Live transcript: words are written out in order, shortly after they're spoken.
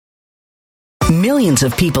Millions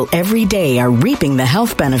of people every day are reaping the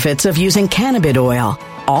health benefits of using cannabis oil,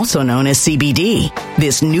 also known as CBD.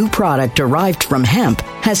 This new product derived from hemp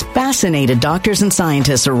has fascinated doctors and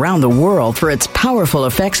scientists around the world for its powerful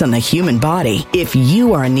effects on the human body. If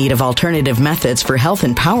you are in need of alternative methods for health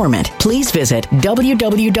empowerment, please visit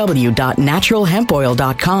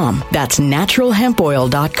www.naturalhempoil.com. That's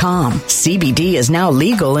naturalhempoil.com. CBD is now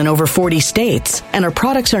legal in over 40 states, and our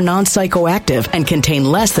products are non-psychoactive and contain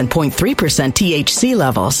less than 0.3% THC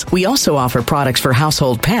levels. We also offer products for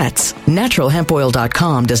household pets.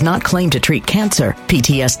 Naturalhempoil.com does not claim to treat cancer,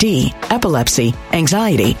 PTSD, epilepsy,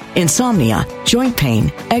 anxiety, insomnia, joint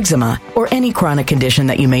pain, eczema, or any chronic condition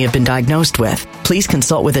that you may have been diagnosed with. Please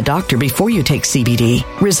consult with a doctor before you take CBD.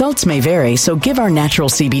 Results may vary, so give our natural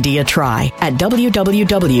CBD a try at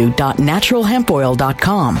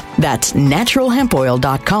www.naturalhempoil.com. That's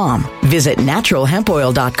naturalhempoil.com. Visit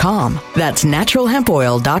naturalhempoil.com. That's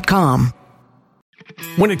naturalhempoil.com.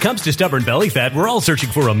 When it comes to stubborn belly fat, we're all searching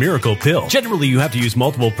for a miracle pill. Generally, you have to use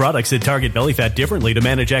multiple products that target belly fat differently to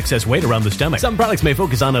manage excess weight around the stomach. Some products may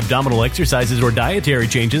focus on abdominal exercises or dietary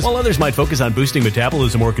changes, while others might focus on boosting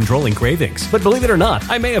metabolism or controlling cravings. But believe it or not,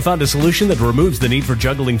 I may have found a solution that removes the need for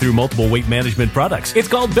juggling through multiple weight management products. It's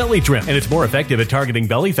called Belly Trim, and it's more effective at targeting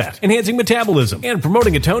belly fat, enhancing metabolism, and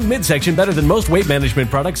promoting a toned midsection better than most weight management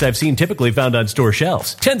products I've seen typically found on store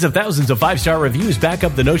shelves. Tens of thousands of 5-star reviews back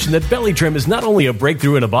up the notion that Belly Trim is not only a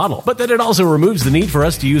breakthrough in a bottle, but that it also removes the need for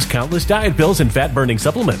us to use countless diet pills and fat-burning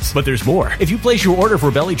supplements. But there's more. If you place your order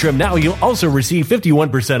for Belly Trim now, you'll also receive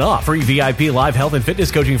 51% off, free VIP live health and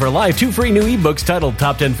fitness coaching for life, 2 free new ebooks titled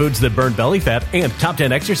Top 10 Foods That Burn Belly Fat and Top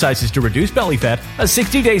 10 Exercises to Reduce Belly Fat, a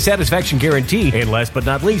 60-day satisfaction guarantee, and last but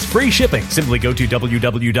not least, free shipping. Simply go to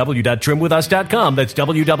www.trimwithus.com. That's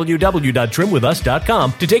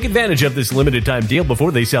www.trimwithus.com to take advantage of this limited time deal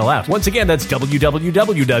before they sell out. Once again, that's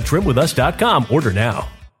www.trimwithus.com. Order now.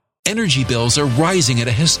 Energy bills are rising at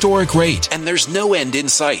a historic rate, and there's no end in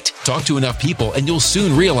sight. Talk to enough people, and you'll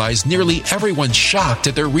soon realize nearly everyone's shocked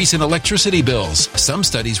at their recent electricity bills. Some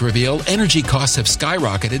studies reveal energy costs have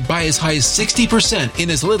skyrocketed by as high as 60%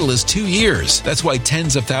 in as little as 2 years. That's why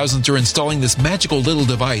tens of thousands are installing this magical little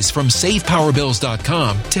device from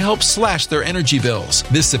SavePowerBills.com to help slash their energy bills.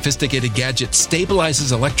 This sophisticated gadget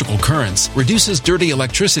stabilizes electrical currents, reduces dirty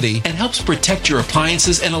electricity, and helps protect your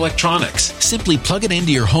appliances and electronics. Simply plug it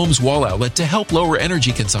into your home's wall outlet to help lower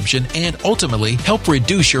energy consumption and ultimately help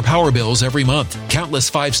reduce your power bills every month.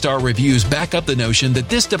 Countless 5-star reviews back up the notion that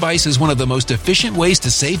this device is one of the most efficient ways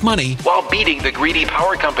to save money while beating the greedy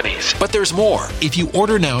power companies. But there's more. If you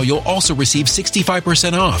order now, you'll also receive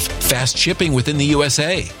 65% off, fast shipping within the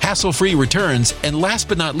USA, hassle-free returns, and last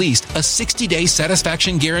but not least, a 60-day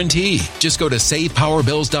satisfaction guarantee. Just go to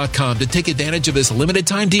SavePowerBills.com to take advantage of this limited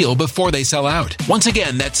time deal before they sell out. Once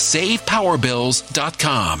again, that's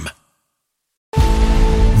SavePowerBills.com.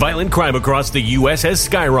 Violent crime across the U.S. has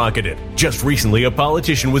skyrocketed. Just recently, a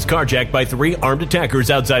politician was carjacked by 3 armed attackers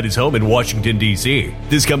outside his home in Washington, D.C.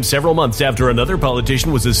 This comes several months after another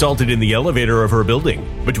politician was assaulted in the elevator of her building.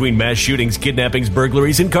 Between mass shootings, kidnappings,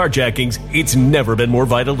 burglaries, and carjackings, it's never been more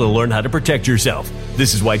vital to learn how to protect yourself.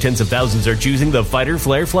 This is why tens of thousands are choosing the Fighter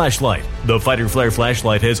Flare flashlight. The Fighter Flare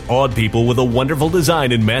flashlight has awed people with a wonderful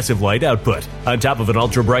design and massive light output. On top of an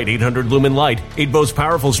ultra-bright 800-lumen light, it boasts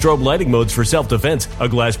powerful strobe lighting modes for self-defense, a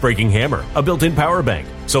glass-breaking hammer, a built-in power bank,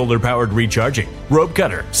 solar-powered recharging, rope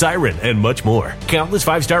cutter, siren, and much more. Countless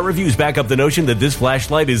 5-star reviews back up the notion that this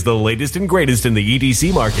flashlight is the latest and greatest in the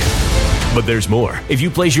EDC market. But there's more. If you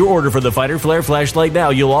place your order for the Fighter Flare flashlight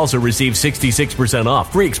now, you'll also receive 66%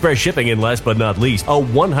 off, free express shipping, and last but not least, a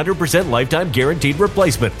 100% lifetime guaranteed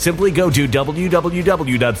replacement. Simply go to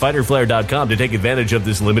www.fighterflare.com to take advantage of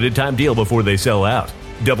this limited time deal before they sell out.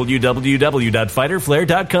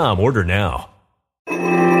 www.fighterflare.com. Order now.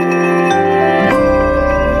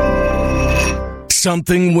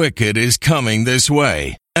 Something wicked is coming this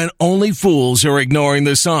way, and only fools are ignoring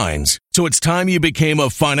the signs. So it's time you became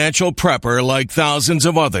a financial prepper like thousands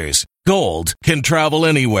of others. Gold can travel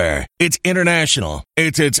anywhere. It's international.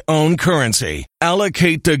 It's its own currency.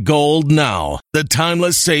 Allocate to gold now, the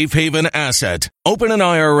timeless safe haven asset. Open an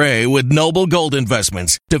IRA with Noble Gold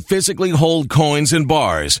Investments to physically hold coins and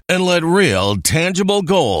bars and let real, tangible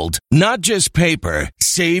gold, not just paper,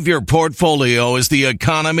 Save your portfolio as the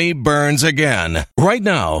economy burns again. Right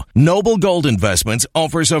now, Noble Gold Investments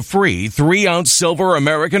offers a free 3-ounce silver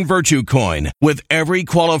American Virtue coin with every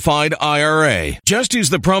qualified IRA. Just use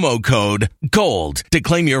the promo code GOLD to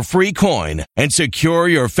claim your free coin and secure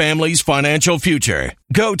your family's financial future.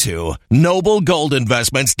 Go to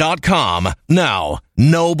noblegoldinvestments.com now.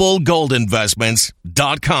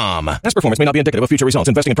 noblegoldinvestments.com. Past performance may not be indicative of future results.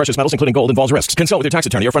 Investing in precious metals, including gold, involves risks. Consult with your tax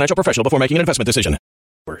attorney or financial professional before making an investment decision.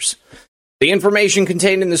 The information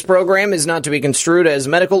contained in this program is not to be construed as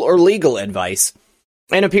medical or legal advice.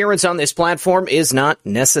 An appearance on this platform is not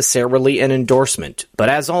necessarily an endorsement. But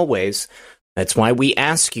as always, that's why we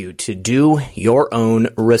ask you to do your own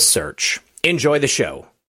research. Enjoy the show.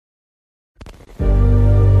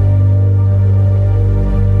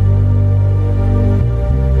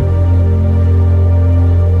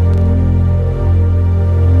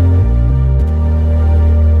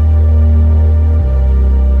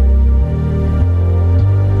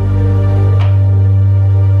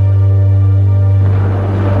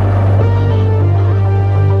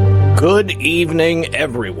 Good evening,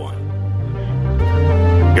 everyone.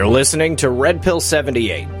 You're listening to Red Pill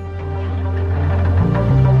 78.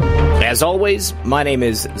 As always, my name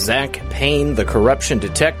is Zach Payne, the Corruption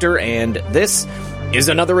Detector, and this is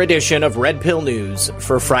another edition of Red Pill News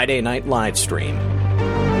for Friday Night Livestream.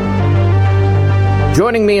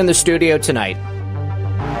 Joining me in the studio tonight,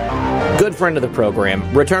 good friend of the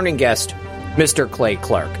program, returning guest, Mr. Clay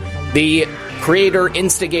Clark, the creator,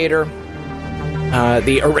 instigator,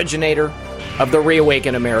 the originator of the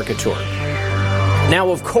Reawaken America tour. Now,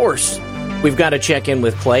 of course, we've got to check in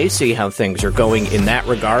with Clay, see how things are going in that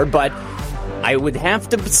regard, but I would have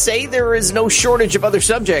to say there is no shortage of other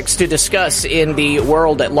subjects to discuss in the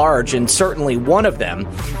world at large, and certainly one of them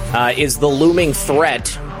is the looming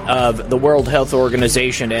threat of the World Health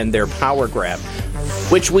Organization and their power grab,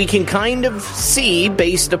 which we can kind of see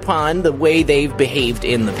based upon the way they've behaved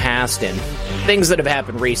in the past and things that have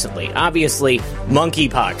happened recently. Obviously,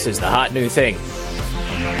 monkeypox is the hot new thing.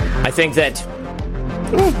 I think that,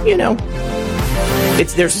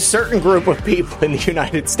 there's a certain group of people in the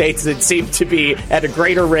United States that seem to be at a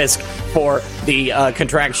greater risk for the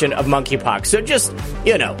contraction of monkeypox. So just,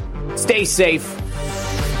 stay safe.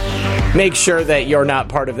 Make sure that you're not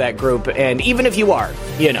part of that group. And even if you are,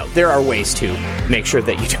 there are ways to make sure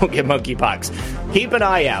that you don't get monkeypox. Keep an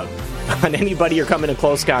eye out on anybody you're coming in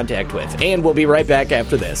close contact with. And we'll be right back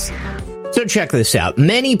after this. So check this out.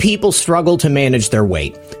 Many people struggle to manage their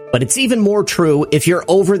weight, but it's even more true if you're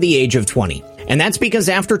over the age of 20. And that's because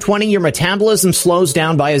after 20, your metabolism slows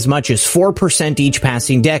down by as much as 4% each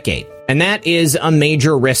passing decade. And that is a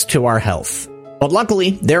major risk to our health. But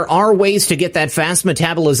luckily, there are ways to get that fast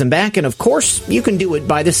metabolism back, and of course, you can do it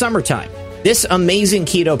by the summertime. This amazing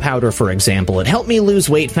keto powder, for example, it helped me lose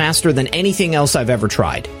weight faster than anything else I've ever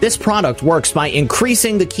tried. This product works by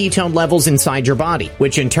increasing the ketone levels inside your body,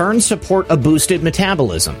 which in turn support a boosted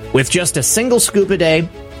metabolism. With just a single scoop a day,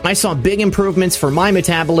 I saw big improvements for my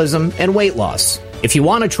metabolism and weight loss. If you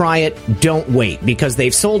want to try it, don't wait, because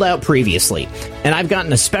they've sold out previously. And I've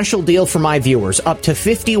gotten a special deal for my viewers, up to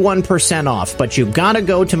 51% off, but you've got to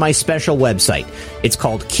go to my special website. It's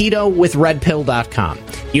called KetoWithRedPill.com.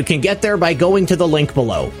 You can get there by going to the link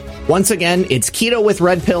below. Once again, it's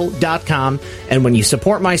KetoWithRedPill.com, and when you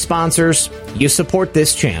support my sponsors, you support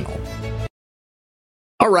this channel.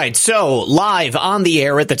 All right, so live on the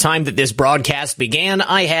air at the time that this broadcast began,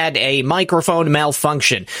 I had a microphone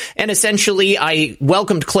malfunction. And essentially, I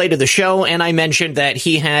welcomed Clay to the show, and I mentioned that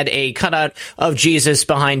he had a cutout of Jesus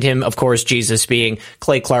behind him, of course, Jesus being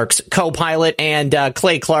Clay Clark's co-pilot. And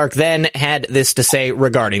Clay Clark then had this to say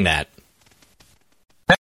regarding that.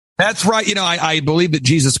 That's right. I believe that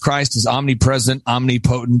Jesus Christ is omnipresent,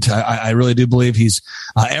 omnipotent. I really do believe he's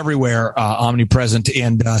everywhere, omnipresent.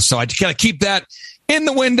 And so I got to keep that in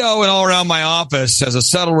the window and all around my office as a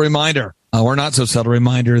subtle reminder, or not so subtle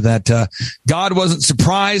reminder, that God wasn't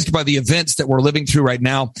surprised by the events that we're living through right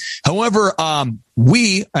now. However,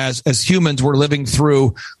 we as humans were living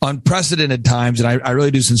through unprecedented times, and I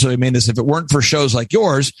really do sincerely mean this. If it weren't for shows like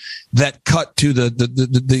yours that cut to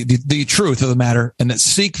the truth of the matter and that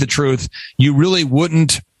seek the truth, you really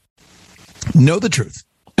wouldn't know the truth.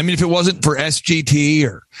 I mean, if it wasn't for SGT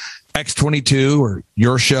or X22 or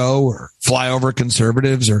your show or Flyover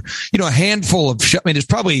Conservatives or, a handful of shows. I mean, there's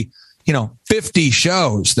probably, 50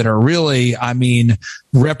 shows that are really,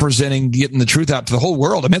 representing getting the truth out to the whole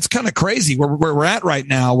world. I mean, it's kind of crazy where we're at right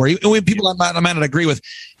now, where people I might not agree with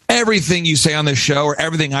everything you say on this show or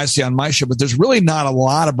everything I say on my show, but there's really not a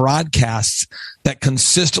lot of broadcasts that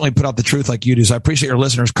consistently put out the truth like you do. So I appreciate your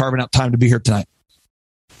listeners carving out time to be here tonight.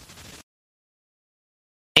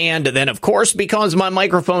 And then, of course, because my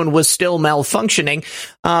microphone was still malfunctioning,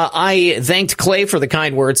 I thanked Clay for the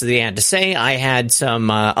kind words that he had to say. I had some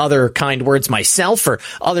other kind words myself for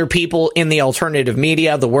other people in the alternative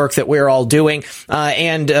media, the work that we're all doing,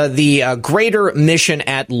 and the greater mission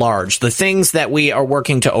at large, the things that we are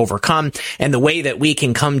working to overcome, and the way that we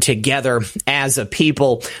can come together as a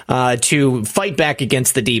people to fight back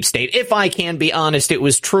against the deep state. If I can be honest, it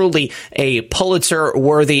was truly a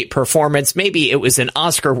Pulitzer-worthy performance. Maybe it was an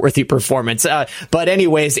Oscar-worthy performance. But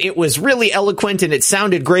anyways, it was really eloquent and it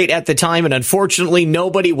sounded great at the time. And unfortunately,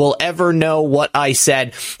 nobody will ever know what I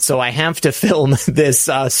said. So I have to film this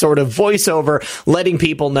sort of voiceover letting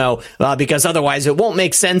people know because otherwise it won't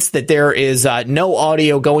make sense that there is no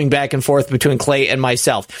audio going back and forth between Clay and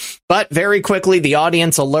myself. But very quickly, the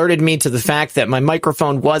audience alerted me to the fact that my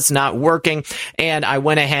microphone was not working, and I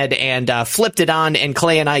went ahead and flipped it on, and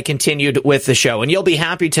Clay and I continued with the show. And you'll be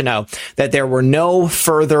happy to know that there were no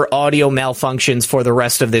further audio malfunctions for the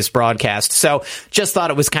rest of this broadcast. So just thought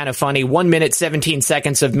it was kind of funny. 1 minute, 17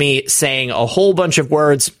 seconds of me saying a whole bunch of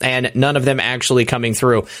words, and none of them actually coming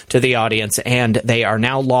through to the audience, and they are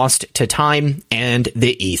now lost to time and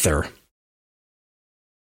the ether.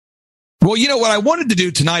 Well, you know what I wanted to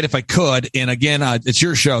do tonight, if I could, and again, it's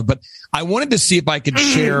your show, but I wanted to see if I could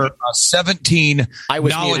share 17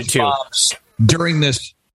 knowledge bombs during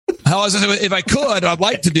this. If I could, I'd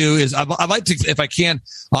like to do is I'd like to, if I can,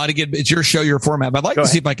 to get it's your show, your format. But I'd like to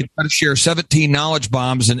see if I could try to share 17 knowledge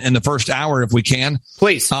bombs in the first hour, if we can,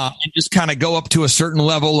 please, and just kind of go up to a certain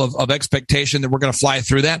level of expectation that we're going to fly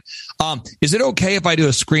through that. Is it okay if I do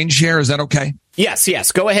a screen share? Is that okay?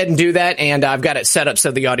 Yes. Go ahead and do that, and I've got it set up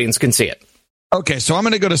so the audience can see it. Okay, so I'm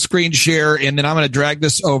going to go to screen share, and then I'm going to drag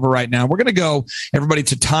this over right now. We're going to go, everybody,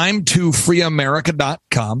 to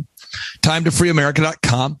timetofreeamerica.com.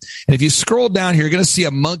 timetofreeamerica.com. And if you scroll down here, you're going to see a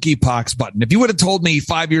monkeypox button. If you would have told me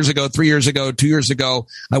 5 years ago, 3 years ago, 2 years ago,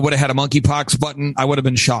 I would have had a monkeypox button, I would have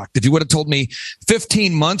been shocked. If you would have told me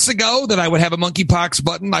 15 months ago that I would have a monkeypox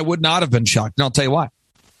button, I would not have been shocked. And I'll tell you why.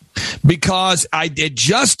 Because I had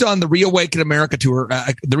just done the Reawaken America tour,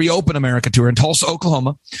 the Reopen America tour in Tulsa,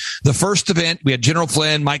 Oklahoma. The first event, we had General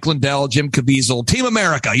Flynn, Mike Lindell, Jim Caviezel, Team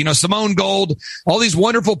America, Simone Gold, all these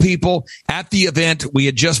wonderful people at the event. We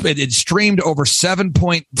had it streamed over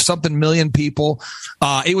 7-point-something million people.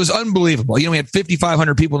 It was unbelievable. We had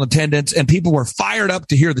 5,500 people in attendance, and people were fired up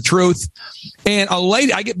to hear the truth. And a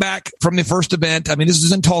lady, I get back from the first event. I mean, this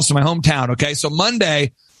is in Tulsa, my hometown. Okay. So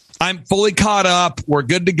Monday, I'm fully caught up. We're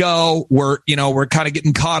good to go. We're kind of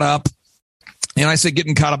getting caught up. And I say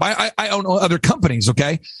getting caught up. I own other companies,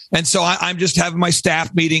 okay? And so I'm just having my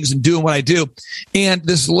staff meetings and doing what I do. And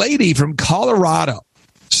this lady from Colorado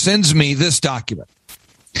sends me this document.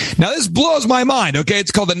 Now, this blows my mind, okay?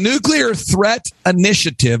 It's called the Nuclear Threat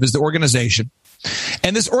Initiative is the organization.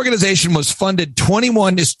 And this organization was founded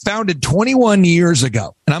 21 years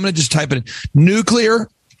ago. And I'm going to just type it in.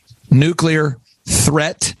 Nuclear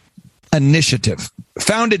Threat Initiative,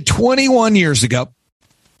 founded 21 years ago,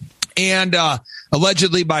 and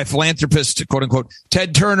allegedly by philanthropist, quote unquote,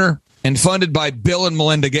 Ted Turner, and funded by Bill and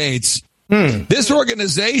Melinda Gates. This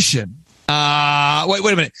organization, wait a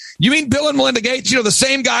minute. You mean Bill and Melinda Gates? The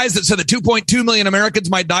same guys that said that 2.2 million Americans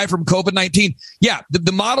might die from COVID-19. Yeah,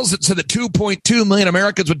 the models that said that 2.2 million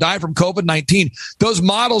Americans would die from COVID-19. Those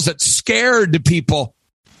models that scared the people,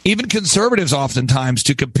 even conservatives oftentimes,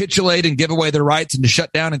 to capitulate and give away their rights and to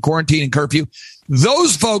shut down and quarantine and curfew.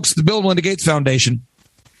 Those folks, the Bill and Melinda Gates Foundation,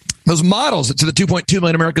 those models that said that 2.2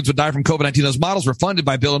 million Americans would die from COVID-19, those models were funded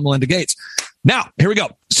by Bill and Melinda Gates. Now, here we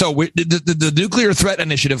go. So the Nuclear Threat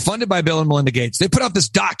Initiative, funded by Bill and Melinda Gates, they put out this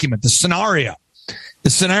document, the scenario.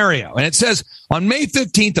 And it says on May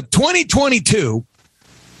 15th of 2022,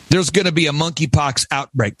 there's going to be a monkeypox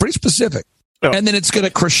outbreak. Pretty specific. And then it's going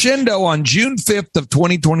to crescendo on June 5th of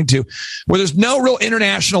 2022, where there's no real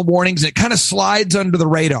international warnings. And it kind of slides under the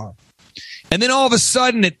radar. And then all of a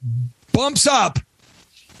sudden it bumps up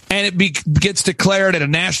and it gets declared a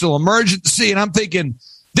national emergency. And I'm thinking,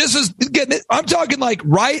 I'm talking like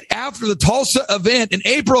right after the Tulsa event in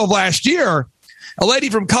April of last year, a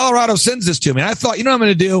lady from Colorado sends this to me. And I thought, what I'm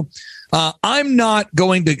going to do? I'm not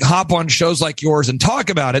going to hop on shows like yours and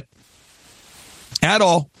talk about it at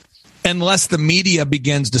all, unless the media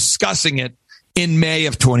begins discussing it in May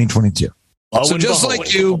of 2022. So just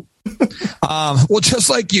like you, just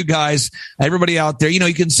like you guys, everybody out there,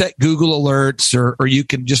 you can set Google alerts or you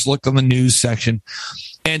can just look on the news section.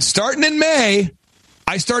 And starting in May,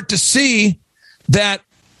 I start to see that,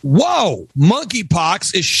 whoa,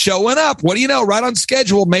 monkeypox is showing up. What do you know? Right on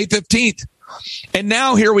schedule, May 15th. And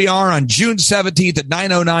now here we are on June 17th at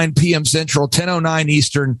 9:09 p.m. Central, 10:09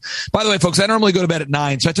 Eastern. By the way, folks, I normally go to bed at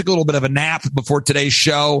 9, so I took a little bit of a nap before today's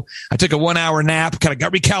show. I took a 1-hour nap, kind of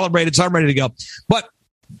got recalibrated, so I'm ready to go. But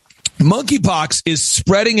monkeypox is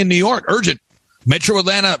spreading in New York, urgent. Metro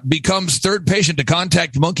Atlanta becomes third patient to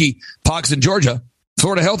contact monkeypox in Georgia.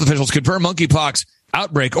 Florida health officials confirm monkeypox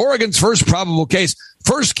outbreak. Oregon's first probable case.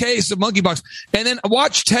 First case of monkeypox. And then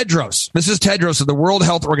watch Tedros. This is Tedros of the World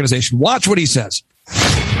Health Organization. Watch what he says.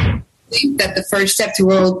 I think that the first step to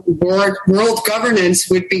world governance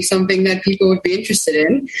would be something that people would be interested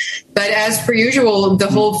in. But as per usual, the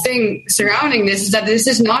whole thing surrounding this is that this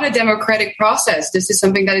is not a democratic process. This is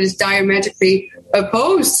something that is diametrically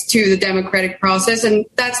opposed to the democratic process, and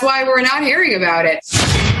that's why we're not hearing about it.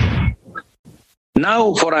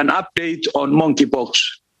 Now for an update on monkeypox.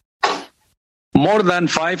 More than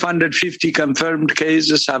 550 confirmed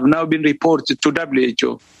cases have now been reported to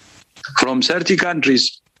WHO from 30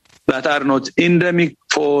 countries that are not endemic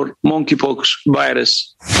for monkeypox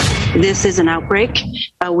virus. This is an outbreak.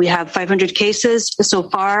 We have 500 cases so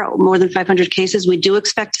far, more than 500 cases. We do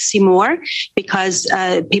expect to see more because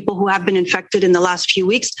people who have been infected in the last few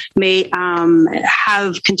weeks may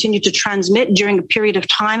have continued to transmit during a period of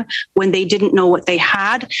time when they didn't know what they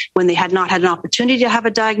had, when they had not had an opportunity to have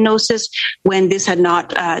a diagnosis, when this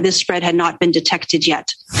spread had not been detected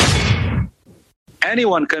yet.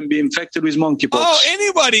 Anyone can be infected with monkeypox. Oh,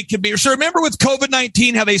 anybody can be. So remember with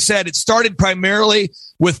COVID-19, how they said it started primarily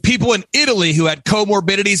with people in Italy who had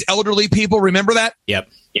comorbidities, elderly people. Remember that? Yep.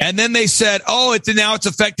 And then they said, now it's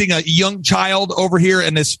affecting a young child over here.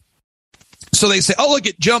 And this, so they say, look,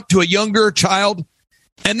 it jumped to a younger child.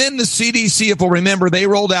 And then the CDC, if we'll remember, they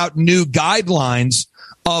rolled out new guidelines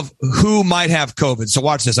of who might have COVID. So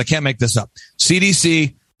watch this. I can't make this up.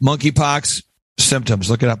 CDC, monkeypox symptoms.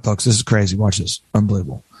 Look it up, folks. This is crazy. Watch this.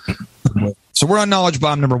 Unbelievable. So we're on knowledge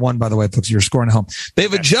bomb number 1, by the way, folks. You're scoring at home.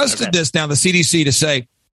 They've adjusted this now, the CDC, to say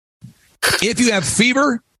if you have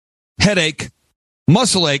fever, headache,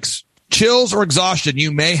 muscle aches, chills, or exhaustion,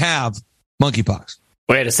 you may have monkeypox.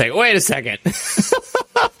 Wait a second.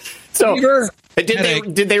 So fever,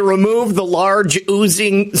 did they remove the large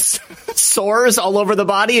oozing sores all over the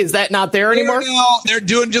body? Is that not there anymore? No, they're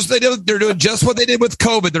doing just what they did with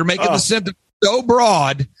COVID. They're making the symptoms so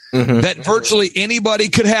broad that virtually anybody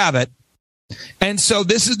could have it. And so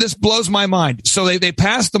this blows my mind. So they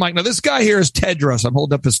passed the mic. Now, this guy here is Tedros. I'm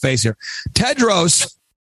holding up his face here. Tedros.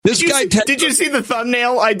 Did you see the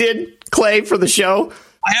thumbnail I did, Clay, for the show?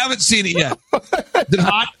 I haven't seen it yet. Is it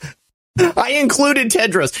hot? I included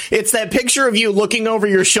Tedros. It's that picture of you looking over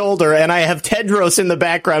your shoulder, and I have Tedros in the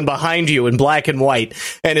background behind you in black and white.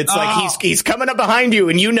 And it's like he's coming up behind you,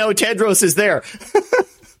 and you know Tedros is there.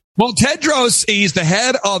 Well, Tedros, he's the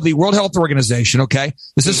head of the World Health Organization, okay?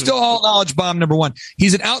 This is still all knowledge bomb number 1.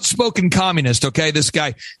 He's an outspoken communist, okay, this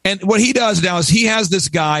guy. And what he does now is he has this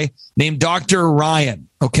guy named Dr. Ryan,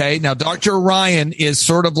 okay? Now, Dr. Ryan is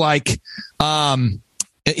sort of like,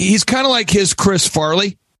 he's kind of like his Chris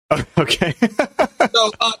Farley. Okay.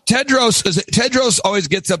 So Tedros always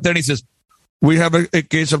gets up there and he says, we have a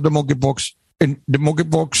case of the monkeypox. And the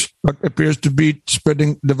monkeypox appears to be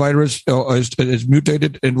spreading the virus is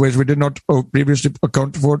mutated in ways we did not previously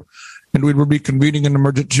account for. And we will be convening an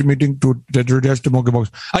emergency meeting to address the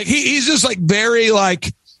monkeypox. Like he's just like very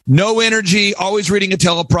like no energy, always reading a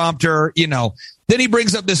teleprompter, you know. Then he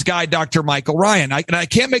brings up this guy, Dr. Michael Ryan. And I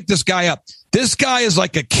can't make this guy up. This guy is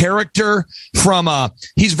like a character from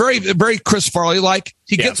he's very, very Chris Farley like.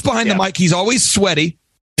 He gets behind the mic. He's always sweaty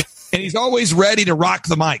and he's always ready to rock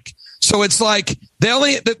the mic. So it's like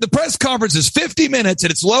the press conference is 50 minutes and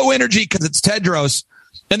it's low energy because it's Tedros,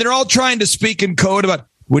 and they're all trying to speak in code about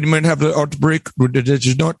we might have the outbreak. We're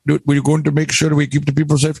going to make sure that we keep the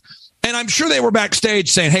people safe. And I'm sure they were backstage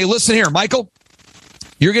saying, "Hey, listen here, Michael,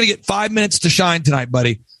 you're going to get 5 minutes to shine tonight,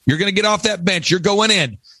 buddy. You're going to get off that bench. You're going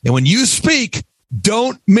in, and when you speak,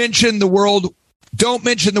 don't mention the word world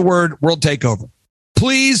takeover.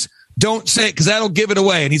 Please don't say it because that'll give it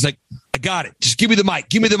away." And he's like, I got it. Just give me the mic.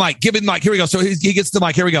 Give me the mic. Give me the mic. Here we go. So he gets the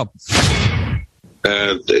mic. Here we go.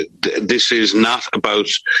 This is not about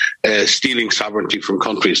stealing sovereignty from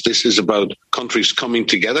countries. This is about countries coming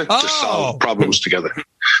together to solve problems together.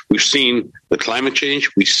 We've seen with climate change.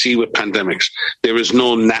 We see with pandemics. There is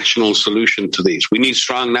no national solution to these. We need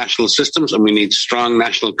strong national systems and we need strong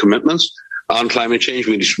national commitments on climate change.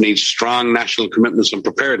 We need strong national commitments on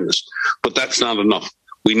preparedness. But that's not enough.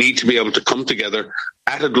 We need to be able to come together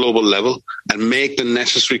at a global level and make the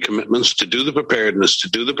necessary commitments to do the preparedness, to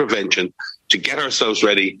do the prevention, to get ourselves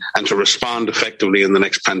ready and to respond effectively in the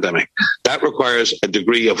next pandemic. That requires a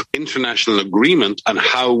degree of international agreement on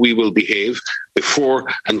how we will behave before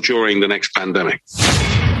and during the next pandemic.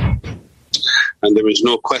 And there is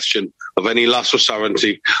no question of any loss of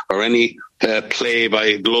sovereignty or any play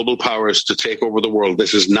by global powers to take over the world.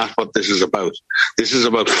 This is not what this is about. This is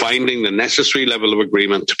about finding the necessary level of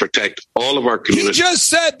agreement to protect all of our communities. He just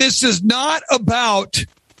said this is not about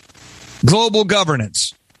global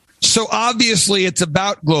governance. So obviously it's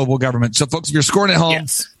about global government. So folks, if you're scoring at home,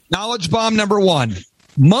 yes. Knowledge bomb number 1,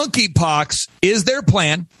 monkeypox is their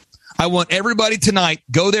plan. I want everybody tonight,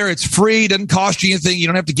 go there. It's free. Doesn't cost you anything. You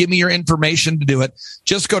don't have to give me your information to do it.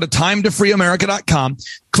 Just go to timetofreeamerica.com,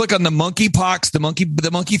 click on the monkeypox, the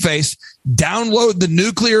monkey face, download the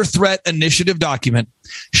Nuclear Threat Initiative document,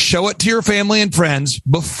 show it to your family and friends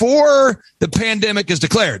before the pandemic is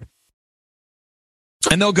declared.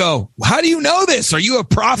 And they'll go, how do you know this? Are you a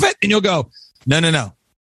prophet? And you'll go, no.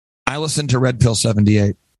 I listened to Red Pill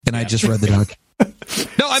 78 and I just read the document.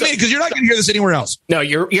 No, I mean, because you're not going to hear this anywhere else. No,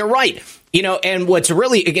 you're right. And what's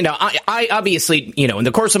really, I obviously, in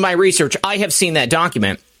the course of my research, I have seen that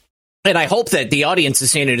document. And I hope that the audience has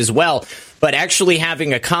seen it as well. But actually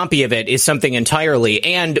having a copy of it is something entirely.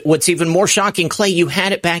 And what's even more shocking, Clay, you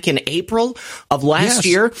had it back in April of last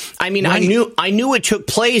year. I mean, right. I knew it took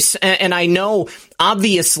place. And I know,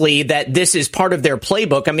 obviously, that this is part of their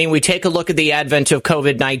playbook. I mean, we take a look at the advent of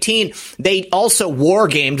COVID-19. They also war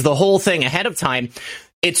gamed the whole thing ahead of time.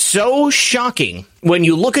 It's so shocking when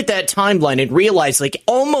you look at that timeline and realize, like,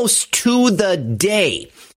 almost to the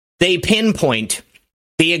day, they pinpoint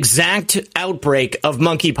the exact outbreak of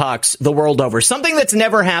monkeypox the world over, something that's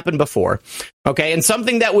never happened before, okay, and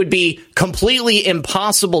something that would be completely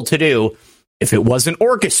impossible to do if it wasn't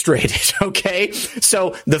orchestrated, okay?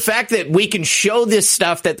 So the fact that we can show this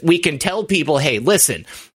stuff, that we can tell people, hey, listen,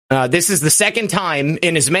 this is the second time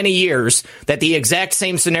in as many years that the exact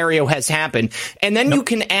same scenario has happened, and then you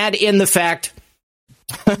can add in the fact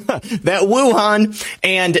that Wuhan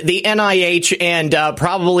and the NIH and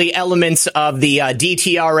probably elements of the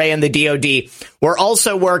DTRA and the DOD were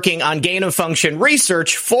also working on gain-of-function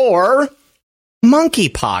research for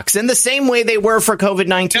monkeypox in the same way they were for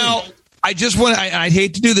COVID-19. Now, I just want I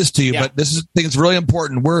hate to do this to you, but I think it's really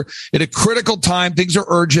important. We're at a critical time. Things are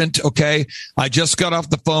urgent. Okay. I just got off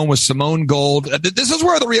the phone with Simone Gold. This is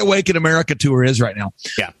where the Reawaken America tour is right now.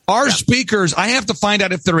 Yeah. Our speakers, I have to find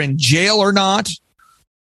out if they're in jail or not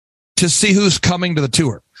to see who's coming to the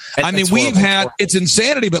tour. I mean, we've had, it's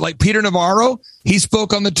insanity, but like Peter Navarro, he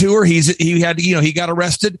spoke on the tour. He got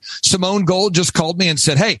arrested. Simone Gold just called me and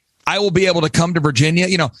said, hey, I will be able to come to Virginia.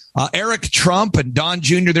 Eric Trump and Don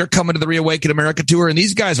Jr., they're coming to the Reawaken America tour. And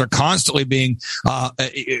these guys are constantly being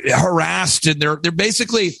harassed. And they're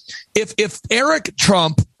basically, if Eric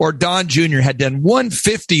Trump or Don Jr. had done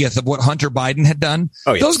 1/50th of what Hunter Biden had done,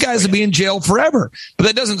 those guys would be in jail forever. But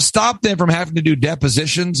that doesn't stop them from having to do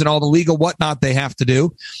depositions and all the legal whatnot they have to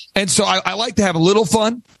do. And so I like to have a little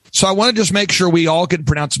fun. So I want to just make sure we all can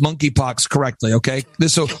pronounce monkeypox correctly. Okay.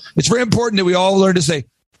 So it's very important that we all learn to say,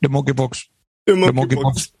 the monkeypox. The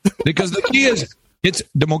monkeypox. Because the key is, it's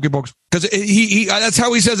the monkeypox. Because he that's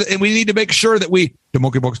how he says it. And we need to make sure that the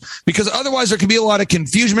monkeypox. Because otherwise there can be a lot of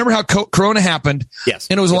confusion. Remember how Corona happened? Yes.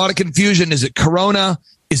 And it was a lot of confusion. Is it Corona?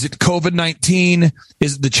 Is it COVID-19?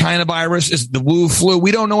 Is it the China virus? Is it the Wu flu? We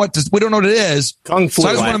don't know what it is. Kung flu. So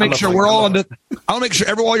I just want to make sure we're all on I want to make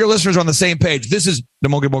sure all your listeners are on the same page. This is the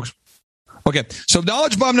monkeypox. Okay. So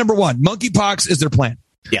knowledge bomb number 1, monkeypox is their plan.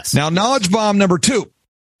 Yes. Now knowledge bomb number 2.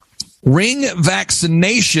 Ring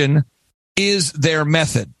vaccination is their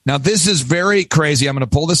method. Now, this is very crazy. I'm going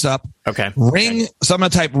to pull this up. Okay. So I'm going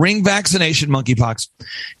to type ring vaccination monkeypox,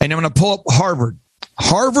 and I'm going to pull up Harvard.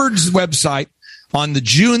 Harvard's website on the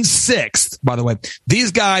June 6th, by the way,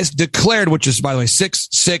 these guys declared, which is, by the way,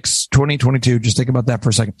 6/6/2022. Just think about that for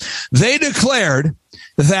a second. They declared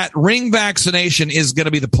that ring vaccination is going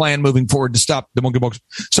to be the plan moving forward to stop the monkeypox.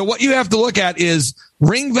 So what you have to look at is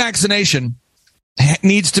ring vaccination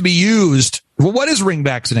needs to be used. Well, what is ring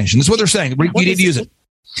vaccination? That's what they're saying. You need to use it.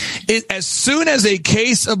 As soon as a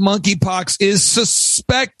case of monkeypox is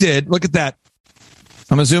suspected, look at that.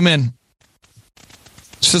 I'm going to zoom in.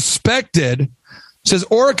 Suspected, says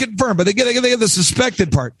or confirmed, but they get the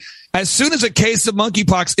suspected part. As soon as a case of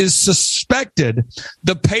monkeypox is suspected,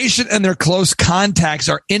 the patient and their close contacts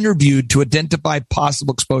are interviewed to identify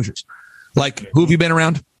possible exposures. Like, who have you been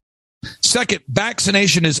around? Second,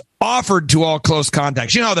 vaccination is offered to all close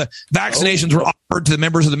contacts. You know how the vaccinations were offered to the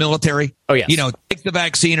members of the military? Oh, yes. Take the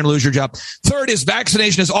vaccine and lose your job. Third is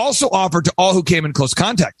vaccination is also offered to all who came in close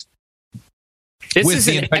contact with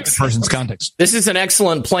the infected person's contacts. This is an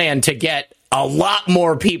excellent plan to get a lot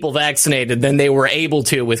more people vaccinated than they were able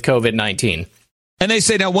to with COVID-19. And they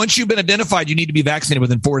say now, once you've been identified, you need to be vaccinated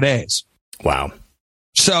within 4 days. Wow.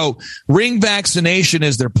 So ring vaccination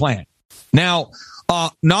is their plan. Now,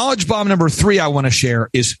 knowledge bomb number 3 I want to share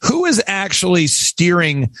is who is actually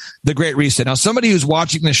steering the Great Reset. Now, somebody who's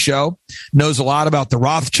watching this show knows a lot about the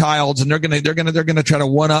Rothschilds, and they're going to try to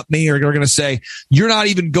one up me, or they're going to say you're not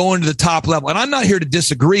even going to the top level. And I'm not here to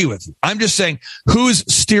disagree with you. I'm just saying who's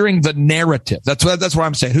steering the narrative. That's what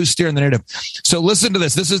I'm saying. Who's steering the narrative? So listen to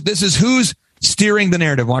this. This is who's steering the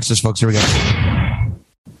narrative. Watch this, folks. Here we go.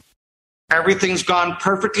 Everything's gone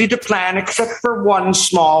perfectly to plan except for one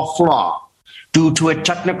small flaw. Due to a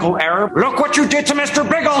technical error, look what you did to Mr.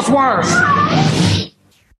 Bigglesworth!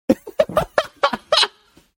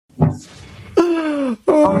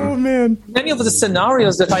 Oh, man. Many of the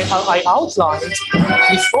scenarios that I outlined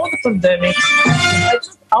before the pandemic, I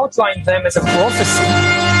just outlined them as a prophecy,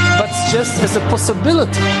 but just as a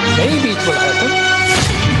possibility. Maybe it will happen.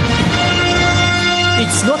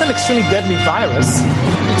 It's not an extremely deadly virus.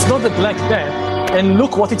 It's not the Black Death. And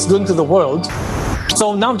look what it's doing to the world.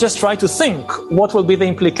 So now just try to think what will be the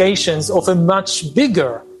implications of a much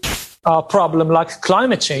bigger problem like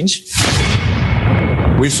climate change.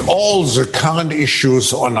 With all the current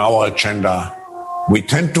issues on our agenda, we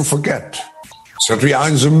tend to forget that we are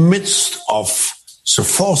in the midst of the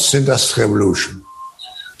 4th industrial revolution,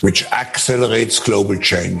 which accelerates global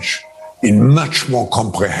change in much more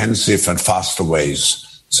comprehensive and faster ways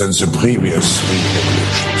than the previous 3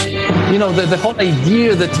 revolutions. You know, the whole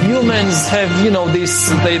idea that humans have,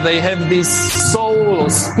 they have this soul or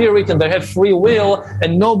spirit and they have free will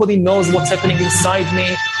and nobody knows what's happening inside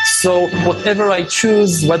me. So whatever I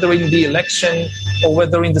choose, whether in the election or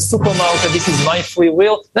whether in the supermarket, this is my free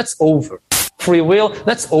will, that's over. Free will,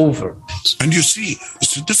 that's over. And you see,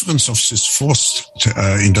 the difference of this 4th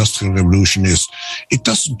industrial revolution is it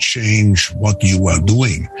doesn't change what you are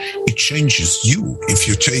doing. It changes you if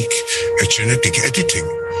you take a genetic editing.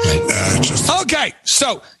 Okay,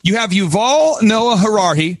 so you have Yuval Noah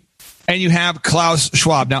Harari and you have Klaus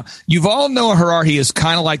Schwab. Now, Yuval Noah Harari is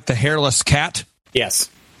kind of like the hairless cat. Yes.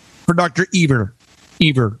 For Dr. Eber.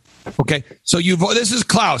 Okay, so this is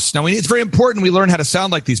Klaus. Now, it's very important we learn how to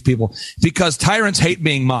sound like these people because tyrants hate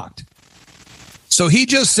being mocked. So he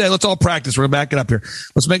just said, let's all practice. We're going to back it up here.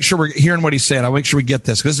 Let's make sure we're hearing what he said. I'll make sure we get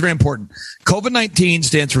this because this is very important. COVID-19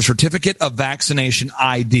 stands for Certificate of Vaccination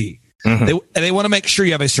ID. Mm-hmm. They want to make sure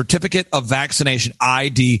you have a Certificate of Vaccination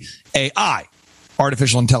ID AI,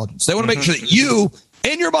 artificial intelligence. They want to make sure that you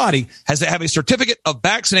in your body has to have a Certificate of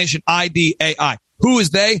Vaccination ID AI. Who is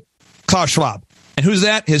they? Klaus Schwab. And who's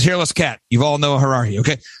that? His hairless cat. You've all know Harari.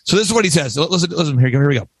 Okay. So this is what he says. Listen, here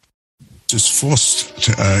we go. This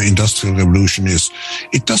 4th industrial revolution is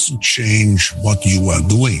it doesn't change what you are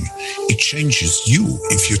doing. It changes you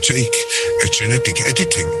if you take a genetic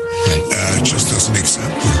editing. Just as an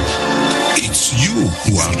example, it's you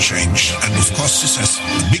who are changed. And of course, this has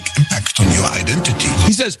a big impact on your identity.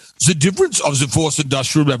 He says the difference of the 4th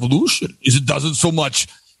industrial revolution is it doesn't so much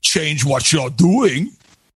change what you're doing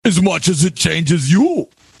as much as it changes you.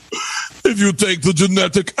 If you take the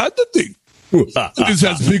genetic editing, this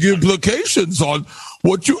has big implications on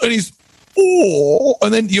what you, and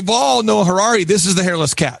then Yuval Noah Harari, this is the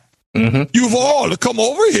hairless cat. Mm-hmm. Yuval, come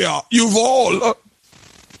over here. Yuval.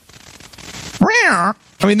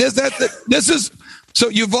 I mean, this is, so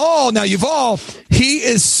Yuval, he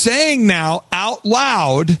is saying now out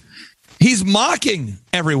loud, he's mocking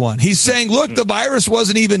everyone. He's saying, look, the virus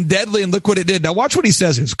wasn't even deadly and look what it did. Now watch what he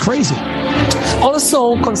says. It's crazy.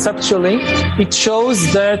 Also, conceptually, it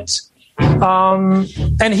shows that,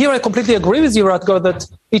 and here I completely agree with you, Rutger, that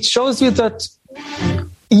it shows you that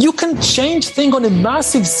you can change things on a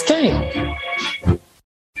massive scale.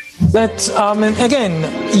 That, and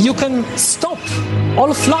again, you can stop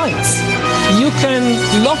all flights. You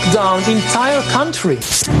can lock down entire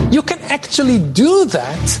countries. You can actually do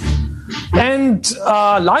that. And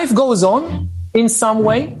life goes on in some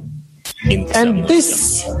way. And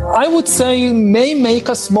this, I would say, may make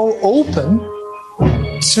us more open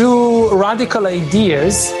to radical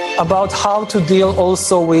ideas about how to deal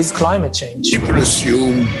also with climate change. People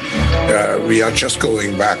assume we are just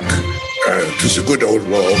going back to the good old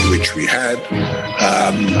world which we had,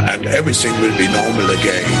 and everything will be normal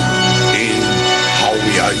again in how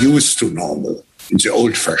we are used to normal, in the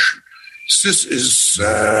old fashion. This is,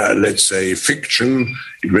 let's say, fiction.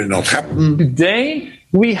 It will not happen. Today,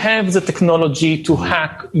 we have the technology to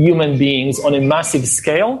hack human beings on a massive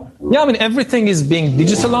scale. Yeah, I mean, everything is being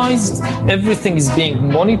digitalized. Everything is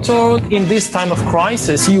being monitored. In this time of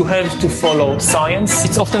crisis, you have to follow science.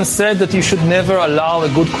 It's often said that you should never allow a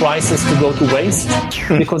good crisis to go to waste,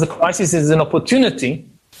 because a crisis is an opportunity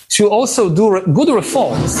to also do good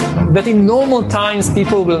reforms that in normal times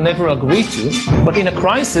people will never agree to. But in a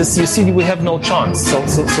crisis, you see, we have no chance. So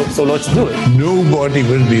let's do it. Nobody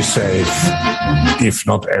will be safe if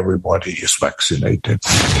not everybody is vaccinated.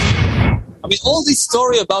 I mean, all this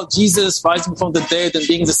story about Jesus rising from the dead and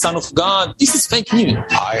being the Son of God, this is fake news.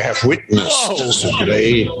 I have witnessed the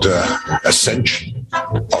great ascension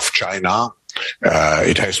of China.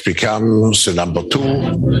 It has become the number 2,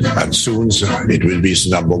 and soon it will be the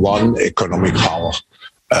number 1 economic power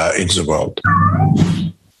in the world.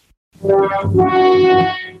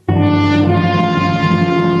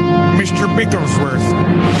 Mr. Bigglesworth.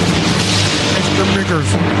 Mr.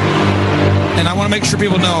 Bigglesworth. And I want to make sure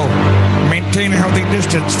people know, maintain a healthy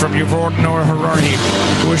distance from Yuval Noah Harari,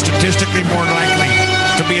 who is statistically more likely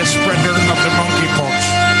to be a spreader of the monkeypox.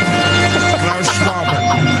 Klaus Schwab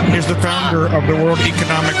is the founder of the World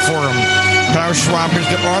Economic Forum. Klaus Schwab is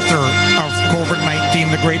the author of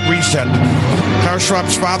COVID-19, The Great Reset. Klaus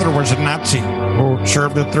Schwab's father was a Nazi who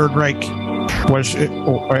served the Third Reich, was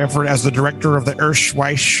as the director of the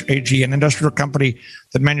Erstweiss AG, an industrial company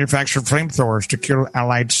that manufactured flamethrowers to kill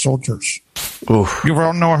Allied soldiers.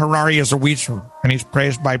 Yuval Noah Harari is a weasel, and he's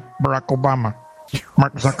praised by Barack Obama,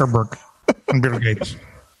 Mark Zuckerberg, and Bill Gates.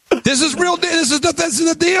 This is real. This is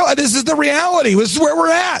the deal. This is the reality. This is where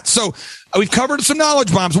we're at. So we've covered some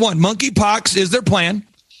knowledge bombs. 1, monkeypox is their plan.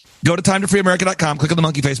 Go to timetofreeamerica.com, click on the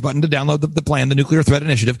monkey face button to download the plan, the Nuclear Threat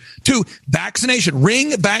Initiative. 2, vaccination.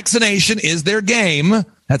 Ring vaccination is their game.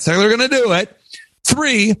 That's how they're going to do it.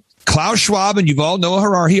 3, Klaus Schwab and Yuval Noah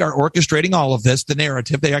Harari are orchestrating all of this, the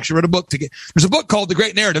narrative. They actually wrote a book. There's a book called The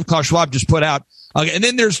Great Narrative Klaus Schwab just put out. Okay, and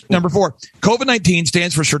then there's number 4. COVID-19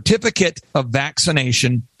 stands for Certificate of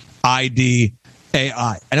Vaccination ID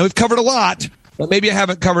AI. I know we've covered a lot, but maybe I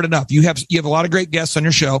haven't covered enough. You have a lot of great guests on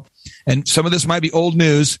your show, and some of this might be old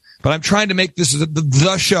news, but I'm trying to make this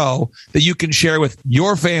the show that you can share with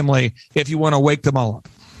your family if you want to wake them all up.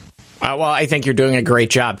 Well, I think you're doing a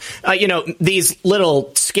great job. These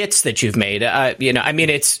little skits that you've made, I mean,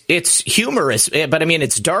 it's humorous, but I mean,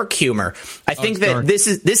 it's dark humor. I think that dark. This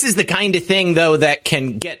is the kind of thing, though, that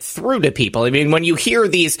can get through to people. I mean, when you hear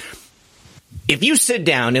these, if you sit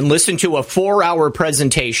down and listen to a 4-hour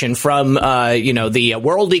presentation from, the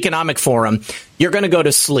World Economic Forum, you're going to go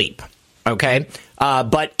to sleep. OK,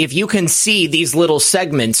 but if you can see these little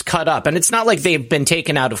segments cut up, and it's not like they've been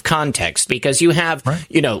taken out of context, because you have,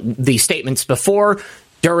 the statements before,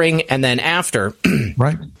 during, and then after.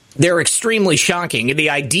 Right. They're extremely shocking.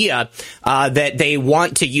 The idea that they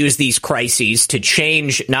want to use these crises to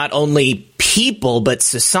change not only people, but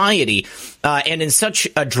society, and in such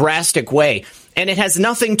a drastic way. And it has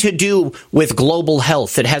nothing to do with global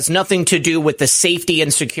health. It has nothing to do with the safety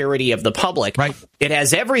and security of the public. Right. It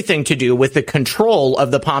has everything to do with the control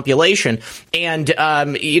of the population and,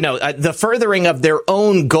 the furthering of their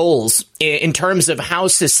own goals in terms of how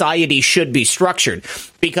society should be structured.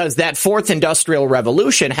 Because that 4th industrial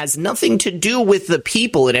revolution has nothing to do with the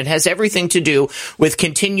people, and it has everything to do with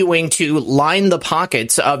continuing to line the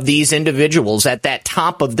pockets of these individuals at that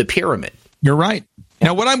top of the pyramid. You're right.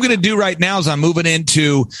 Now, what I'm going to do right now is I'm moving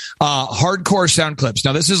into hardcore sound clips.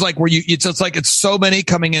 Now, this is like where it's so many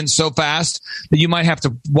coming in so fast that you might have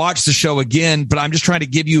to watch the show again. But I'm just trying to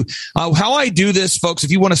give you how I do this, folks. If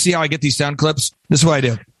you want to see how I get these sound clips, this is what I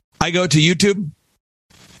do. I go to YouTube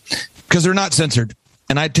because they're not censored,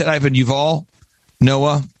 and I type in Yuval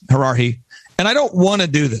Noah Harari, and I don't want to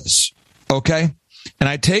do this. Okay, and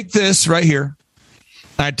I take this right here.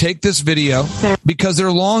 I take this video because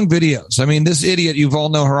they're long videos. I mean, this idiot,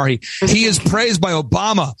 Yuval Noah Harari, he is praised by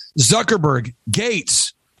Obama, Zuckerberg,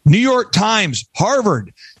 Gates, New York Times,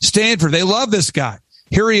 Harvard, Stanford. They love this guy.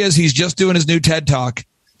 Here he is. He's just doing his new TED Talk.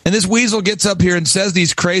 And this weasel gets up here and says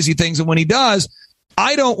these crazy things. And when he does,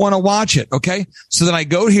 I don't want to watch it. Okay. So then I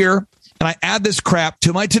go here and I add this crap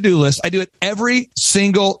to my to-do list. I do it every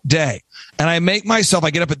single day. And I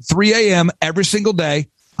get up at 3 a.m. every single day.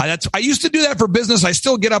 I used to do that for business. I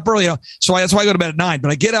still get up early, so that's why I go to bed at 9. But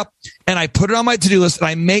I get up and I put it on my to-do list, and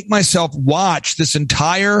I make myself watch this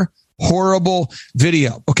entire horrible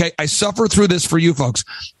video. Okay, I suffer through this for you folks,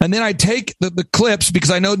 and then I take the clips because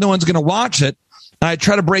I know no one's going to watch it, and I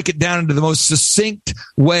try to break it down into the most succinct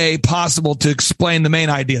way possible to explain the main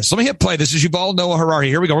idea. So let me hit play. This is Yuval Noah Harari.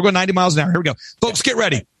 Here we go. We're going 90 miles an hour. Here we go, folks. Get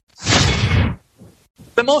ready.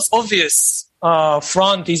 The most obvious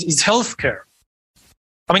front is healthcare.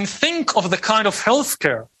 I mean, think of the kind of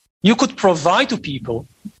healthcare you could provide to people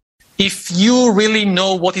if you really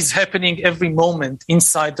know what is happening every moment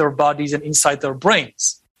inside their bodies and inside their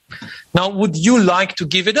brains. Now, would you like to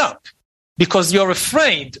give it up because you're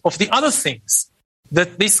afraid of the other things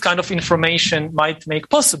that this kind of information might make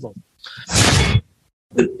possible?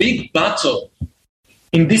 The big battle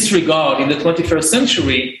in this regard in the 21st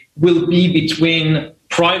century will be between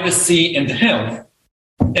privacy and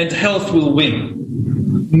health will win.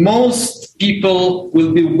 Most people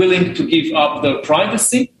will be willing to give up their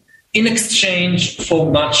privacy in exchange for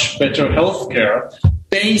much better healthcare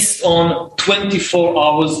based on 24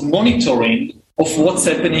 hours monitoring of what's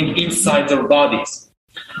happening inside their bodies.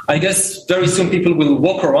 I guess very soon people will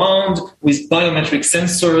walk around with biometric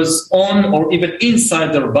sensors on or even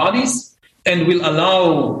inside their bodies and will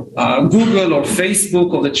allow Google or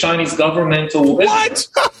Facebook or the Chinese government or whoever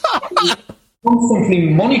constantly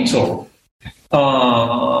monitor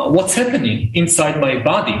what's happening inside my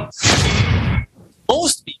body.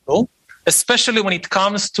 Most people, especially when it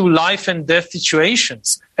comes to life and death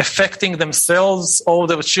situations affecting themselves or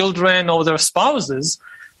their children or their spouses,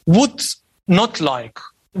 would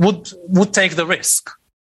take the risk.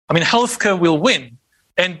 I mean, healthcare will win.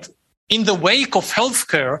 And in the wake of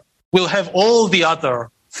healthcare, we'll have all the other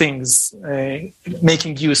things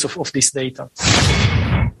making use of this data.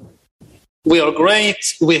 We are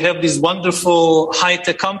great. We have these wonderful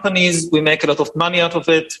high-tech companies. We make a lot of money out of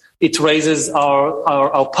it. It raises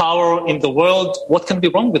our power in the world. What can be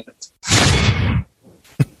wrong with it?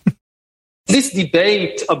 This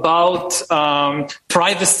debate about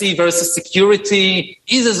privacy versus security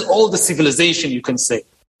is as old as civilization, you can say.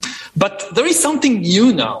 But there is something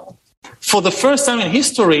new now. For the first time in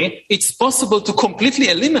history, it's possible to completely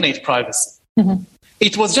eliminate privacy. Mm-hmm.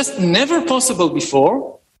 It was just never possible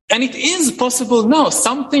before. And it is possible now.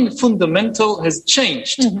 Something fundamental has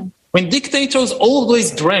changed. Mm-hmm. When dictators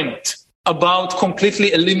always dreamt about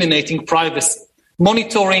completely eliminating privacy,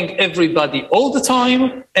 monitoring everybody all the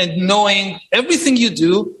time and knowing everything you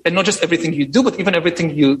do, and not just everything you do, but even everything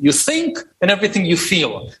you think and everything you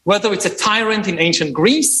feel. Whether it's a tyrant in ancient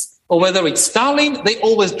Greece or whether it's Stalin, they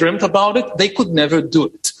always dreamt about it. They could never do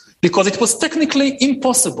it because it was technically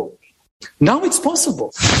impossible. Now it's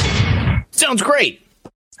possible. Sounds great.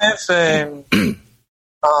 Have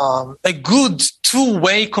a good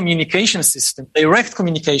two-way communication system, direct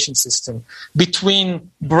communication system between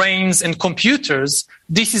brains and computers.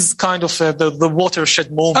 This is kind of the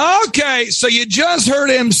watershed moment. Okay, so you just heard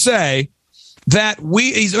him say that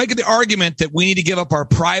he's making the argument that we need to give up our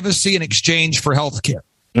privacy in exchange for healthcare.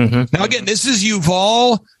 Mm-hmm. Now, again, this is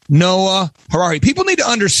Yuval Noah Harari. People need to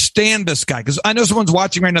understand this guy because I know someone's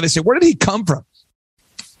watching right now. They say, where did he come from?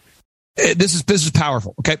 This is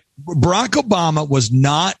powerful. Okay. Barack Obama was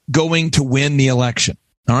not going to win the election.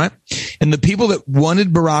 All right. And the people that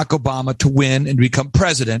wanted Barack Obama to win and become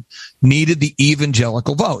president needed the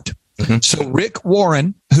evangelical vote. Mm-hmm. So Rick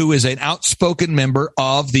Warren, who is an outspoken member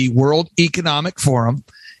of the World Economic Forum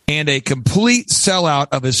and a complete sellout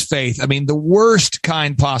of his faith, I mean, the worst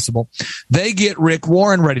kind possible, they get Rick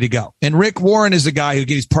Warren ready to go. And Rick Warren is the guy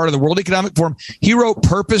he's part of the World Economic Forum. He wrote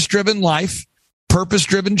Purpose-Driven Life,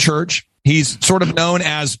 Purpose-Driven Church. He's sort of known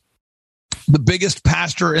as the biggest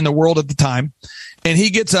pastor in the world at the time. And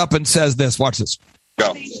he gets up and says this. Watch this.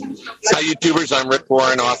 Go. Hi, YouTubers. I'm Rick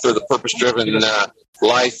Warren, author of the Purpose-Driven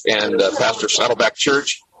Life and pastor of Saddleback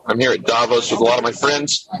Church. I'm here at Davos with a lot of my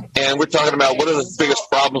friends. And we're talking about what are the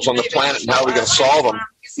biggest problems on the planet and how we're going to solve them.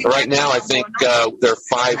 Right now, I think there are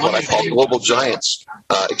 5 what I call global giants.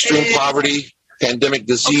 Extreme poverty, pandemic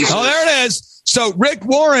disease. Oh, there it is. So Rick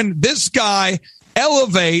Warren, this guy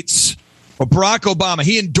elevates Barack Obama.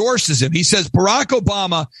 He endorses him. He says Barack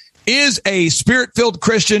Obama is a spirit-filled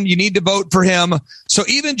Christian. You need to vote for him. So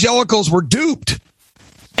evangelicals were duped.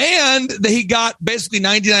 And he got basically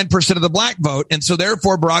 99% of the black vote. And so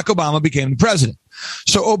therefore Barack Obama became the president.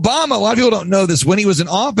 So Obama, a lot of people don't know this. When he was in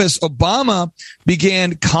office, Obama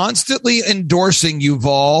began constantly endorsing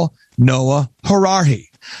Yuval Noah Harari.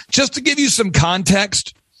 Just to give you some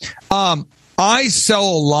context, I sell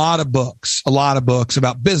a lot of books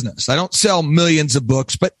about business. I don't sell millions of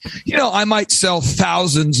books, but, I might sell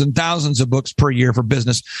thousands and thousands of books per year for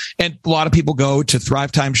business. And a lot of people go to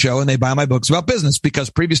Thrive Time Show and they buy my books about business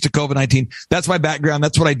because previous to COVID-19, that's my background.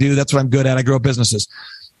 That's what I do. That's what I'm good at. I grow businesses.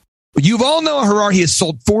 Yuval Noah Harari has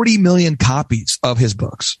sold 40 million copies of his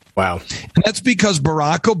books. Wow. And that's because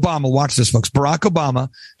Barack Obama, watch this, folks, Barack Obama,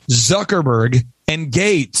 Zuckerberg, and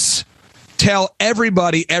Gates tell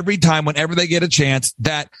everybody every time, whenever they get a chance,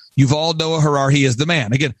 that Yuval Noah Harari is the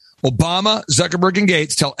man. Again, Obama, Zuckerberg, and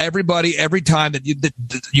Gates tell everybody every time that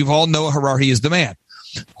Yuval Noah Harari is the man.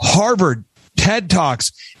 Harvard, TED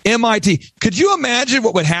Talks, MIT. Could you imagine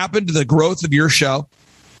what would happen to the growth of your show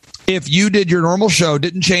if you did your normal show,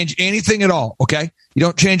 didn't change anything at all, okay? You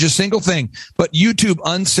don't change a single thing, but YouTube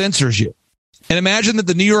uncensors you. And imagine that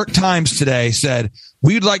the New York Times today said,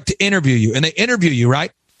 we'd like to interview you. And they interview you,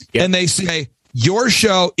 right? Yep. And they say, your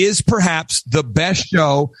show is perhaps the best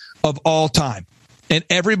show of all time. And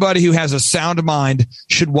everybody who has a sound mind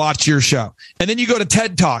should watch your show. And then you go to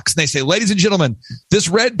TED Talks and they say, ladies and gentlemen, this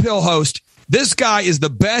red pill host, this guy is the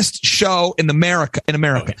best show in America.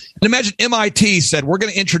 Okay. And imagine MIT said, we're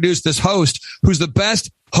going to introduce this host who's the best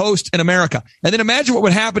host in America. And then imagine what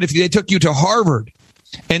would happen if they took you to Harvard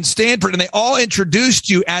and Stanford and they all introduced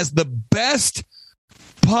you as the best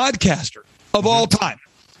podcaster of all time.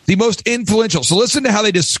 The most influential. So listen to how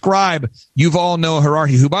they describe Yuval Noah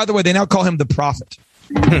Harari, who, by the way, they now call him the prophet.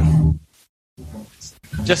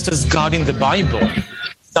 Just as God in the Bible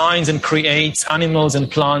designs and creates animals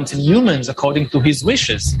and plants and humans according to his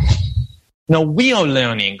wishes, now we are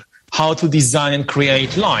learning how to design and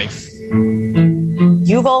create life.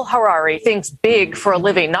 Yuval Harari thinks big for a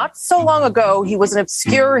living. Not so long ago, he was an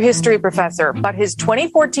obscure history professor, but his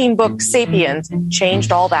 2014 book, Sapiens,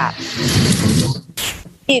 changed all that.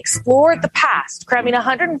 He explored the past, cramming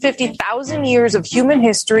 150,000 years of human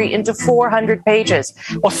history into 400 pages.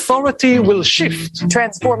 Authority will shift,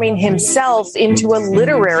 transforming himself into a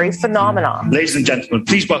literary phenomenon. Ladies and gentlemen,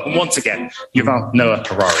 please welcome once again Yuval Noah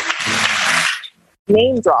Harari.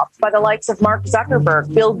 Name dropped by the likes of Mark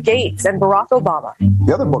Zuckerberg, Bill Gates, and Barack Obama.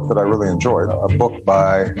 The other book that I really enjoyed, a book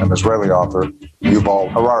by an Israeli author, Yuval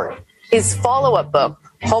Harari. His follow-up book,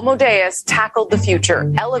 Homo Deus, tackled the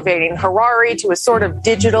future, elevating Harari to a sort of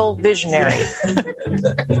digital visionary.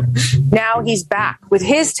 Now he's back with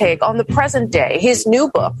his take on the present day. His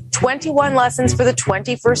new book, 21 Lessons for the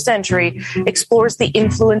 21st Century, explores the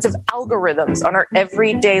influence of algorithms on our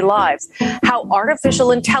everyday lives, how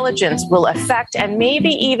artificial intelligence will affect and maybe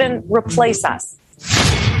even replace us.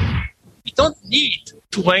 We don't need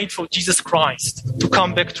to wait for Jesus Christ to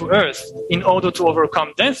come back to earth in order to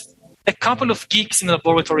overcome death. A couple of geeks in a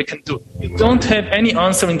laboratory can do. You don't have any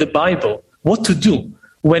answer in the Bible what to do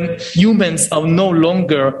when humans are no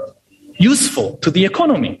longer useful to the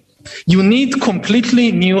economy. You need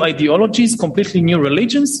completely new ideologies, completely new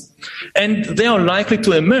religions, and they are likely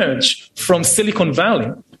to emerge from Silicon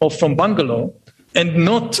Valley or from Bangalore and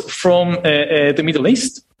not from the Middle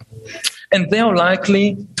East. And they are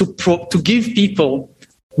likely to give people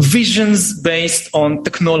visions based on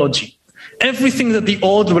technology. Everything that the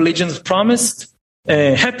old religions promised,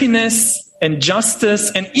 happiness and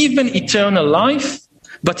justice and even eternal life,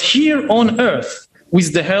 but here on earth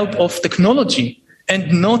with the help of technology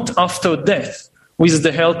and not after death with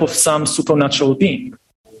the help of some supernatural being.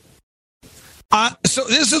 So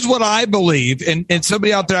this is what I believe, and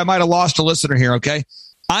somebody out there, I might have lost a listener here, okay?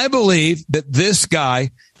 I believe that this guy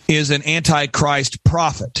is an antichrist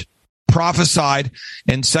prophet, prophesied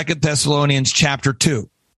in 2 Thessalonians chapter 2.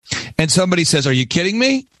 And somebody says, are you kidding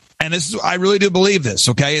me? And this is, I really do believe this,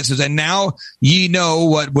 okay? It says, and now ye know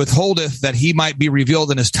what withholdeth that he might be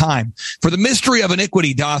revealed in his time. For the mystery of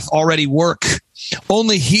iniquity doth already work.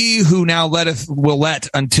 Only he who now letteth will let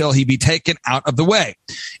until he be taken out of the way.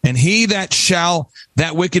 And he that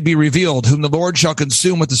wicked be revealed, whom the Lord shall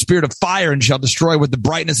consume with the spirit of fire and shall destroy with the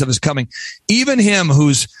brightness of his coming. Even him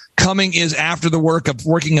whose coming is after the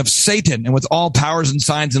working of Satan, and with all powers and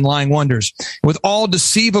signs and lying wonders, with all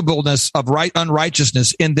deceivableness of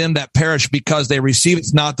unrighteousness in them that perish, because they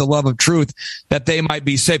receive not the love of truth, that they might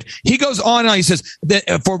be saved. He goes on and he says,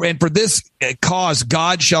 for this cause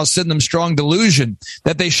God shall send them strong delusion,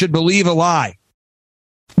 that they should believe a lie.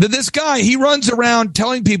 That this guy, he runs around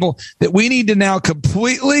telling people that we need to now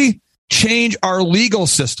completely change our legal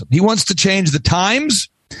system. He wants to change the times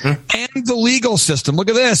and the legal system. Look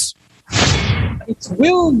at this.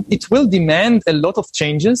 It will demand a lot of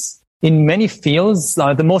changes in many fields.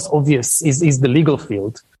 The most obvious is the legal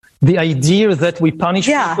field. The idea that we punish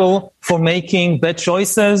people for making bad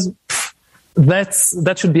choices,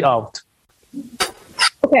 that should be out.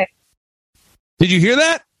 Okay. Did you hear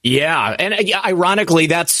that? Yeah, and ironically,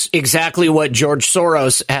 that's exactly what George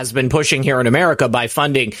Soros has been pushing here in America by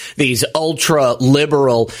funding these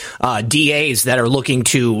ultra-liberal DAs that are looking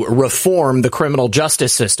to reform the criminal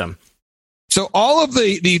justice system. So all of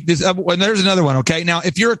and there's another one, okay? Now,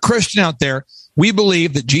 if you're a Christian out there, we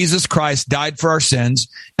believe that Jesus Christ died for our sins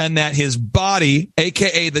and that his body,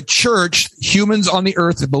 a.k.a. the church, humans on the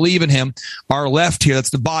earth that believe in him, are left here.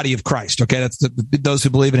 That's the body of Christ, okay? That's those who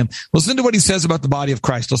believe in him. Listen to what he says about the body of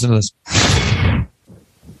Christ. Listen to this.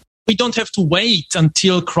 We don't have to wait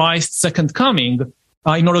until Christ's second coming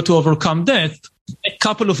in order to overcome death. A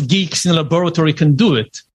couple of geeks in a laboratory can do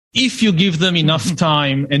it if you give them enough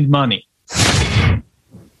time and money.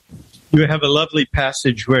 You have a lovely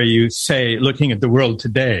passage where you say, looking at the world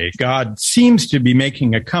today, God seems to be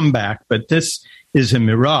making a comeback, but this is a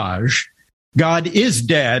mirage. God is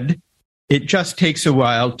dead. It just takes a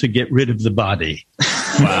while to get rid of the body.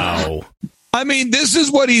 Wow. I mean, this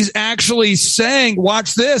is what he's actually saying.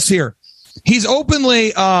 Watch this here. He's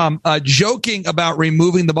openly joking about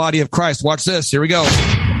removing the body of Christ. Watch this. Here we go.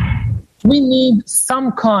 We need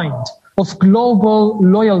some kind of global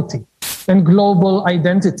loyalty and global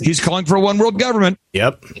identity. He's calling for a one world government.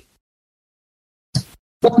 Yep.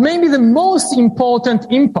 But maybe the most important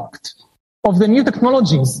impact of the new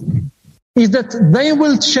technologies is that they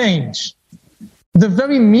will change the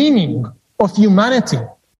very meaning of humanity,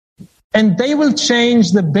 and they will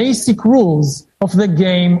change the basic rules of the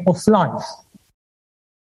game of life.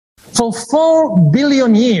 For 4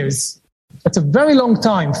 billion years, that's a very long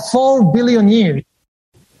time, 4 billion years,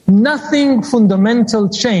 nothing fundamental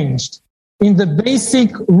changed in the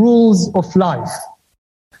basic rules of life.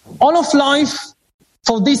 All of life,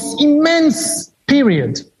 for this immense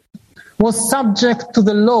period, was subject to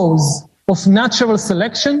the laws of natural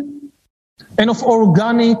selection and of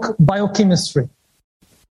organic biochemistry.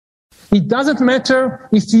 It doesn't matter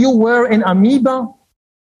if you were an amoeba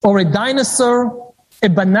or a dinosaur, a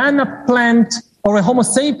banana plant, or a Homo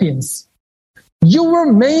sapiens. You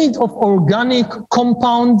were made of organic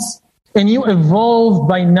compounds and you evolved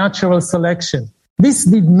by natural selection. This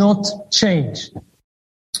did not change.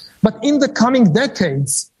 But in the coming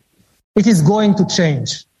decades, it is going to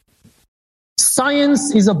change.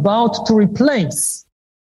 Science is about to replace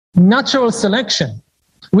natural selection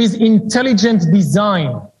with intelligent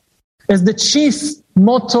design as the chief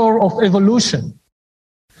motor of evolution.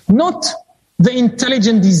 Not the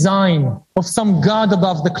intelligent design of some God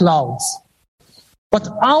above the clouds, but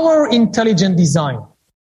our intelligent design.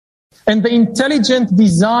 And the intelligent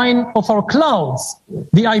design of our clouds,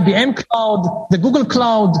 the IBM cloud, the Google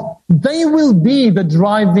cloud, they will be the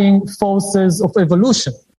driving forces of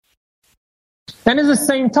evolution. And at the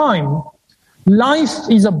same time, life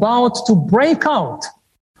is about to break out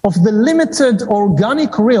of the limited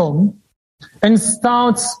organic realm and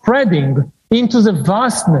start spreading into the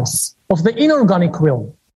vastness of the inorganic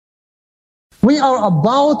realm. We are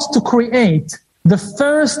about to create the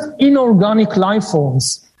first inorganic life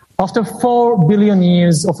forms after 4 billion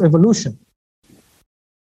years of evolution.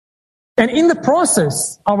 And in the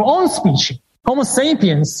process, our own species, Homo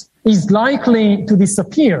sapiens, is likely to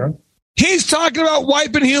disappear. He's talking about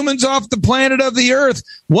wiping humans off the planet of the earth.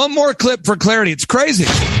 One more clip for clarity. It's crazy.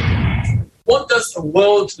 What does a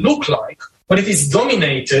world look like when it is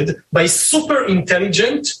dominated by super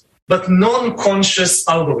intelligent but non-conscious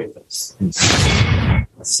algorithms?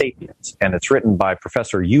 Sapiens, and it's written by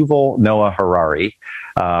Professor Yuval Noah Harari.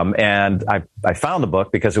 And I found the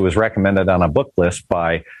book because it was recommended on a book list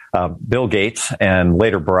by Bill Gates and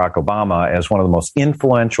later Barack Obama as one of the most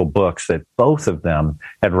influential books that both of them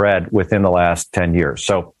had read within the last 10 years.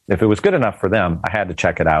 So if it was good enough for them, I had to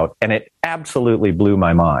check it out. And it absolutely blew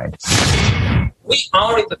my mind. We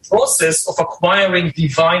are in the process of acquiring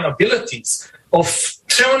divine abilities, of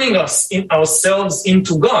turning ourselves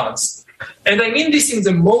into gods. And I mean this in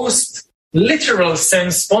the most literal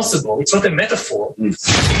sense possible. It's not a metaphor.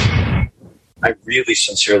 I really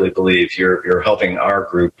sincerely believe you're helping our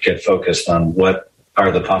group get focused on what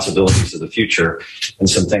are the possibilities of the future and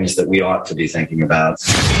some things that we ought to be thinking about.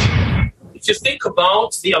 If you think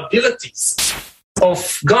about the abilities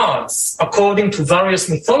of gods according to various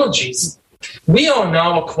mythologies, we are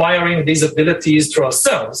now acquiring these abilities through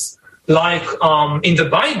ourselves. Like in the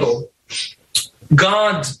Bible,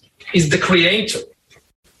 God is the creator.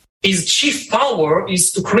 His chief power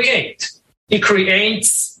is to create. He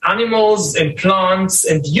creates animals and plants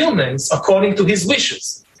and humans according to his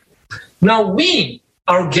wishes. Now we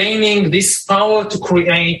are gaining this power to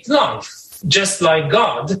create life, just like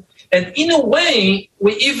God. And in a way,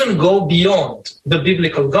 we even go beyond the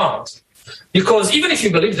biblical God. Because even if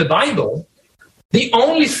you believe the Bible, the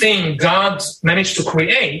only thing God managed to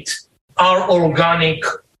create are organic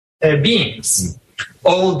beings.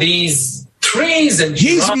 All these trees and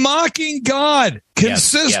he's mocking God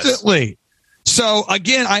consistently. Yes. So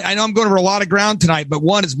again, I know I'm going over a lot of ground tonight, but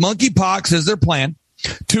 1 is monkeypox is their plan.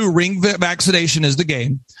 2, ring vaccination is the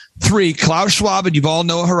game. 3, Klaus Schwab and Yuval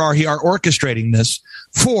Noah Harari are orchestrating this.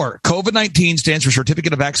 4, COVID-19 stands for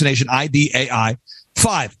Certificate of Vaccination, IDAI.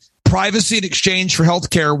 5, privacy in exchange for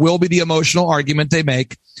healthcare will be the emotional argument they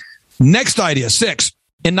make. Next idea, 6,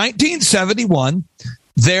 in 1971,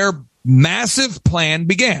 their massive plan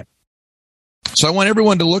began. So I want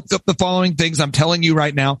everyone to look up the following things I'm telling you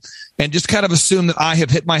right now and just kind of assume that I have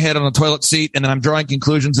hit my head on a toilet seat and that I'm drawing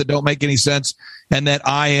conclusions that don't make any sense and that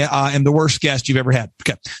I am the worst guest you've ever had.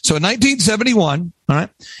 Okay. So in 1971, all right,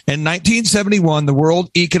 in 1971, the World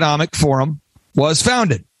Economic Forum was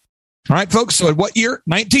founded. All right, folks. So in what year?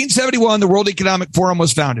 1971, the World Economic Forum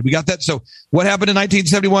was founded. We got that. So what happened in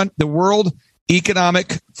 1971? The World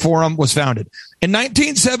Economic Forum was founded. In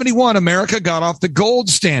 1971, America got off the gold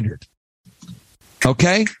standard.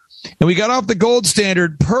 Okay. And we got off the gold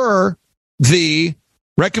standard per the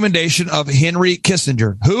recommendation of Henry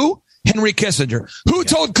Kissinger. Who? Henry Kissinger. Who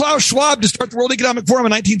told Klaus Schwab to start the World Economic Forum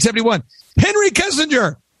in 1971? Henry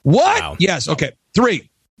Kissinger. What? Wow. Yes. Okay. 3.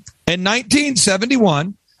 In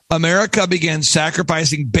 1971, America began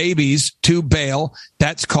sacrificing babies to Baal.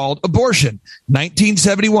 That's called abortion.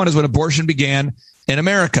 1971 is when abortion began in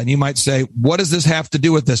America. And you might say, what does this have to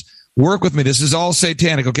do with this? Work with me. This is all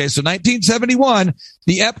satanic. Okay. So 1971,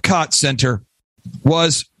 the Epcot Center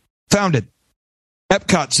was founded.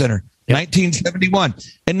 Epcot Center, 1971.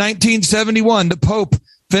 In 1971, the Pope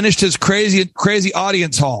finished his crazy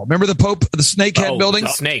audience hall. Remember the Pope, the Snakehead building?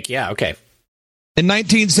 Snake. Yeah. Okay. In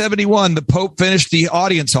 1971, the Pope finished the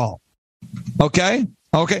audience hall. Okay.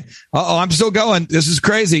 Okay. I'm still going. This is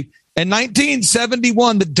crazy. In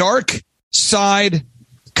 1971, the Dark Side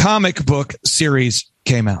comic book series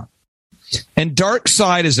came out. And Dark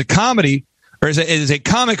Side is a comedy, or is a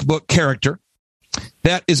comic book character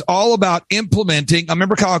that is all about implementing. I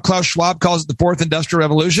remember how Klaus Schwab calls it the Fourth Industrial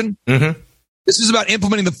Revolution. Mm-hmm. This is about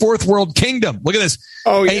implementing the Fourth World Kingdom. Look at this.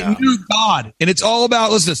 Oh, yeah. A new God. And it's all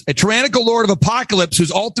about, listen to this, a tyrannical lord of apocalypse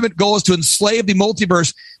whose ultimate goal is to enslave the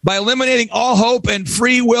multiverse by eliminating all hope and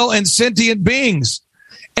free will and sentient beings.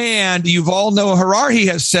 And Yuval Noah Harari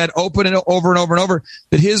has said over and over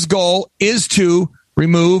that his goal is to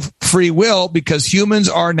remove free will because humans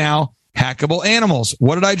are now hackable animals.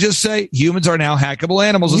 What did I just say? Humans are now hackable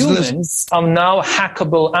animals. Humans are now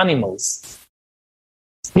hackable animals.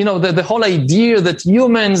 You know, the whole idea that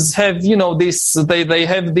humans have, you know, this, they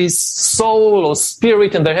have this soul or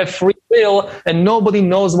spirit and they have free will and nobody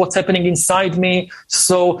knows what's happening inside me.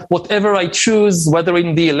 So whatever I choose, whether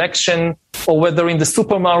in the election or whether in the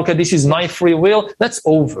supermarket, this is my free will. That's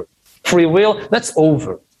over. Free will, that's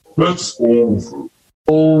over. That's over.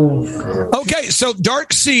 Okay, so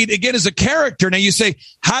Dark Seed, again, is a character. Now you say,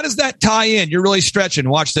 how does that tie in? You're really stretching.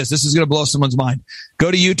 Watch this. This is going to blow someone's mind.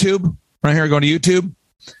 Go to YouTube. Right here, go to YouTube.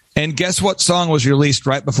 And guess what song was released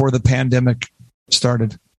right before the pandemic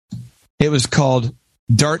started? It was called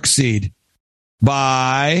Dark Seed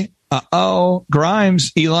by,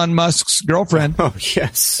 Grimes, Elon Musk's girlfriend. Oh,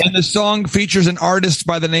 yes. And the song features an artist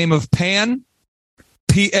by the name of Pan,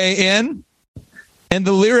 P-A-N. And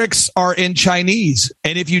the lyrics are in Chinese.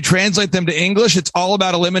 And if you translate them to English, it's all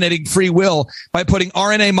about eliminating free will by putting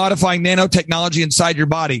RNA modifying nanotechnology inside your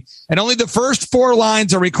body. And only the first 4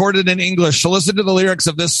 lines are recorded in English. So listen to the lyrics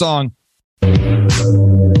of this song.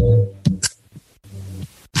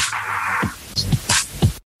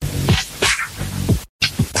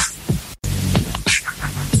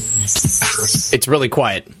 It's really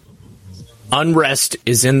quiet. Unrest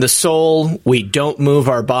is in the soul. We don't move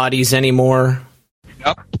our bodies anymore.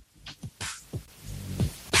 Yep.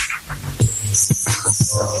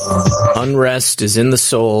 Unrest is in the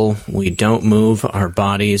soul. We don't move our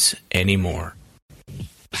bodies anymore.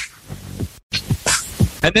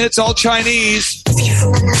 And then it's all Chinese. And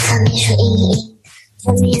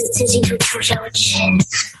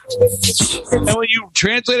when you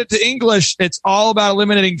translate it to English, it's all about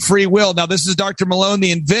eliminating free will. Now, this is Dr. Malone, the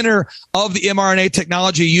inventor of the mRNA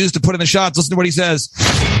technology used to put in the shots. Listen to what he says.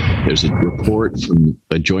 There's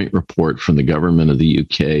a joint report from the government of the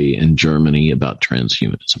UK and Germany about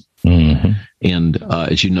transhumanism. Mm-hmm. And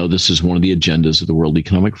as you know, this is one of the agendas of the World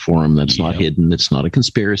Economic Forum. That's not hidden. It's not a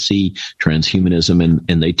conspiracy, transhumanism.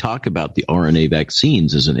 And they talk about the RNA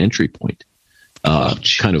vaccines as an entry point,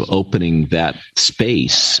 kind of opening that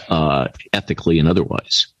space ethically and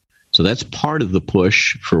otherwise. So that's part of the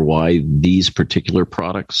push for why these particular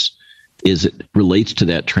products is it relates to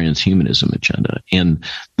that transhumanism agenda. And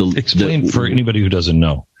explain for anybody who doesn't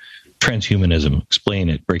know transhumanism. Explain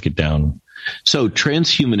it. Break it down. So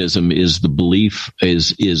transhumanism is the belief,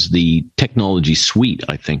 is the technology suite,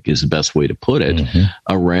 I think is the best way to put it,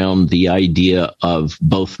 around the idea of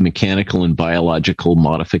both mechanical and biological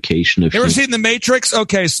modification of. You ever seen The Matrix?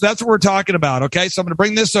 Okay, so that's what we're talking about. Okay, so I'm going to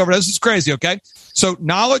bring this over. This is crazy. Okay, so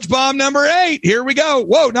knowledge bomb number 8. Here we go.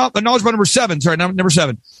 Whoa, no, the knowledge bomb number 7. Sorry, number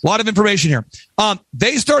 7. A lot of information here.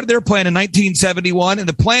 They started their plan in 1971, and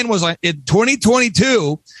the plan was in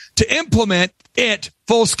 2022 to implement it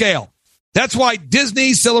full scale. That's why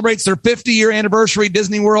Disney celebrates their 50-year anniversary,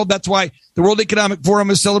 Disney World. That's why the World Economic Forum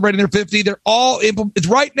is celebrating their 50. They're all it's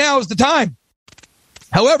right now is the time.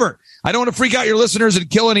 However, I don't want to freak out your listeners and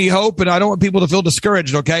kill any hope, and I don't want people to feel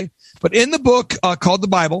discouraged, okay? But in the book called the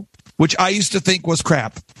Bible, which I used to think was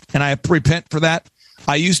crap, and I repent for that.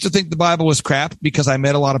 I used to think the Bible was crap because I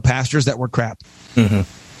met a lot of pastors that were crap.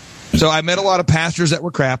 Mm-hmm. So I met a lot of pastors that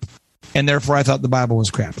were crap, and therefore I thought the Bible was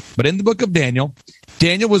crap. But in the book of Daniel,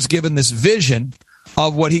 Daniel was given this vision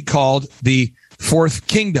of what he called the fourth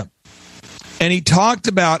kingdom. And he talked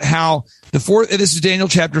about how this is Daniel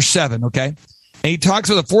chapter 7, okay? And he talks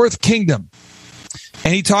about the fourth kingdom.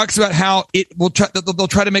 And he talks about how they'll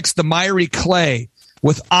try to mix the miry clay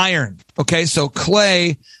with iron. Okay, so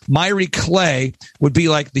miry clay would be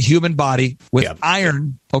like the human body with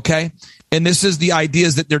iron. Okay, and this is the idea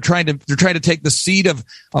is that they're trying to take the seed of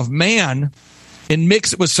man and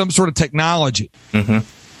mix it with some sort of technology. Mm-hmm.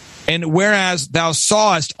 And whereas thou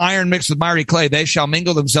sawest iron mixed with miry clay, they shall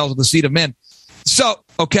mingle themselves with the seed of men. So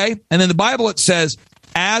okay, and then the Bible it says,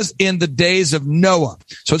 as in the days of Noah.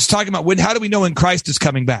 So it's talking about how do we know when Christ is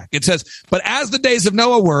coming back? It says, but as the days of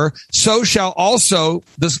Noah were, so shall also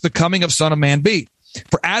the coming of Son of Man be.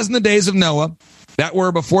 For as in the days of Noah, that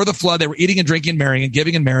were before the flood, they were eating and drinking and marrying and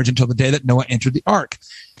giving in marriage until the day that Noah entered the ark,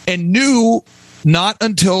 and knew not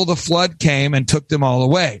until the flood came and took them all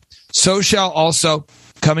away. So shall also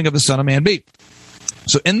coming of the Son of Man be.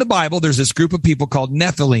 So in the Bible, there's this group of people called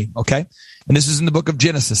Nephilim, okay? And this is in the book of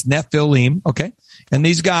Genesis, Nephilim, okay? And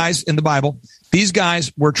these guys in the Bible, these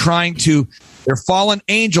guys were they're fallen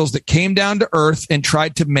angels that came down to earth and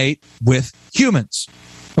tried to mate with humans.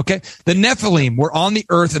 Okay. The Nephilim were on the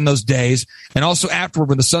earth in those days. And also afterward,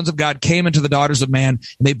 when the sons of God came into the daughters of man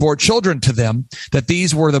and they bore children to them, that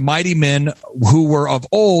these were the mighty men who were of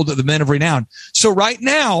old, the men of renown. So right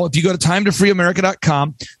now, if you go to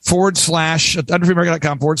timetofreeamerica.com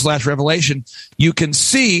 /Revelation, you can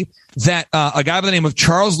see that a guy by the name of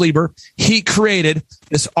Charles Lieber, he created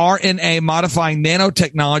this RNA modifying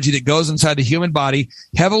nanotechnology that goes inside the human body,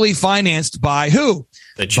 heavily financed by who?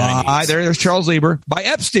 The Chinese. There's Charles Lieber, by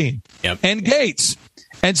Epstein and Gates.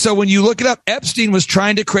 And so when you look it up, Epstein was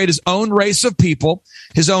trying to create his own race of people,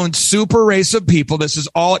 his own super race of people. This is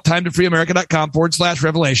all at timetofreeamerica.com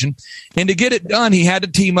 /Revelation. And to get it done, he had to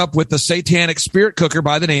team up with the satanic spirit cooker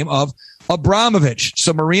by the name of Abramovich.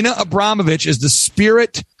 So Marina Abramovich is the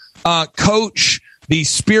spirit coach, the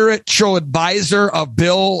spiritual advisor of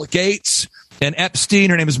Bill Gates and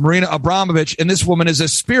Epstein. Her name is Marina Abramovich, and this woman is a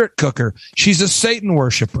spirit cooker. She's a Satan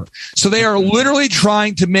worshiper. So they are literally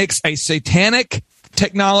trying to mix a satanic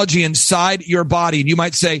technology inside your body. And you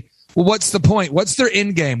might say, well, what's the point? What's their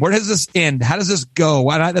end game? Where does this end? How does this go?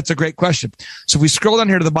 That's a great question. So if we scroll down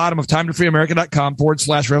here to the bottom of timetofreeamerica.com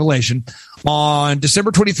 /Revelation, on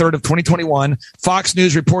December 23rd of 2021, Fox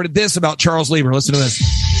News reported this about Charles Lieber. Listen to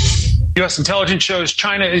this. U.S. intelligence shows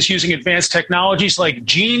China is using advanced technologies like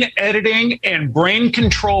gene editing and brain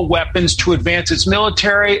control weapons to advance its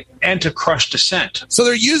military and to crush dissent. So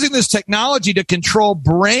they're using this technology to control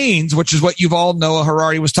brains, which is what Noah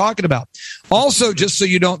Harari was talking about. Also, just so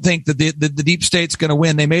you don't think that the deep state's going to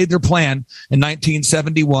win, they made their plan in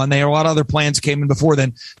 1971. There are a lot of other plans came in before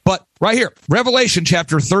then. But right here, Revelation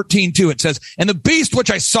chapter 13:2, it says, and the beast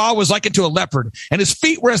which I saw was like unto a leopard, and his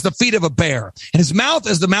feet were as the feet of a bear, and his mouth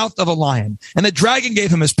as the mouth of a lion. And the dragon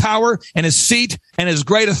gave him his power and his seat and his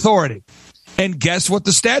great authority. And guess what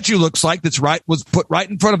the statue looks like was put right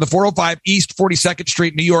in front of the 405 East 42nd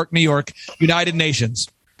Street, New York, United Nations.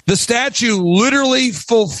 The statue literally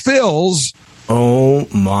fulfills. Oh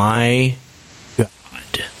my God.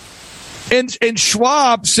 And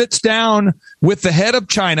Schwab sits down with the head of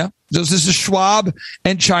China. This is Schwab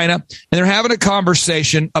and China, and they're having a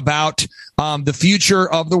conversation about the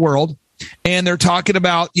future of the world. And they're talking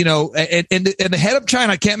about, and the head of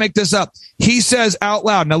China, I can't make this up. He says out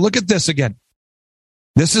loud, now look at this again.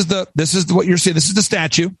 This is what you're seeing. This is the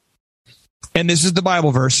statue. And this is the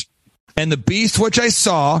Bible verse. And the beast which I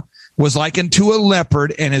saw was like unto a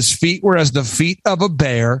leopard, and his feet were as the feet of a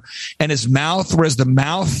bear, and his mouth were as the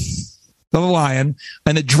mouth of a lion.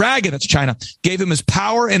 And the dragon, that's China, gave him his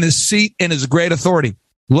power and his seat and his great authority.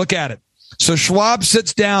 Look at it. So Schwab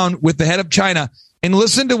sits down with the head of China, and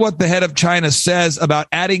listen to what the head of China says about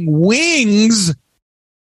adding wings.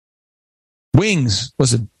 Wings.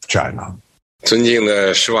 Listen. China.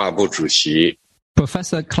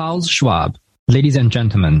 Professor Klaus Schwab, ladies and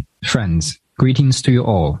gentlemen, friends, greetings to you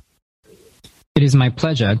all. It is my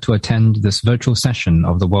pleasure to attend this virtual session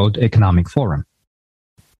of the World Economic Forum.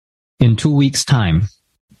 In 2 weeks' time,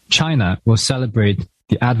 China will celebrate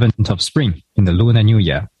the advent of spring in the Lunar New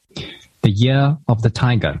Year, the year of the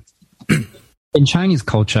tiger. In Chinese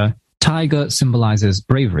culture, tiger symbolizes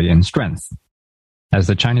bravery and strength. As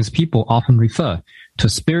the Chinese people often refer to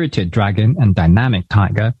spirited dragon and dynamic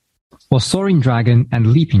tiger, or soaring dragon and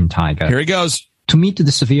leaping tiger. Here he goes. To meet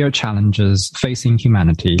the severe challenges facing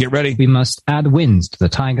humanity, get ready. We must add wings to the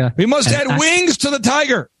tiger. We must add wings to the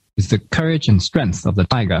tiger. With the courage and strength of the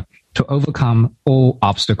tiger to overcome all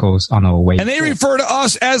obstacles on our way. And they refer to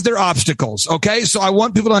us as their obstacles. Okay, so I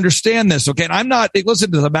want people to understand this. Okay, and I'm not.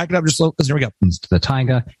 Listen to this. Back it up. Just listen. Here we go. To the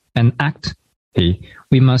tiger and act.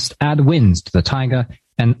 We must add wings to the tiger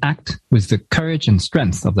and act with the courage and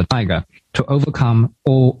strength of the tiger to overcome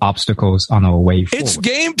all obstacles on our way forward. It's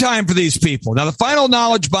game time for these people. Now, the final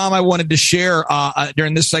knowledge bomb I wanted to share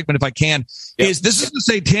during this segment, if I can, is this is the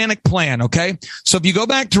satanic plan, okay? So if you go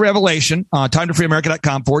back to Revelation,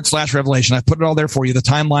 timetofreeamerica.com/Revelation, I've put it all there for you, the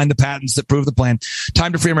timeline, the patents that prove the plan,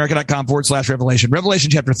 timetofreeamerica.com/Revelation.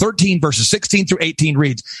 Revelation chapter 13, verses 16 through 18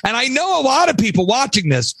 reads, and I know a lot of people watching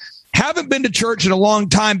this haven't been to church in a long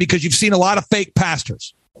time because you've seen a lot of fake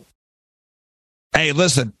pastors. Hey,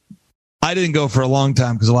 listen, I didn't go for a long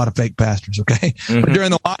time because a lot of fake pastors, okay? Mm-hmm. But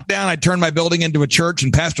during the lockdown, I turned my building into a church,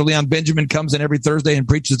 and Pastor Leon Benjamin comes in every Thursday and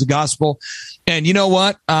preaches the gospel. And you know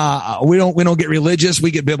what? We don't get religious,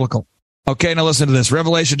 we get biblical. Okay, now listen to this.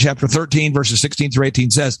 Revelation chapter 13, verses 16 through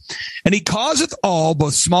 18 says, and he causeth all,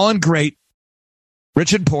 both small and great,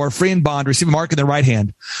 rich and poor, free and bond, receive a mark in their right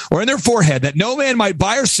hand or in their forehead, that no man might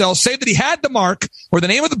buy or sell, save that he had the mark or the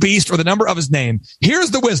name of the beast or the number of his name.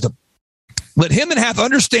 Here's the wisdom. Let him that hath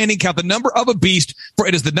understanding count the number of a beast, for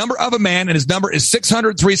it is the number of a man, and his number is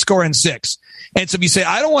 666. And so if you say,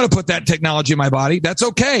 I don't want to put that technology in my body, that's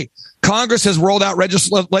okay. Congress has rolled out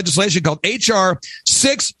legislation called H.R.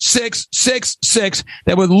 6666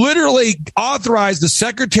 that would literally authorize the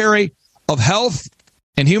Secretary of Health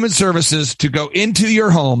and Human Services to go into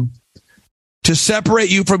your home, to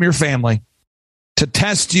separate you from your family, to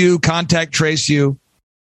test you, contact trace you,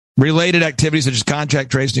 related activities such as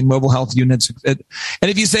contact tracing, mobile health units. And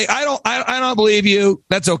if you say, I don't believe you,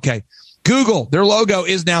 that's okay. Google, their logo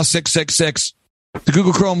is now 666. The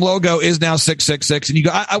Google Chrome logo is now 666. And you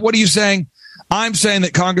go, what are you saying? I'm saying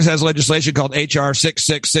that Congress has legislation called H.R.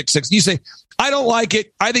 6666. You say, I don't like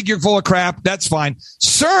it. I think you're full of crap. That's fine.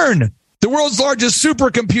 CERN, the world's largest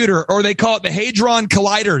supercomputer, or they call it the Hadron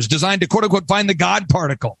Colliders, designed to quote unquote find the God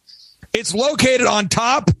particle. It's located on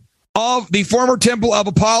top of the former temple of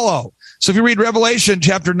Apollo. So if you read Revelation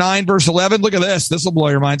chapter 9, verse 11, look at this. This will blow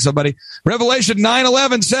your mind, somebody. Revelation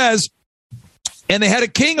 9:11 says, and they had a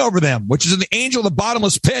king over them, which is an angel of the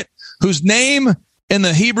bottomless pit, whose name in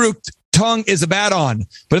the Hebrew tongue is Abaddon,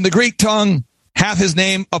 but in the Greek tongue hath his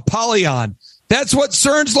name Apollyon. That's what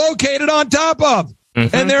CERN's located on top of.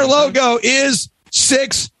 Mm-hmm. And their logo is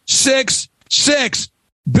 666.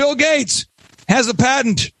 Bill Gates has a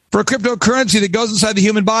patent for a cryptocurrency that goes inside the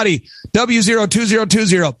human body.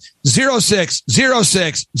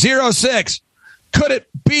 W02020060606. Could it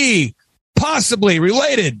be possibly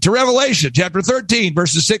related to Revelation chapter 13,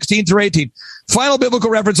 verses 16 through 18? Final biblical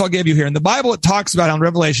reference I'll give you here. In the Bible, it talks about, on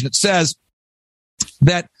Revelation, it says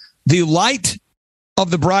that the light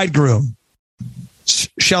of the bridegroom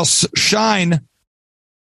shall shine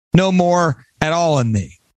no more at all in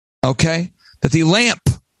thee. Okay? That the lamp,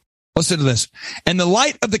 listen to this, and the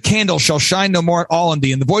light of the candle shall shine no more at all in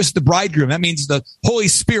thee. And the voice of the bridegroom, that means the Holy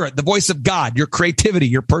Spirit, the voice of God, your creativity,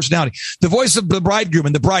 your personality. The voice of the bridegroom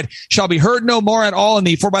and the bride shall be heard no more at all in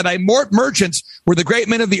thee. For by thy merchants were the great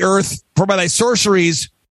men of the earth, for by thy sorceries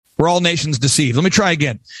were all nations deceived. Let me try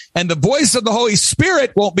again. And the voice of the Holy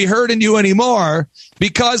Spirit won't be heard in you anymore,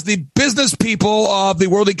 because the business people of the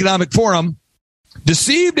World Economic Forum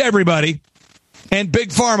deceived everybody, and Big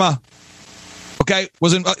Pharma, okay,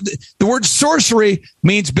 the word sorcery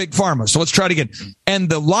means Big Pharma. So let's try it again. And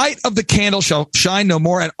the light of the candle shall shine no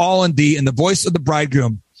more at all in thee, and the voice of the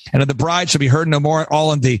bridegroom and of the bride shall be heard no more at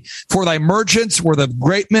all in thee. For thy merchants were the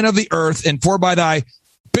great men of the earth, and for by thy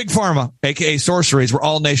Big Pharma, aka sorceries, were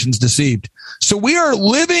all nations deceived. So we are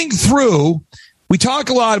living through. We talk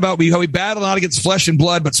a lot about how we battle not against flesh and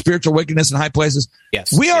blood, but spiritual wickedness in high places.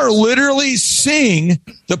 Yes. We are literally seeing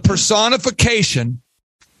the personification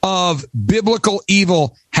of biblical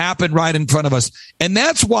evil happen right in front of us. And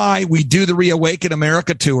that's why we do the Reawaken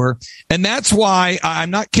America tour. And that's why,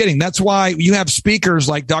 I'm not kidding, that's why you have speakers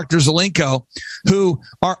like Dr. Zelenko, who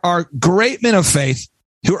are great men of faith,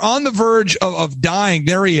 who are on the verge of dying.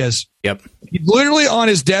 There he is. Yep. He's literally on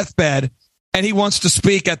his deathbed, and he wants to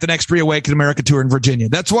speak at the next Reawaken America tour in Virginia.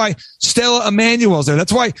 That's why Stella Emanuel's there.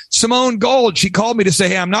 That's why Simone Gold, she called me to say,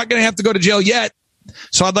 hey, I'm not going to have to go to jail yet,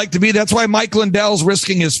 so I'd like to be. That's why Mike Lindell's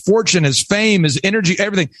risking his fortune, his fame, his energy,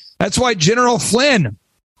 everything. That's why General Flynn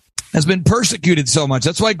has been persecuted so much.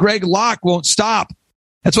 That's why Greg Locke won't stop.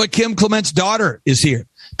 That's why Kim Clement's daughter is here,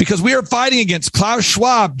 because we are fighting against Klaus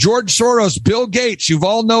Schwab, George Soros, Bill Gates,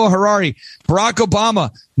 Yuval Noah Harari, Barack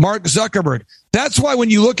Obama, Mark Zuckerberg. That's why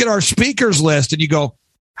when you look at our speakers list and you go,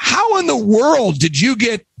 how in the world did you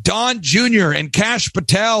get Don Jr. and Kash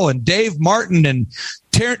Patel and Dave Martin and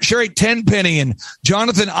Sherry Tenpenny and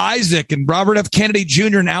Jonathan Isaac and Robert F. Kennedy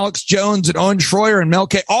Jr. and Alex Jones and Owen Schroyer and Mel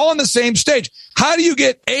K all on the same stage? How do you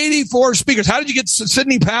get 84 speakers? How did you get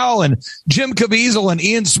Sidney Powell and Jim Caviezel and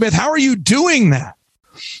Ian Smith? How are you doing that?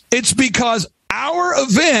 It's because our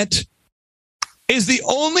event is the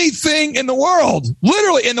only thing in the world,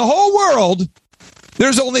 literally in the whole world.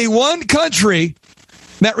 There's only one country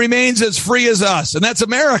that remains as free as us, and that's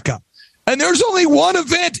America. And there's only one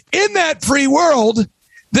event in that free world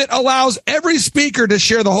that allows every speaker to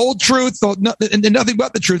share the whole truth and nothing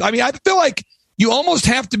but the truth. I mean, I feel like you almost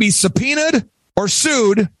have to be subpoenaed or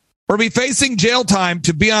sued or be facing jail time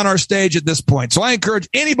to be on our stage at this point. So I encourage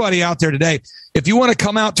anybody out there today, if you want to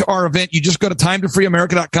come out to our event, you just go to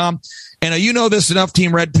timetofreeamerica.com. And you know this enough,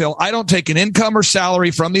 Team Red Pill. I don't take an income or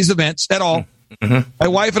salary from these events at all. Mm-hmm. My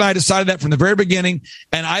wife and I decided that from the very beginning,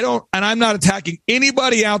 and I'm not attacking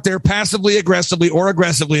anybody out there passively, aggressively, or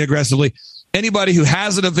aggressively. Anybody who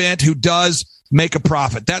has an event who does make a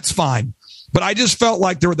profit, that's fine. But I just felt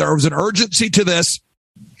like there was an urgency to this,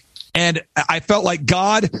 and I felt like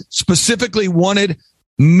God specifically wanted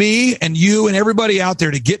me and you and everybody out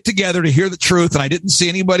there to get together to hear the truth, and I didn't see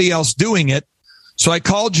anybody else doing it. So I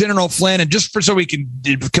called General Flynn, and just so we can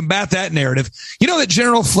combat that narrative, you know that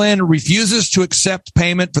General Flynn refuses to accept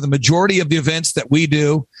payment for the majority of the events that we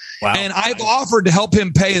do. Wow. And I've offered to help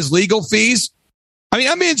him pay his legal fees. I mean,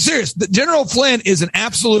 I'm being serious. General Flynn is an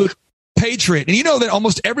absolute patriot. And you know that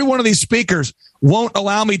almost every one of these speakers won't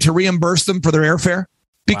allow me to reimburse them for their airfare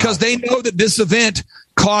because they know that this event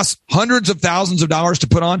costs hundreds of thousands of dollars to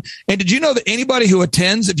put on. And did you know that anybody who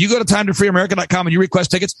attends, if you go to timetofreeamerica.com and you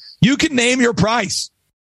request tickets, you can name your price.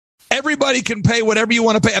 Everybody can pay whatever you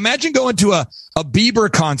want to pay. Imagine going to a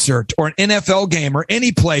Bieber concert or an NFL game or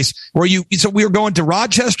any place where so we were going to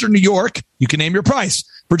Rochester, New York. You can name your price.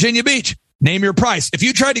 Virginia Beach, name your price. If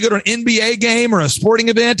you tried to go to an NBA game or a sporting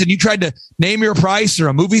event and you tried to name your price, or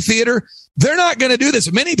a movie theater, they're not going to do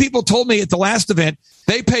this. Many people told me at the last event,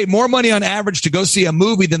 they pay more money on average to go see a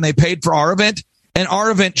movie than they paid for our event, and our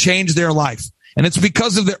event changed their life. And it's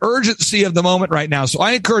because of the urgency of the moment right now. So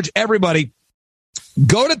I encourage everybody,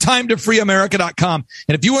 go to timetofreeamerica.com.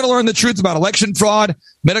 And if you want to learn the truth about election fraud,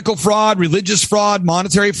 medical fraud, religious fraud,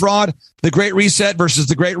 monetary fraud, the Great Reset versus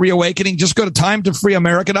the Great Reawakening, just go to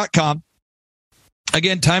timetofreeamerica.com.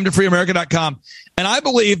 Again, timetofreeamerica.com. And I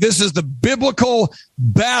believe this is the biblical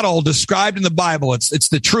battle described in the Bible. It's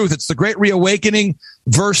the truth. It's the Great Reawakening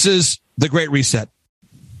versus the Great Reset.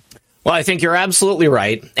 Well, I think you're absolutely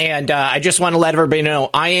right. And I just want to let everybody know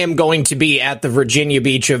I am going to be at the Virginia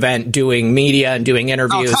Beach event doing media and doing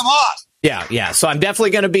interviews. Oh, come on. Yeah. So I'm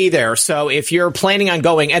definitely going to be there. So if you're planning on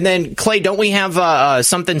going, and then Clay, don't we have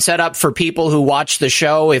something set up for people who watch the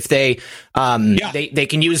show if they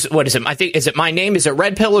can use, what is it? I think, is it my name? Is it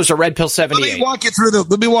Red Pill or is it Red Pill 78? Let me walk you through the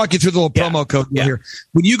little promo code here.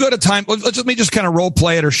 When you go to let me just kind of role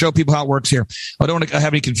play it or show people how it works here. I don't want to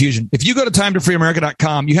have any confusion. If you go to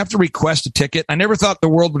timetofreeamerica.com, you have to request a ticket. I never thought the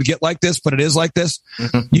world would get like this, but it is like this.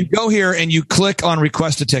 Mm-hmm. You go here and you click on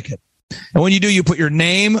request a ticket. And when you do, you put your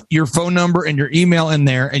name, your phone number, and your email in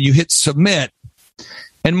there, and you hit submit.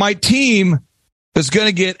 And my team is going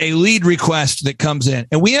to get a lead request that comes in.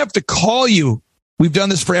 And we have to call you. We've done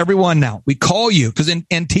this for everyone now. We call you because in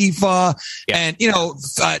Antifa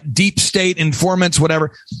and, deep state informants,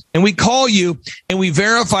 whatever. And we call you and we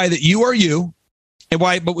verify that you are you.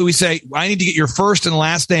 But we say, I need to get your first and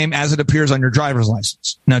last name as it appears on your driver's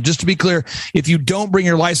license. Now, just to be clear, if you don't bring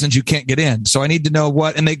your license, you can't get in. So I need to know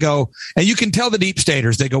what, and they go, and you can tell the deep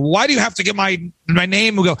staters, they go, why do you have to get my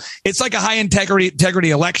name? We go, it's like a high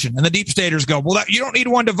integrity election. And the deep staters go, well, you don't need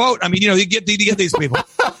one to vote. I mean, you get these people.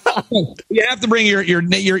 You have to bring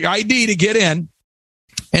your ID to get in.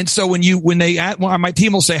 And so my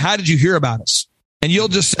team will say, how did you hear about us? And you'll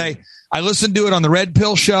just say, I listened to it on the Red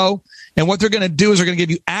Pill show. And what they're going to do is they're going to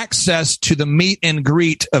give you access to the meet and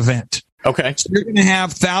greet event. Okay. So you're going to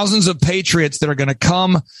have thousands of patriots that are going to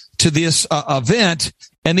come to this event.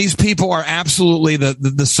 And these people are absolutely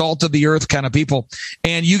the salt of the earth kind of people.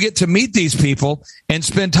 And you get to meet these people and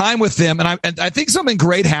spend time with them. And I think something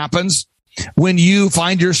great happens when you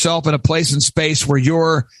find yourself in a place and space where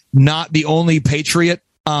you're not the only patriot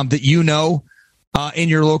that in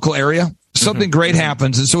your local area. Something great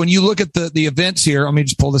happens. And so when you look at the events here, let me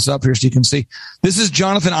just pull this up here so you can see. This is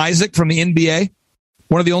Jonathan Isaac from the NBA.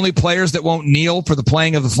 one of the only players that won't kneel for the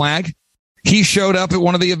playing of the flag. He showed up at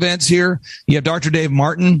one of the events here. You have Dr. Dave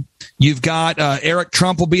Martin. You've got Eric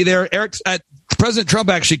Trump will be there. President Trump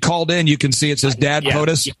actually called in. You can see it says Dad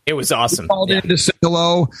POTUS. It was awesome. He called in to say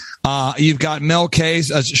hello. You've got Mel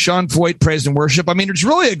Case, Sean Foyt, Praise and Worship. I mean, it's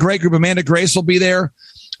really a great group. Amanda Grace will be there.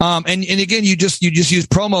 And again, you just use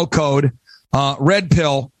promo code Red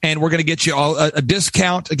Pill, and we're going to get you all a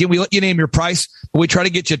discount. Again, we let you name your price, but we try to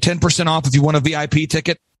get you 10% off if you want a VIP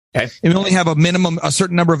ticket. Okay. And we only have a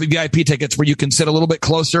certain number of VIP tickets where you can sit a little bit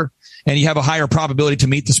closer and you have a higher probability to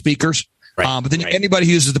meet the speakers. Right. But then anybody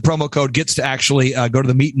who uses the promo code gets to actually go to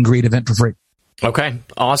the meet and greet event for free. Okay.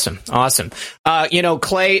 Awesome.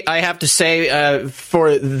 Clay, I have to say,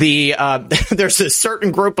 for the, there's a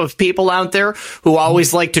certain group of people out there who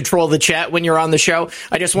always like to troll the chat when you're on the show.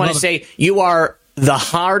 I just want to say you are the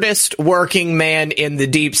hardest working man in the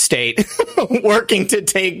deep state, working to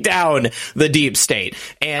take down the deep state.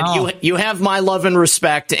 And you have my love and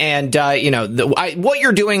respect. And, what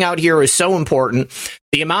you're doing out here is so important.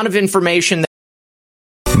 The amount of information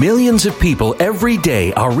Millions of people every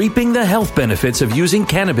day are reaping the health benefits of using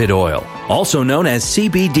cannabis oil, also known as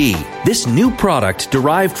CBD. This new product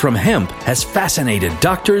derived from hemp has fascinated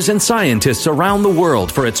doctors and scientists around the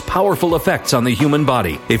world for its powerful effects on the human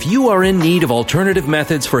body. If you are in need of alternative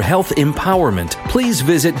methods for health empowerment, please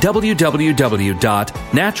visit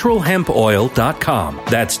www.naturalhempoil.com.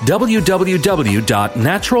 That's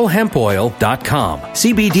www.naturalhempoil.com.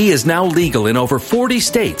 CBD is now legal in over 40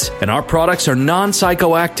 states, and our products are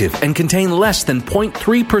non-psychoactive and contain less than 0.3%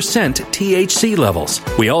 THC levels.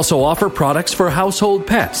 We also offer products for household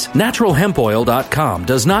pets. NaturalHempOil.com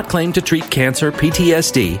does not claim to treat cancer,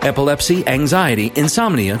 PTSD, epilepsy, anxiety,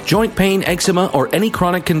 insomnia, joint pain, eczema, or any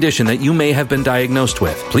chronic condition that you may have been diagnosed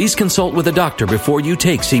with. Please consult with a doctor before you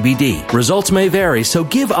take CBD. Results may vary, so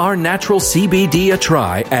give our natural CBD a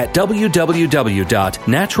try at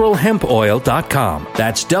www.naturalhempoil.com.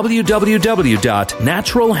 That's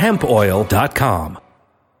www.naturalhempoil.com.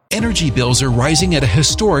 Energy bills are rising at a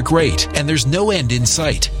historic rate, and there's no end in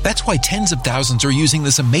sight. That's why tens of thousands are using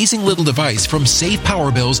this amazing little device from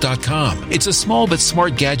SavePowerBills.com. It's a small but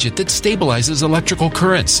smart gadget that stabilizes electrical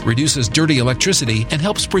currents, reduces dirty electricity, and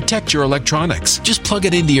helps protect your electronics. Just plug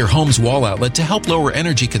it into your home's wall outlet to help lower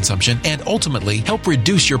energy consumption and ultimately help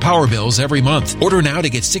reduce your power bills every month. Order now to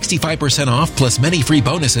get 65% off plus many free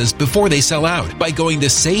bonuses before they sell out by going to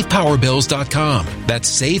SavePowerBills.com.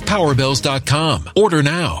 That's SavePowerBills.com. Order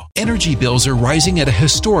now. Energy bills are rising at a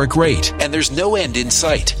historic rate, and there's no end in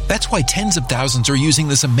sight. That's why tens of thousands are using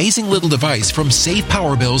this amazing little device from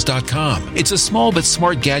SavePowerBills.com. It's a small but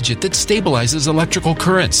smart gadget that stabilizes electrical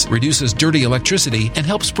currents, reduces dirty electricity, and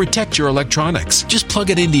helps protect your electronics. Just plug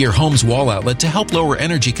it into your home's wall outlet to help lower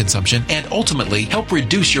energy consumption and ultimately help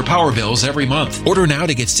reduce your power bills every month. Order now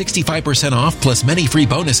to get 65% off plus many free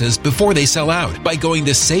bonuses before they sell out by going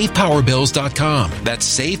to SavePowerBills.com.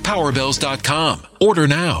 That's SavePowerBills.com. Order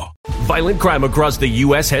now. Violent crime across the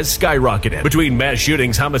U.S. has skyrocketed. Between mass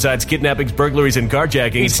shootings, homicides, kidnappings, burglaries, and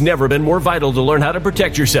carjackings, it's never been more vital to learn how to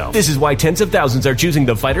protect yourself. This is why tens of thousands are choosing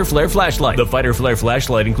the Fighter Flare flashlight. The Fighter Flare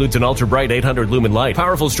flashlight includes an ultra-bright 800 lumen light,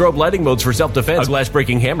 powerful strobe lighting modes for self-defense, a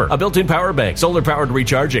glass-breaking hammer, a built-in power bank, solar-powered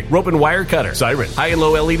recharging, rope and wire cutter, siren, high and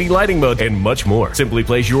low LED lighting mode, and much more. Simply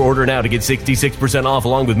place your order now to get 66% off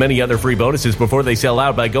along with many other free bonuses before they sell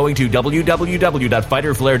out by going to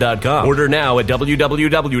www.fighterflare.com. Order now at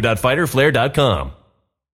www.fighterflare.com.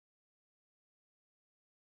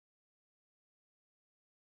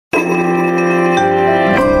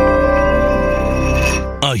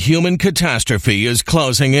 A human catastrophe is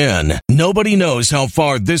closing in. Nobody knows how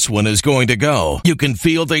far this one is going to go. You can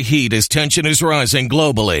feel the heat as tension is rising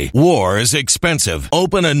globally. War is expensive.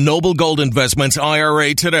 Open a Noble Gold Investments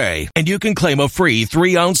IRA today, and you can claim a free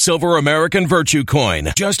 3-ounce silver American Virtue coin.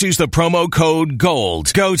 Just use the promo code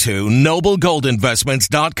GOLD. Go to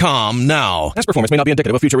noblegoldinvestments.com now. Past performance may not be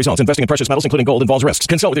indicative of future results. Investing in precious metals, including gold, involves risks.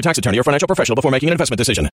 Consult with your tax attorney or financial professional before making an investment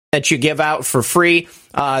decision. That you give out for free,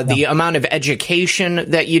 the amount of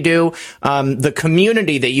education that you do, the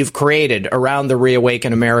community that you've created around the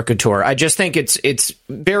Reawaken America tour. I just think it's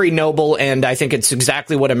very noble, and I think it's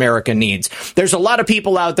exactly what America needs. There's a lot of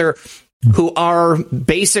people out there who are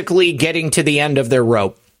basically getting to the end of their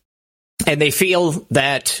rope, and they feel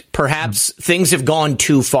that perhaps things have gone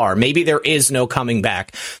too far. Maybe there is no coming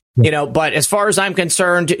back. But as far as I'm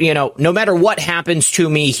concerned, no matter what happens to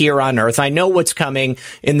me here on Earth, I know what's coming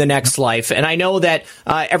in the next life. And I know that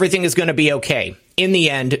everything is going to be okay. in the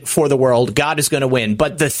end, for the world, God is going to win.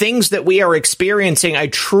 But the things that we are experiencing, I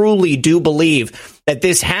truly do believe that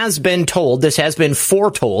this has been told, this has been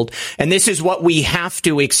foretold, and this is what we have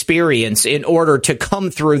to experience in order to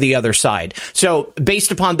come through the other side. So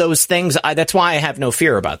based upon those things, that's why I have no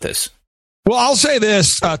fear about this. Well, I'll say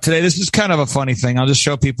this today. This is kind of a funny thing. I'll just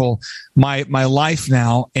show people my life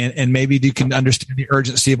now, and maybe you can understand the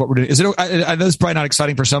urgency of what we're doing. I know it's probably not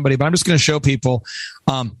exciting for somebody, but I'm just going to show people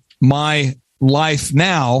my life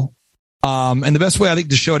now. And the best way I think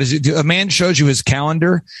to show it is a man shows you his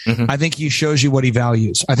calendar. Mm-hmm. I think he shows you what he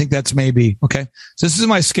values. I think that's maybe okay. So this is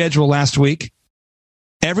my schedule last week.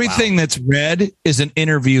 Everything that's red is an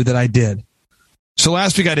interview that I did. So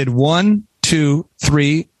last week I did 1, 2,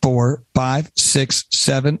 3, 4, 5, 6,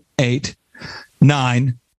 7, 8,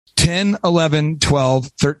 9, 10, 11, 12,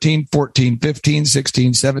 13, 14, 15,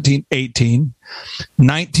 16, 17, 18,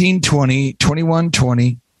 19, 20, 21,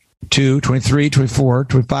 22, 23, 24,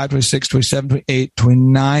 25, 26, 27, 28,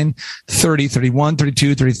 29, 30, 31,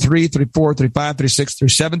 32, 33, 34, 35, 36,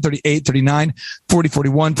 37, 38, 39, 40,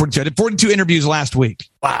 41, 42. I did 42 interviews last week.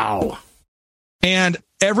 Wow. And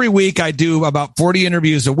every week I do about 40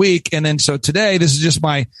 interviews a week. And then so today, this is just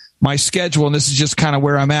my schedule. And this is just kind of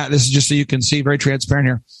where I'm at. This is just so you can see, very transparent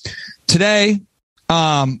here. Today,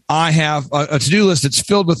 I have a to-do list that's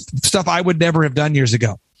filled with stuff I would never have done years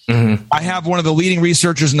ago. Mm-hmm. I have one of the leading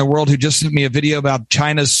researchers in the world who just sent me a video about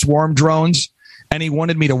China's swarm drones, and he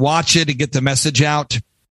wanted me to watch it and get the message out.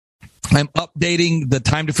 I'm updating the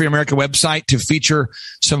Time to Free America website to feature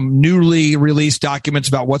some newly released documents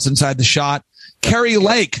about what's inside the shot. Kari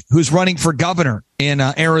Lake, who's running for governor in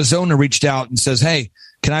Arizona, reached out and says, hey,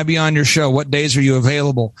 can I be on your show? What days are you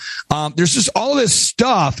available? There's just all this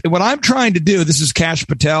stuff. And what I'm trying to do, this is Kash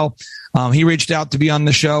Patel. He reached out to be on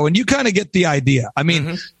the show, and you kind of get the idea. I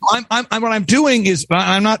mean, I'm what I'm doing is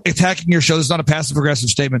I'm not attacking your show. This is not a passive aggressive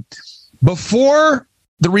statement. Before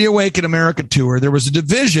the Reawaken America tour, there was a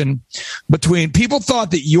division between people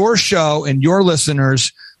thought that your show and your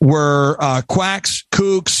listeners were quacks,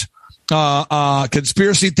 kooks,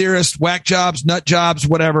 conspiracy theorists, whack jobs, nut jobs,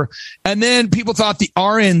 whatever. And then people thought the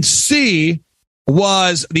RNC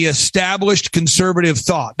was the established conservative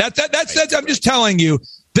thought. That's I'm just telling you,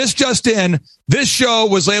 this just in, this show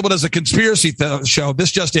was labeled as a conspiracy show,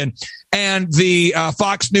 this just in, and the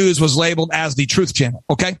Fox News was labeled as the Truth Channel.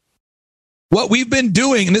 Okay. What we've been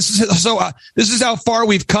doing, and this is how far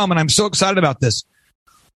we've come, and I'm so excited about this.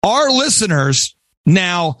 Our listeners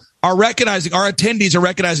now are recognizing, our attendees are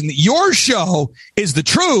recognizing that your show is the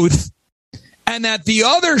truth and that the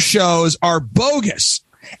other shows are bogus.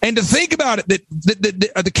 And to think about it,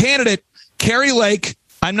 that the candidate, Kari Lake,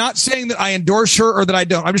 I'm not saying that I endorse her or that I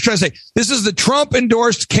don't. I'm just trying to say this is the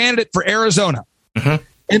Trump-endorsed candidate for Arizona. Mm-hmm.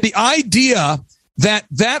 And the idea that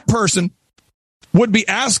that person would be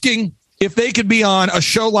asking if they could be on a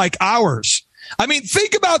show like ours. I mean,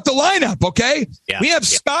 think about the lineup, okay? Yeah. We have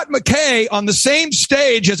Scott McKay on the same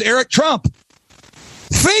stage as Eric Trump.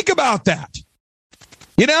 Think about that.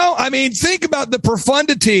 You know, I mean, think about the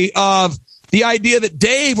profundity of the idea that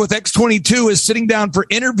Dave with X22 is sitting down for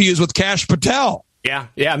interviews with Kash Patel.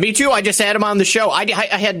 Yeah, me too. I just had him on the show. I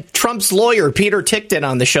had Trump's lawyer, Peter Tickton,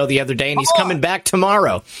 on the show the other day, and he's coming back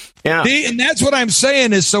tomorrow. Yeah. And that's what I'm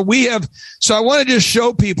saying is, so I want to just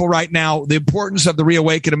show people right now the importance of the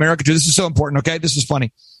Reawaken America. This is so important, okay? This is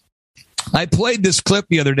funny. I played this clip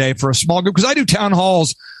the other day for a small group because I do town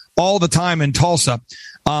halls all the time in Tulsa,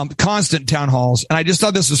 constant town halls. And I just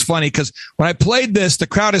thought this was funny because when I played this, the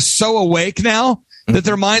crowd is so awake now that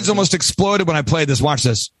their minds almost exploded when I played this. Watch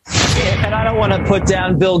this. And I don't want to put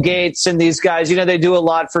down Bill Gates and these guys. You know, they do a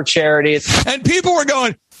lot for charity. And people were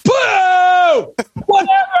going, boo!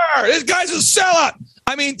 Whatever! This guy's a sellout.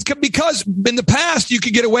 I mean, because in the past, you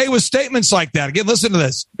could get away with statements like that. Again, listen to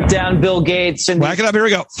this. Down Bill Gates. And whack it up. Here we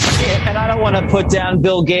go. And I don't want to put down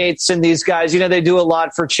Bill Gates and these guys. You know, they do a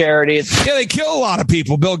lot for charity. Yeah, they kill a lot of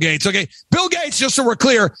people, Bill Gates. Okay, Bill Gates, just so we're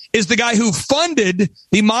clear, is the guy who funded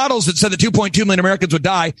the models that said that 2.2 million Americans would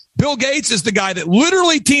die. Bill Gates is the guy that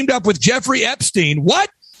literally teamed up with Jeffrey Epstein. What?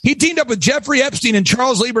 He teamed up with Jeffrey Epstein and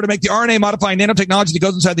Charles Lieber to make the RNA-modifying nanotechnology that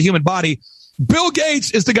goes inside the human body. Bill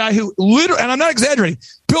Gates is the guy who literally, and I'm not exaggerating,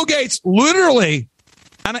 Bill Gates literally,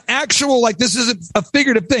 an actual, like this isn't a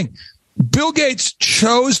figurative thing. Bill Gates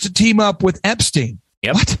chose to team up with Epstein.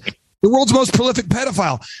 Yep. What? The world's most prolific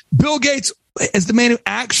pedophile. Bill Gates is the man who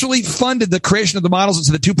actually funded the creation of the models that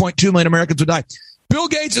said that 2.2 million Americans would die. Bill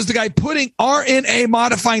Gates is the guy putting RNA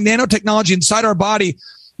modifying nanotechnology inside our body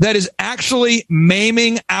that is actually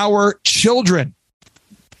maiming our children.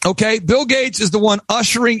 Okay, Bill Gates is the one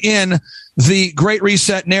ushering in the Great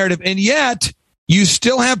Reset narrative, and yet you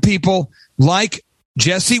still have people like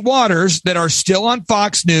Jesse Waters that are still on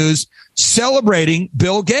Fox News celebrating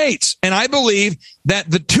Bill Gates. And I believe that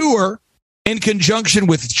the tour, in conjunction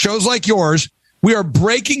with shows like yours, we are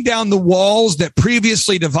breaking down the walls that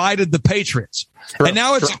previously divided the patriots. And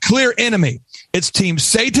now it's a clear enemy. It's Team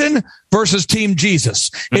Satan versus Team Jesus.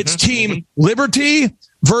 It's Team Liberty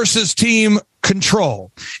versus Team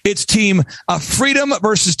Control. It's Team Freedom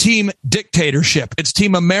versus Team Dictatorship. It's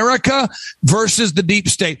Team America versus the deep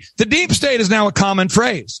state. The deep state is now a common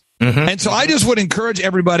phrase. And so I just would encourage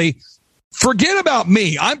everybody, forget about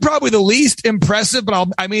me. I'm probably the least impressive, but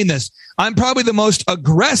I mean this. I'm probably the most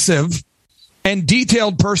aggressive and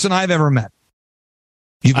detailed person I've ever met.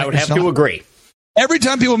 I would have to agree. Every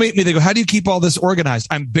time people meet me, they go, how do you keep all this organized?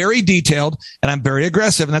 I'm very detailed and I'm very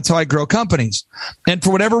aggressive, and that's how I grow companies. And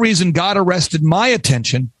for whatever reason, God arrested my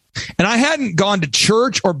attention, and I hadn't gone to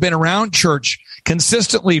church or been around church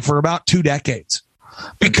consistently for about 2 decades,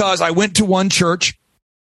 because I went to one church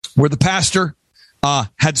where the pastor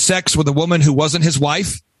had sex with a woman who wasn't his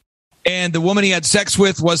wife, and the woman he had sex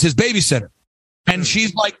with was his babysitter. And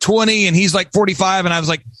she's like 20 and he's like 45. And I was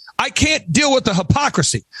like, I can't deal with the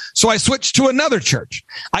hypocrisy. So I switched to another church.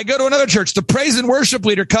 I go to another church. The praise and worship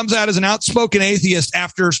leader comes out as an outspoken atheist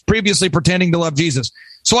after previously pretending to love Jesus.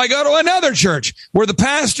 So I go to another church where the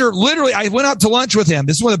pastor literally, I went out to lunch with him.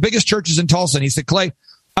 This is one of the biggest churches in Tulsa. And he said, Clay,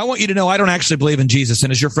 I want you to know I don't actually believe in Jesus.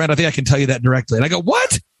 And as your friend, I think I can tell you that directly. And I go,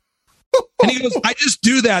 what? And he goes, I just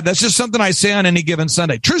do that. That's just something I say on any given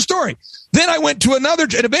Sunday. True story. Then I went to another,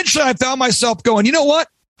 and eventually I found myself going, you know what?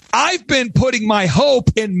 I've been putting my hope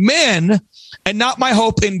in men and not my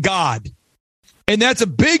hope in God. And that's a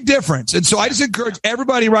big difference. And so I just encourage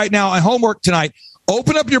everybody right now on homework tonight,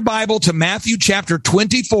 open up your Bible to Matthew chapter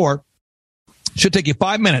 24. Should take you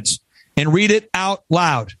 5 minutes, and read it out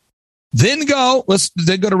loud. Then go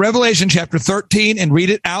to Revelation chapter 13 and read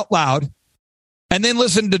it out loud. And then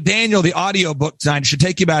listen to Daniel, the audio book tonight. It should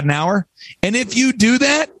take you about an hour. And if you do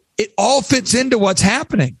that, it all fits into what's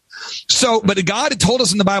happening. So, but God had told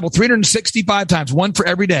us in the Bible 365 times, one for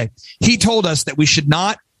every day. He told us that we should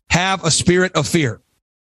not have a spirit of fear.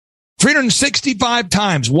 365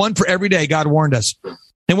 times, one for every day, God warned us.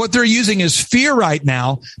 And what they're using is fear right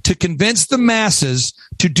now to convince the masses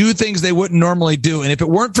to do things they wouldn't normally do. And if it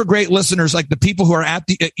weren't for great listeners like the people who are at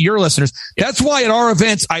your listeners, that's why at our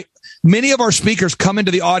events, many of our speakers come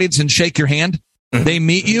into the audience and shake your hand. They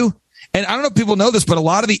meet you. And I don't know if people know this, but a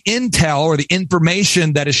lot of the intel or the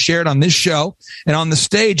information that is shared on this show and on the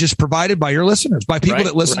stage is provided by your listeners, by people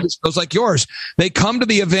that listen to shows like yours. They come to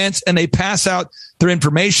the events and they pass out their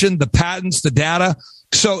information, the patents, the data.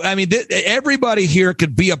 So, I mean, everybody here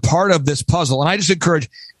could be a part of this puzzle. And I just encourage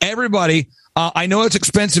everybody. I know it's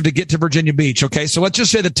expensive to get to Virginia Beach. Okay. So let's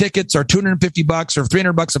just say the tickets are $250 or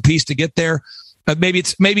 $300 a piece to get there.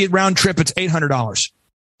 Maybe round trip, it's $800.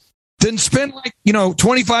 Then spend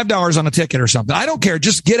 $25 on a ticket or something. I don't care.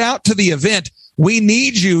 Just get out to the event. We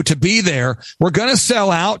need you to be there. We're going to sell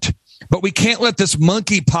out, but we can't let this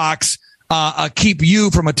monkeypox keep you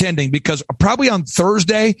from attending, because probably on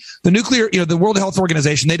Thursday, the World Health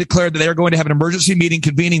Organization, they declared that they are going to have an emergency meeting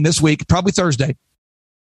convening this week, probably Thursday,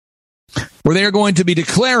 where they are going to be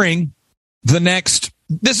declaring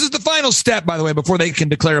this is the final step, by the way, before they can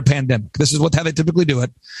declare a pandemic. This is how they typically do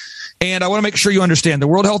it. And I want to make sure you understand the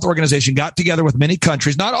World Health Organization got together with many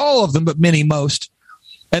countries, not all of them, but most.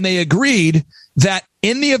 And they agreed that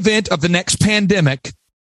in the event of the next pandemic,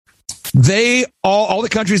 all the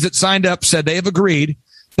countries that signed up said they have agreed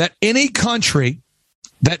that any country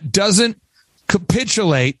that doesn't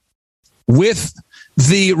capitulate with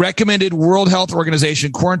the recommended World Health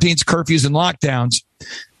Organization quarantines, curfews, and lockdowns,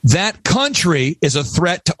 that country is a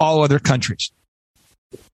threat to all other countries.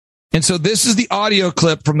 And so this is the audio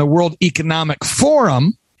clip from the World Economic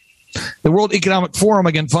Forum. The World Economic Forum,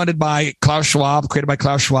 again, funded by Klaus Schwab, created by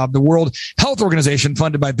Klaus Schwab. The World Health Organization,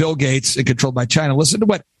 funded by Bill Gates and controlled by China. Listen to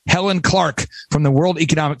what Helen Clark from the World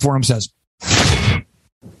Economic Forum says.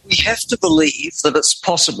 We have to believe that it's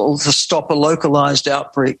possible to stop a localized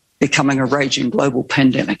outbreak becoming a raging global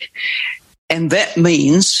pandemic. And that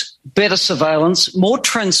means better surveillance, more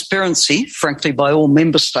transparency, frankly, by all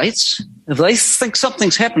member states. If they think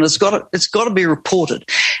something's happened, it's got to be reported.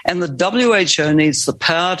 And the WHO needs the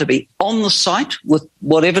power to be on the site with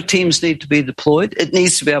whatever teams need to be deployed. It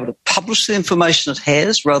needs to be able to publish the information it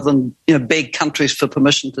has rather than beg countries for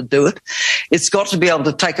permission to do it. It's got to be able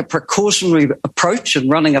to take a precautionary approach in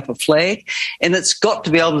running up a flag. And it's got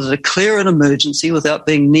to be able to declare an emergency without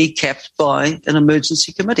being kneecapped by an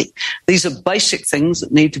emergency committee. These are basic things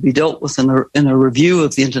that need to be dealt with in a review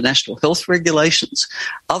of the international health regulations.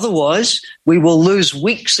 Otherwise, we will lose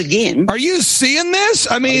weeks again. Are you seeing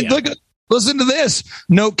this? I mean, look Listen to this.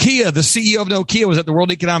 Nokia, the CEO of Nokia, was at the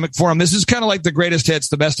World Economic Forum. This is kind of like the greatest hits,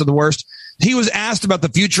 the best of the worst. He was asked about the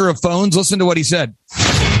future of phones. Listen to what he said.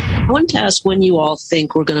 I want to ask when you all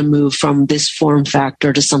think we're going to move from this form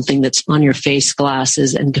factor to something that's on your face,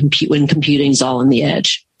 glasses, and when computing's all on the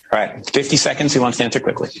edge. All right, 50 seconds. Who wants to answer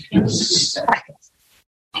quickly?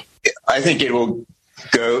 I think it will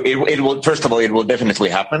go. It will. First of all, it will definitely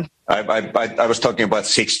happen. I was talking about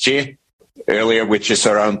 6G earlier, which is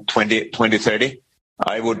around 2030.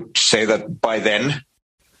 I would say that by then,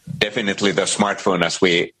 definitely the smartphone as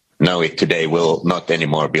we know it today will not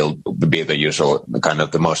anymore be the usual kind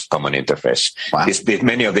of the most common interface. Wow.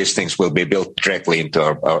 Many of these things will be built directly into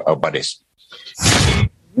our bodies.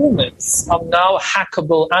 Humans are now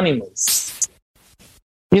hackable animals.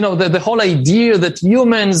 The whole idea that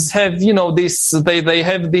humans have, they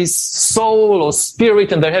have this soul or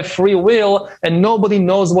spirit and they have free will and nobody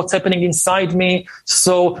knows what's happening inside me.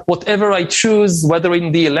 So whatever I choose, whether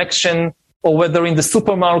in the election or whether in the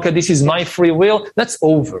supermarket, this is my free will, that's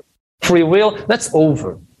over. Free will, that's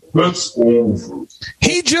over. That's over.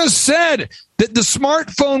 He just said that the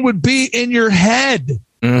smartphone would be in your head.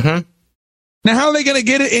 Mm-hmm. Now, how are they going to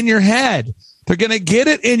get it in your head? They're going to get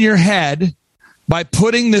it in your head by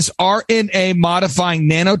putting this RNA modifying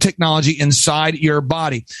nanotechnology inside your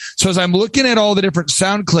body. So as I'm looking at all the different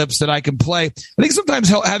sound clips that I can play, I think sometimes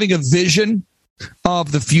having a vision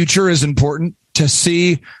of the future is important to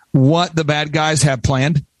see what the bad guys have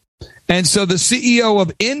planned. And so the CEO of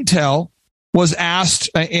Intel was asked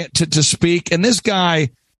to speak. And this guy,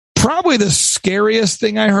 probably the scariest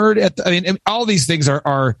thing I heard all these things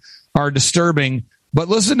are disturbing, but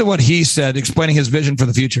listen to what he said, explaining his vision for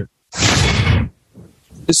the future.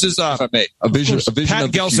 This is, if I may, a vision Pat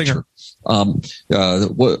of the Gelsinger. future.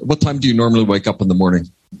 What time do you normally wake up in the morning?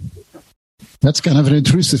 That's kind of an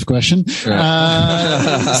intrusive question.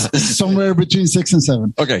 Somewhere between 6 and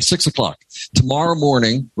 7. Okay, 6 o'clock. Tomorrow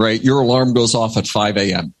morning, right, your alarm goes off at 5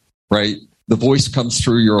 a.m., right? The voice comes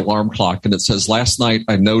through your alarm clock and it says, last night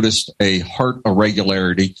I noticed a heart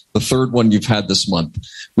irregularity, the third one you've had this month.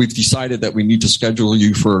 We've decided that we need to schedule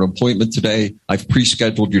you for an appointment today. I've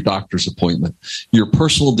pre-scheduled your doctor's appointment. Your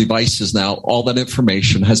personal devices now, all that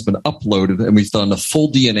information has been uploaded and we've done a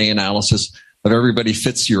full DNA analysis of everybody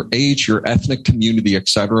fits your age, your ethnic community,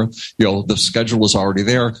 etc. The schedule is already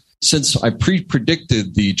there. Since I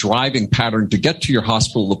predicted the driving pattern to get to your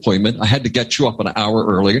hospital appointment, I had to get you up an hour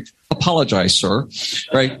earlier. Apologize, sir.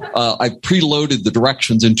 Right? I preloaded the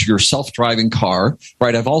directions into your self-driving car.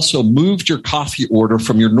 Right? I've also moved your coffee order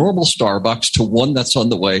from your normal Starbucks to one that's on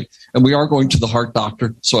the way. And we are going to the heart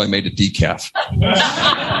doctor, so I made a decaf.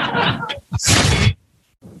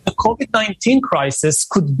 The COVID-19 crisis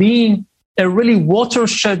could be a really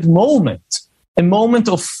watershed moment, a moment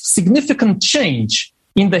of significant change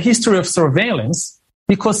in the history of surveillance,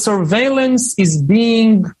 because surveillance is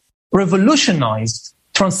being revolutionized,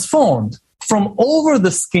 transformed from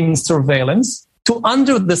over-the-skin surveillance to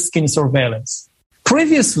under-the-skin surveillance.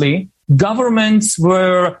 Previously, governments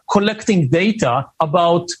were collecting data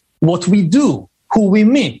about what we do, who we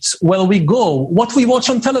meet, where we go, what we watch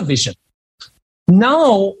on television.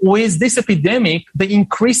 Now, with this epidemic, they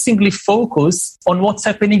increasingly focus on what's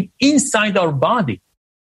happening inside our body.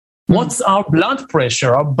 What's our blood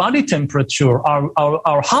pressure, our body temperature,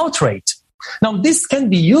 our heart rate. Now, this can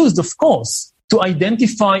be used, of course, to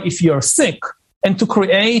identify if you're sick and to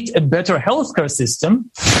create a better healthcare system.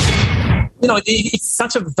 It's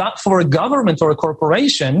such for a government or a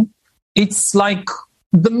corporation, it's like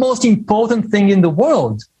the most important thing in the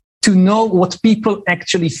world to know what people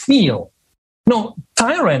actually feel. No,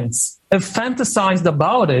 tyrants have fantasized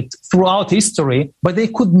about it throughout history, but they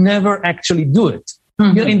could never actually do it.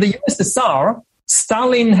 Mm-hmm. In the USSR,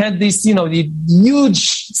 Stalin had this, the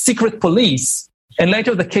huge secret police, and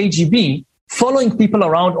later the KGB, following people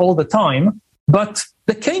around all the time. But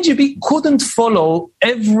the KGB couldn't follow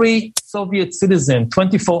every Soviet citizen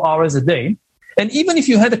 24 hours a day. And even if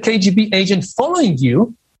you had a KGB agent following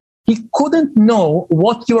you, he couldn't know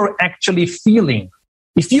what you were actually feeling.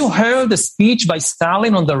 If you heard a speech by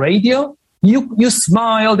Stalin on the radio, you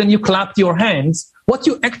smiled and you clapped your hands. What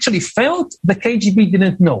you actually felt, the KGB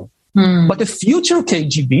didn't know. But a future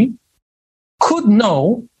KGB could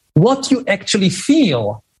know what you actually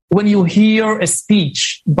feel when you hear a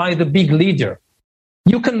speech by the big leader.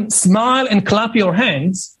 You can smile and clap your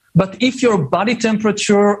hands, but if your body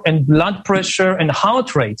temperature and blood pressure and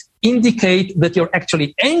heart rate indicate that you're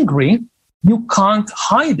actually angry, you can't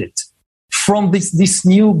hide it from this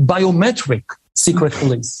new biometric secret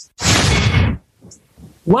police.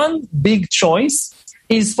 One big choice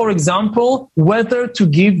is, for example, whether to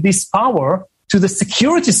give this power to the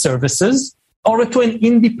security services or to an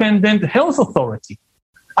independent health authority.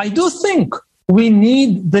 I do think we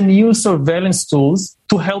need the new surveillance tools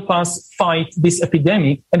to help us fight this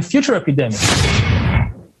epidemic and future epidemics.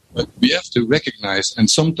 But we have to recognize, and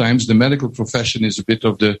sometimes the medical profession is a bit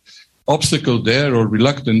of the obstacle there or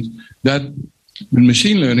reluctant, that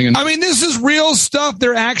machine learning. And I mean, this is real stuff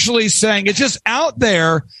they're actually saying. It's just out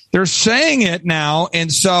there. They're saying it now.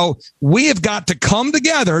 And so we have got to come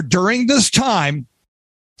together during this time.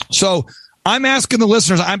 So I'm asking the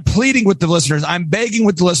listeners, I'm pleading with the listeners, I'm begging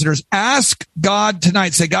with the listeners, ask God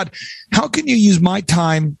tonight, say, God, how can you use my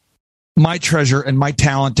time, my treasure, and my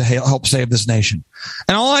talent to help save this nation?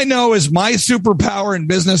 And all I know is my superpower in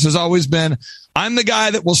business has always been, I'm the guy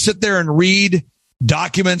that will sit there and read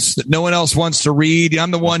documents that no one else wants to read.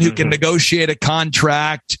 I'm the one who can negotiate a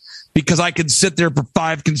contract because I can sit there for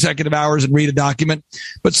 5 consecutive hours and read a document.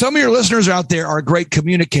 But some of your listeners out there are great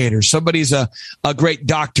communicators. Somebody's a great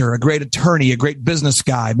doctor, a great attorney, a great business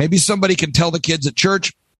guy. Maybe somebody can tell the kids at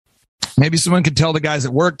church. Maybe someone can tell the guys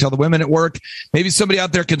at work, tell the women at work. Maybe somebody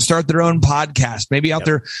out there can start their own podcast. Maybe out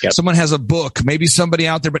there, someone has a book. Maybe somebody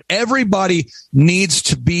out there, but everybody needs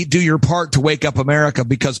to do your part to wake up America,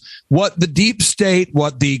 because what the deep state,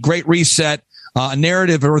 what the Great Reset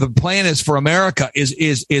narrative or the plan is for America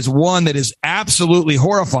is one that is absolutely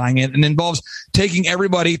horrifying and involves taking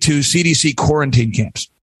everybody to CDC quarantine camps.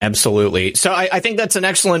 Absolutely. So I think that's an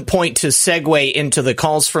excellent point to segue into the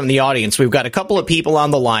calls from the audience. We've got a couple of people on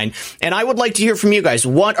the line, and I would like to hear from you guys.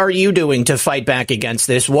 What are you doing to fight back against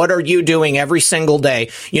this? What are you doing every single day?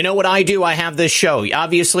 You know what I do? I have this show.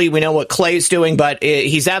 Obviously, we know what Clay's doing, but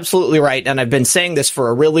he's absolutely right, and I've been saying this for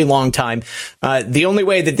a really long time. The only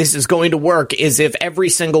way that this is going to work is if every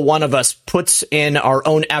single one of us puts in our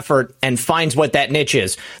own effort and finds what that niche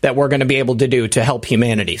is that we're going to be able to do to help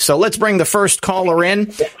humanity. So let's bring the first caller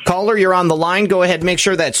in. Caller, you're on the line. Go ahead and make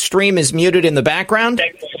sure that stream is muted in the background.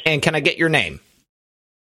 And can I get your name?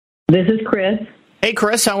 This is Chris. Hey,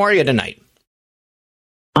 Chris, how are you tonight?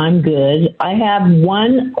 I'm good. I have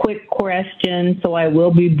one quick question, so I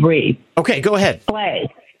will be brief. Okay, go ahead. Clay.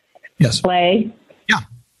 Yes. Clay? Yeah.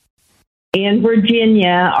 In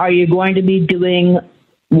Virginia, are you going to be doing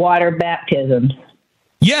water baptisms?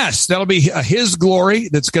 Yes, that'll be His Glory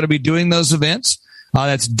that's going to be doing those events.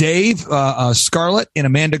 That's Dave, Scarlett, and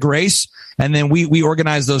Amanda Grace. And then we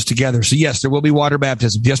organize those together. So, yes, there will be water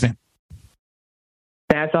baptism. Yes, ma'am.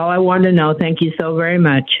 That's all I wanted to know. Thank you so very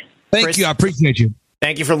much. Thank you. I appreciate you.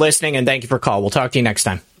 Thank you for listening, and thank you for call. We'll talk to you next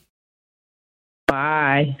time.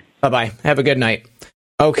 Bye. Bye-bye. Have a good night.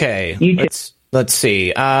 Okay. You too. Let's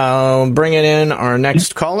see. Bringing in our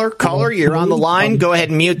next caller. Caller, you're on the line. Go ahead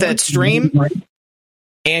and mute that stream.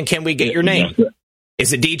 And can we get your name?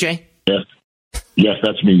 Is it DJ? Yes. Yes,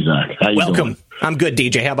 that's me, Zach. How you Welcome. doing? I'm good,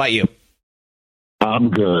 DJ. How about you? I'm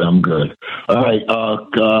good. All right.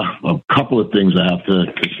 A couple of things I have to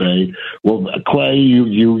say. Well, Clay,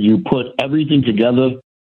 you put everything together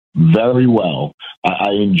very well.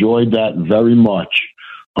 I enjoyed that very much.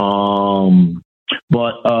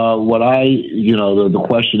 But what the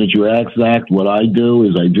question that you asked, Zach, what I do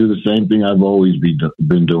is I do the same thing I've always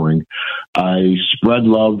been doing. I spread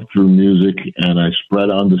love through music, and I spread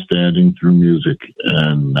understanding through music,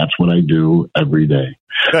 and that's what I do every day.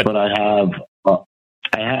 Good. But I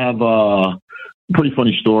have a pretty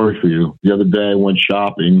funny story for you. The other day I went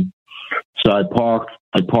shopping, so I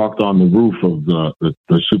parked on the roof of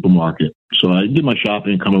the supermarket. So I did my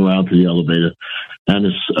shopping, come around to the elevator, and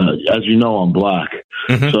it's, as you know, I'm black.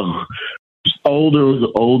 Mm-hmm. So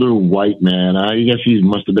older white man. I guess he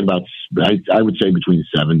must have been about, I would say between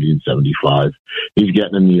 70 and 75. He's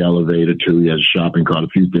getting in the elevator too. He has a shopping cart, a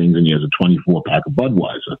few things, and he has a 24-pack of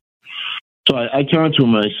Budweiser. So I turned to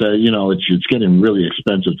him and I said, it's getting really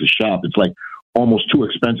expensive to shop. It's like almost too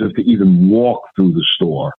expensive to even walk through the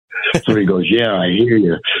store. So he goes, yeah, I hear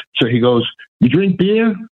you. So he goes, you drink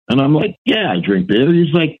beer? And I'm like, yeah, I drink beer.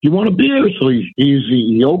 He's like, you want a beer? So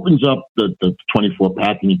he opens up the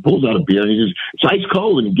 24-pack and he pulls out a beer and he says, it's ice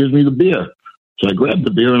cold, and he gives me the beer. So I grab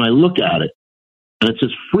the beer and I look at it, and it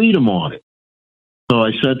says freedom on it. So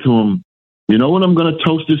I said to him, you know what I'm going to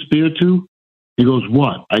toast this beer to? He goes,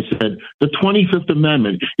 what? I said, the 25th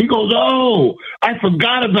Amendment. He goes, oh, I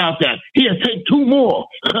forgot about that. Here, take 2 more.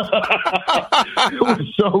 It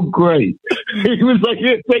was so great. He was like,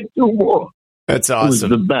 here, take 2 more. That's awesome. It was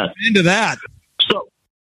the best. Into that.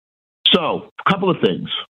 So a couple of things.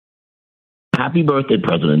 Happy birthday,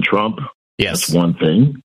 President Trump. Yes. That's one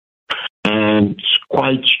thing. And it's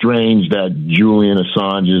quite strange that Julian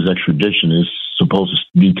Assange's extradition is supposed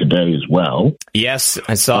to be today as well. Yes,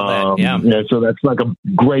 I saw that. Yeah. So that's like a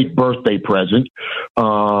great birthday present.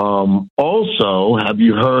 Also, have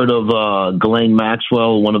you heard of Ghislaine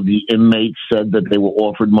Maxwell? One of the inmates said that they were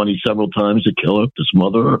offered money several times to kill her, to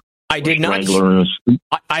smother her. I did not.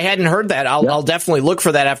 I hadn't heard that. I'll definitely look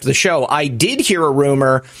for that after the show. I did hear a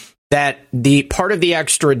rumor that the part of the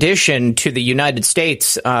extradition to the United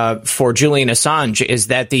States for Julian Assange is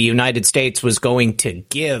that the United States was going to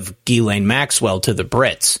give Ghislaine Maxwell to the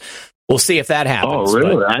Brits. We'll see if that happens. Oh,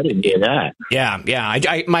 really? I didn't hear that.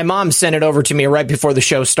 Yeah. My mom sent it over to me right before the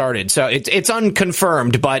show started, so it's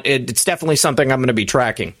unconfirmed, but it's definitely something I'm going to be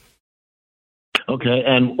tracking. Okay,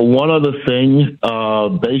 and one other thing,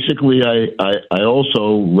 basically I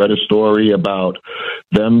also read a story about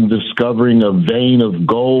them discovering a vein of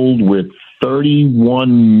gold with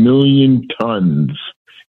 31 million tons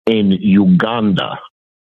in Uganda.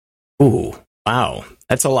 Ooh, wow.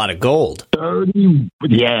 That's a lot of gold. 30,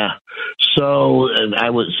 yeah. So I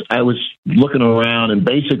was looking around, and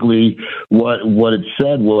basically what it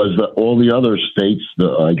said was that all the other states,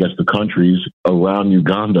 I guess the countries around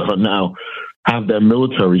Uganda are now have their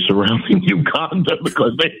military surrounding Uganda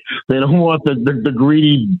because they don't want the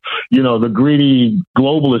greedy, the greedy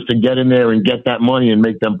globalists to get in there and get that money and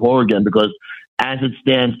make them poor again. Because as it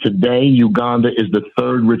stands today, Uganda is the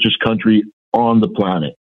third richest country on the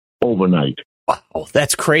planet overnight. Wow,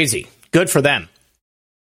 that's crazy. Good for them.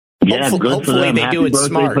 Yeah, good for them. They Happy do it birthday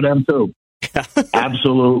smart for them too.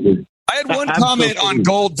 Absolutely. I had one comment on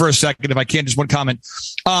gold for a second, if I can, just one comment.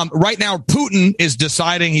 Right now, Putin is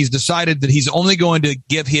deciding, he's decided that he's only going to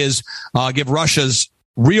give Russia's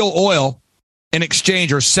real oil in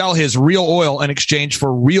exchange, or sell his real oil in exchange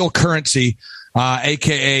for real currency,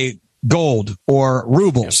 aka gold or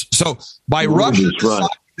rubles. So by Russia,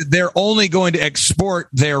 they're only going to export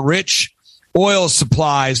their rich oil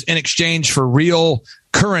supplies in exchange for real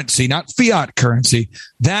currency, not fiat currency.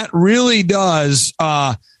 That really does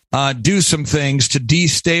do some things to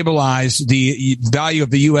destabilize the value of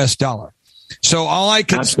the U.S. dollar. So all I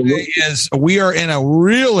can say is we are in a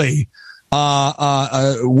really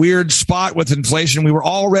a weird spot with inflation. We were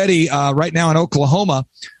already right now in Oklahoma.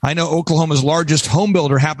 I know Oklahoma's largest home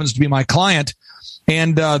builder happens to be my client.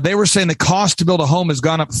 And they were saying the cost to build a home has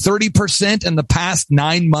gone up 30% in the past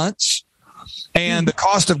 9 months. And the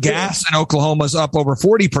cost of gas in Oklahoma is up over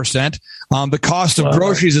 40%. The cost of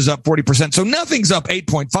groceries is up 40%. So nothing's up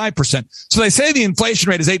 8.5%. So they say the inflation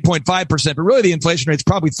rate is 8.5%, but really the inflation rate is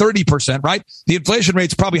probably 30%, right? The inflation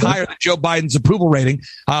rate is probably higher than Joe Biden's approval rating.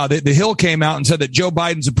 The Hill came out and said that Joe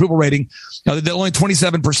Biden's approval rating, that only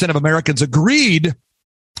 27% of Americans agreed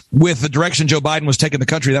with the direction Joe Biden was taking the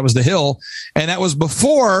country. That was the Hill. And that was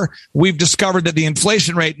before we've discovered that the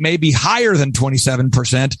inflation rate may be higher than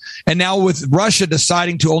 27%. And now with Russia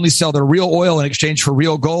deciding to only sell their real oil in exchange for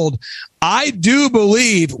real gold, I do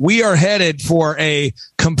believe we are headed for a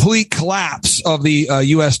complete collapse of the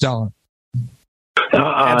U.S. dollar.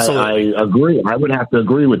 I agree. I would have to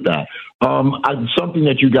agree with that. Something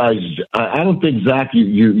that you guys, I don't think, Zach,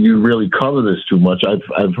 you really cover this too much.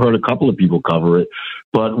 I've heard a couple of people cover it,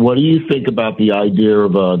 but what do you think about the idea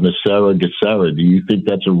of NESARA GESARA? Do you think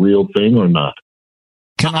that's a real thing or not?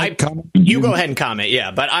 Can I comment? You go ahead and comment,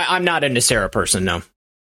 yeah, but I'm not a NESARA person, no.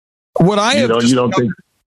 What I have you don't think?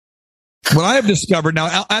 What I have discovered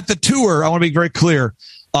now at the tour, I want to be very clear.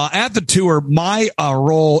 At the tour, my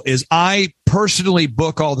role is I personally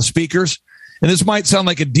book all the speakers. And this might sound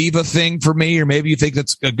like a diva thing for me, or maybe you think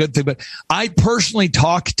that's a good thing, but I personally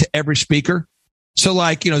talk to every speaker. So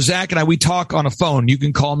like, Zach and I, we talk on a phone. You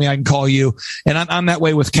can call me, I can call you. And I'm that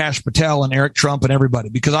way with Kash Patel and Eric Trump and everybody,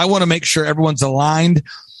 because I want to make sure everyone's aligned.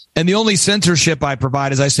 And the only censorship I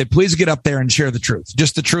provide is I say, please get up there and share the truth.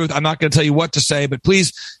 Just the truth. I'm not going to tell you what to say, but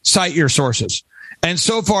please cite your sources. And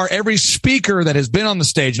so far, every speaker that has been on the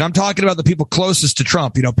stage, and I'm talking about the people closest to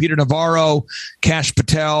Trump, Peter Navarro, Kash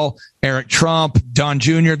Patel, Eric Trump, Don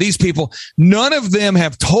Jr., these people, none of them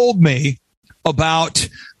have told me about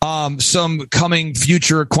some coming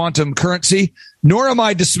future quantum currency, nor am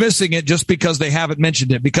I dismissing it just because they haven't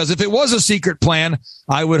mentioned it. Because if it was a secret plan,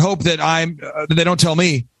 I would hope that they don't tell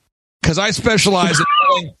me, because I specialize in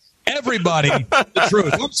telling everybody the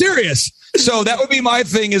truth. I'm serious. So that would be my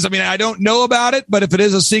thing I don't know about it, but if it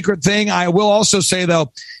is a secret thing, I will also say,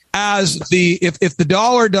 though, if the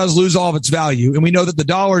dollar does lose all of its value, and we know that the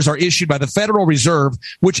dollars are issued by the Federal Reserve,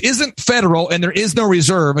 which isn't federal, and there is no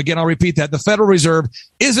reserve. Again, I'll repeat that. The Federal Reserve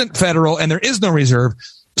isn't federal, and there is no reserve.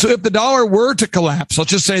 So if the dollar were to collapse, let's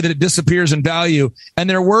just say that it disappears in value, and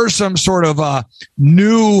there were some sort of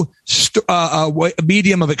new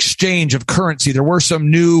medium of exchange of currency, there were some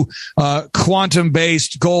new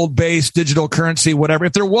quantum-based, gold-based, digital currency, whatever.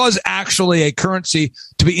 If there was actually a currency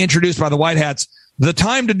to be introduced by the White Hats, the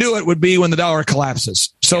time to do it would be when the dollar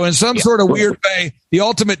collapses. So in some sort of weird way, the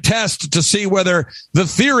ultimate test to see whether the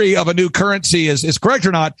theory of a new currency is correct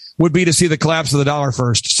or not would be to see the collapse of the dollar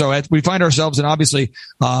first. So we find ourselves in obviously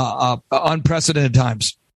unprecedented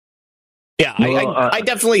times. Yeah, I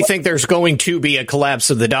definitely think there's going to be a collapse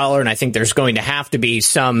of the dollar, and I think there's going to have to be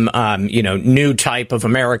some, new type of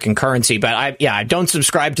American currency. But I don't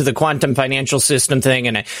subscribe to the quantum financial system thing.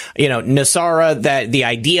 And, NESARA, that the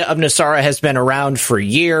idea of NESARA has been around for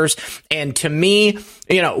years. And to me,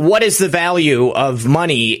 what is the value of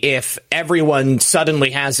money if everyone suddenly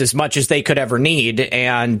has as much as they could ever need?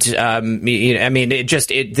 And, there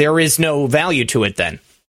is no value to it then.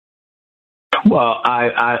 Well,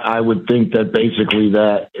 I would think that basically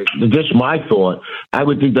that, just my thought, I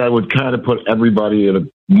would think that would kind of put everybody in a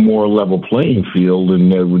more level playing field,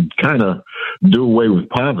 and it would kind of do away with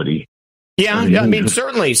poverty. Yeah, I mean,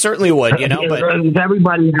 certainly would, but if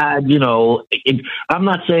everybody had, I'm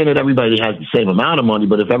not saying that everybody has the same amount of money,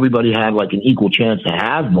 but if everybody had like an equal chance to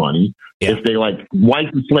have money, if they like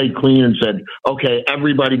wiped the slate clean and said, okay,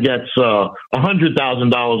 everybody gets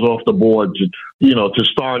 $100,000 off the board to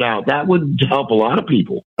start out, that would help a lot of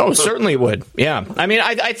people. Oh, certainly would. Yeah. I mean,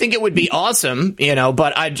 I think it would be awesome,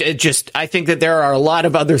 but I think that there are a lot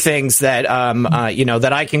of other things that,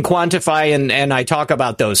 that I can quantify, and I talk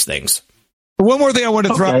about those things. One more thing I want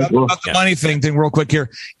to throw out about the money thing real quick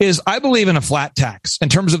here is I believe in a flat tax in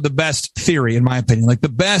terms of the best theory, in my opinion. Like the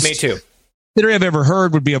best Me too. theory I've ever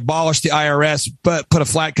heard would be abolish the IRS, but put a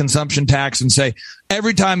flat consumption tax and say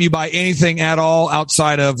every time you buy anything at all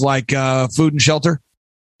outside of like food and shelter,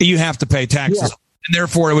 you have to pay taxes. Yeah. And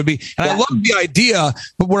therefore it would be, and I love the idea,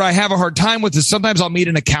 but where I have a hard time with is sometimes I'll meet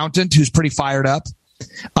an accountant who's pretty fired up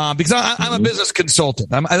because I'm a business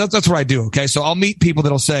consultant. That's what I do. Okay. So I'll meet people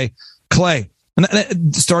that'll say, Clay,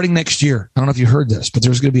 starting next year, I don't know if you heard this, but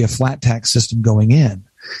there's going to be a flat tax system going in.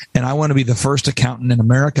 And I want to be the first accountant in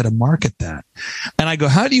America to market that. And I go,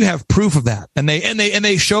 how do you have proof of that? And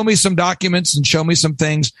they show me some documents and show me some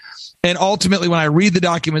things. And ultimately, when I read the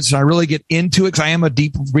documents and I really get into it, because I am a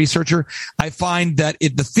deep researcher, I find that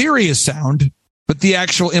the theory is sound, but the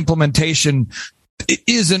actual implementation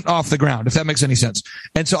isn't off the ground, if that makes any sense.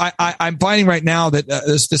 And so I'm finding right now that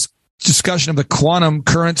this discussion of the quantum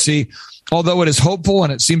currency, although it is hopeful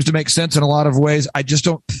and it seems to make sense in a lot of ways, I just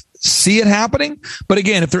don't see it happening. But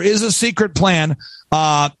again, if there is a secret plan,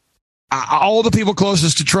 all the people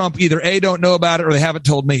closest to Trump either A, don't know about it, or they haven't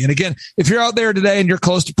told me. And again, if you're out there today and you're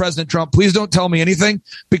close to President Trump, please don't tell me anything,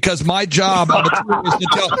 because my job on the tour is to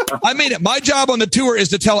tell, I mean it, my job on the tour is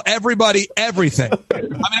to tell everybody everything. I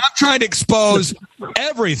mean, I'm trying to expose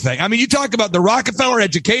everything. I mean, you talk about the Rockefeller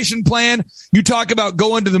education plan, you talk about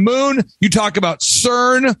going to the moon, you talk about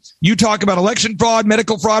CERN, you talk about election fraud,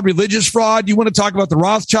 medical fraud, religious fraud, you want to talk about the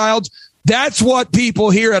Rothschilds. That's what people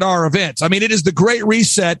hear at our events. I mean, it is the Great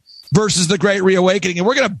Reset versus the Great Reawakening, and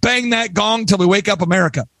we're going to bang that gong till we wake up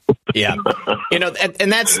America. Yeah,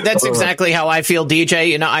 and that's exactly how I feel,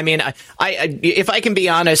 DJ. I mean, I if I can be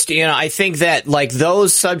honest, I think that like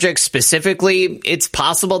those subjects specifically, it's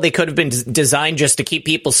possible they could have been designed just to keep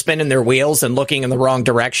people spinning their wheels and looking in the wrong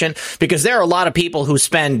direction, because there are a lot of people who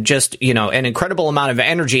spend just, an incredible amount of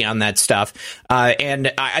energy on that stuff.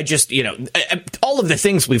 And I just, all of the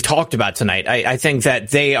things we've talked about tonight, I think that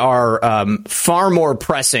they are far more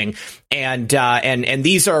pressing. And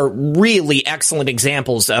these are really excellent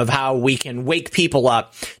examples of how we can wake people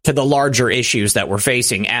up to the larger issues that we're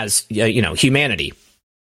facing as, humanity.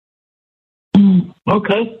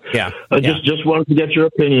 Okay. Yeah. I just wanted to get your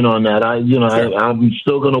opinion on that. I'm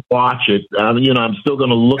still going to watch it. I'm still going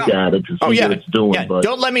to look at it to see what it's doing. Yeah. But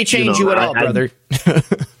don't let me change you at all, brother.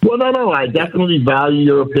 Well, no. I definitely value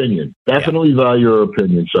your opinion. Value your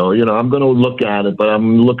opinion. So, I'm going to look at it, but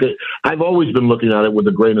I've always been looking at it with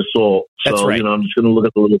a grain of salt. So, That's right. I'm just going to look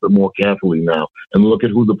at it a little bit more carefully now and look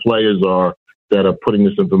at who the players are that are putting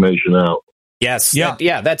this information out. Yes.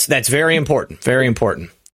 Yeah. That's very important. Very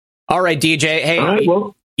important. All right, DJ. Hey, all right,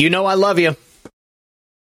 well, I love you.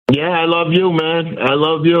 Yeah, I love you, man. I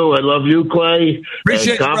love you. I love you, Clay.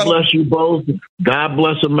 Appreciate God bless you both. God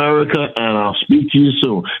bless America, and I'll speak to you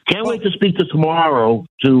soon. Can't wait to speak to tomorrow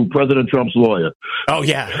to President Trump's lawyer. Oh,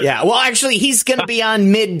 yeah. Well, actually, he's going to be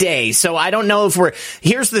on midday, so I don't know if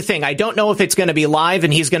here's the thing. I don't know if it's going to be live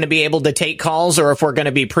and he's going to be able to take calls or if we're going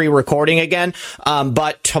to be pre-recording again.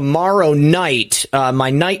 But tomorrow night, my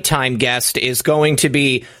nighttime guest is going to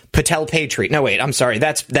be Patel Patriot. No, wait, I'm sorry.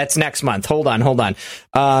 That's next month. Hold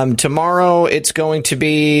on. Tomorrow it's going to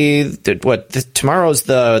be tomorrow's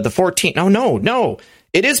the 14th. No.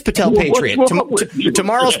 It is Patel Patriot.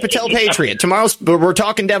 Tomorrow's Patel Patriot. We're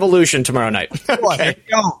talking devolution tomorrow night. Okay.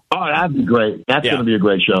 Oh, that'd be great. That's going to be a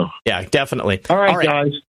great show. Yeah, definitely. All right,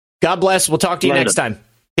 guys. God bless. We'll talk to you next time.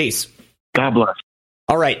 Peace. God bless.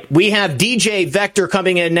 All right. We have DJ Vector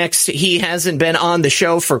coming in next. He hasn't been on the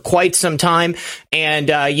show for quite some time.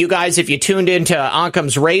 And you guys, if you tuned into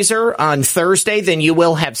Occam's Razor on Thursday, then you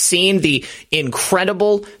will have seen the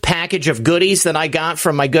incredible package of goodies that I got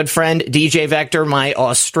from my good friend DJ Vector, my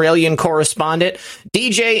Australian correspondent.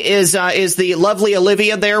 DJ, is the lovely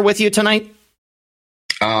Olivia there with you tonight?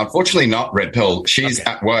 Unfortunately not, Red Pill. She's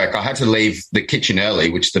at work. I had to leave the kitchen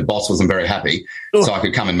early, which the boss wasn't very happy, so I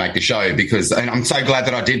could come and make the show and I'm so glad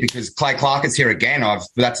that I did because Clay Clark is here again.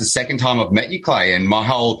 That's the second time I've met you, Clay, and my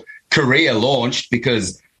whole career launched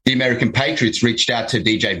because the American Patriots reached out to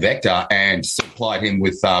DJ Vector and supplied him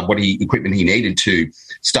with equipment he needed to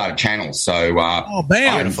start a channel. So,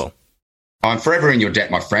 beautiful. I'm forever in your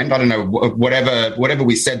debt, my friend. I don't know, whatever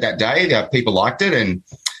we said that day, people liked it and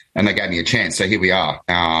they gave me a chance. So here we are.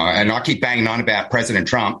 And I keep banging on about President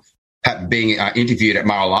Trump being interviewed at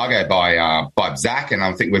Mar-a-Lago by Zach. And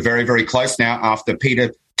I think we're very, very close now after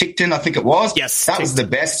Peter Tickton, I think it was. Yes. That was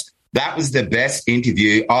the best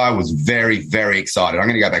interview. I was very, very excited. I'm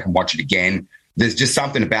going to go back and watch it again. There's just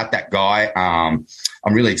something about that guy.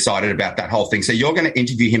 I'm really excited about that whole thing. So you're going to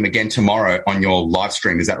interview him again tomorrow on your live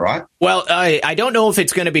stream. Is that right? Well, I don't know if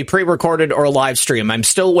it's going to be pre-recorded or live stream. I'm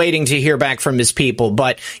still waiting to hear back from his people.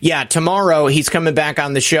 But yeah, tomorrow he's coming back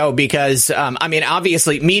on the show because,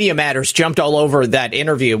 obviously Media Matters jumped all over that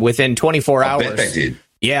interview within 24 hours. I bet they did.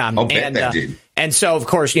 Yeah. I'll bet they did. And so, of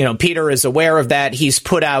course, Peter is aware of that. He's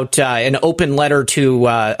put out an open letter to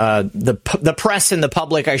the press and the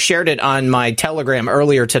public. I shared it on my Telegram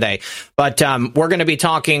earlier today. But we're going to be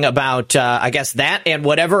talking about, I guess, that and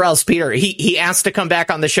whatever else, Peter. He asked to come back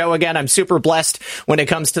on the show again. I'm super blessed when it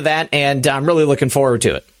comes to that, and I'm really looking forward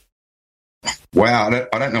to it. Wow,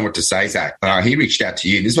 I don't know what to say, Zach. He reached out to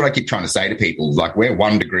you. This is what I keep trying to say to people. Like, we're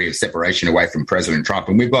 1 degree of separation away from President Trump,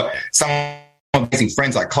 and we've got some amazing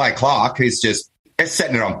friends like Clay Clark, who's just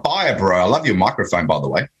setting it on fire, bro. I love your microphone, by the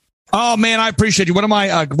way. Oh, man, I appreciate you. One of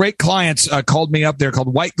my great clients called me up there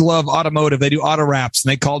called White Glove Automotive. They do auto wraps,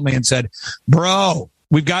 and they called me and said, bro,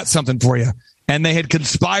 we've got something for you. And they had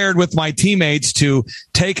conspired with my teammates to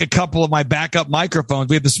take a couple of my backup microphones.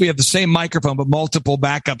 We have the same microphone, but multiple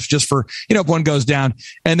backups just for, if one goes down.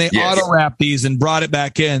 And they auto wrapped these and brought it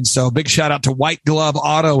back in. So big shout out to White Glove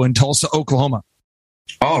Auto in Tulsa, Oklahoma.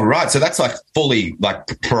 Oh, right. So that's like fully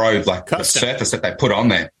pro, like the surface that they put on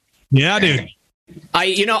there. Yeah, dude. I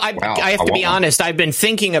have to be honest. I've been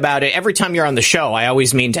thinking about it every time you're on the show. I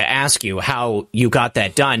always mean to ask you how you got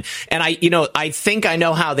that done. And I think I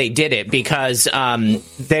know how they did it because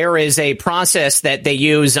there is a process that they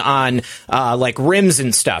use on like rims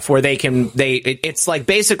and stuff where it's like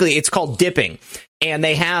basically it's called dipping. And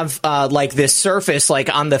they have like this surface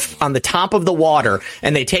like on the top of the water,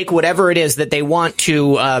 and they take whatever it is that they want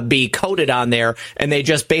to be coated on there, and they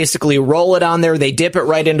just basically roll it on there. They dip it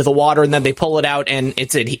right into the water, and then they pull it out, and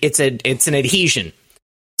it's an adhesion.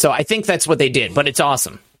 So I think that's what they did, but it's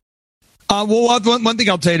awesome. Well, one thing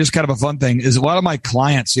I'll tell you, just kind of a fun thing, is a lot of my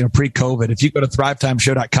clients, pre-COVID, if you go to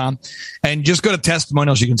thrivetimeshow.com and just go to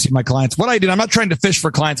testimonials, you can see my clients. What I did, I'm not trying to fish for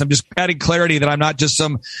clients. I'm just adding clarity that I'm not just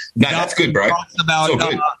some. No, that's good, bro. About,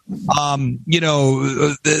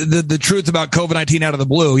 the truth about COVID-19 out of the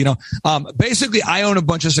blue. Basically, I own a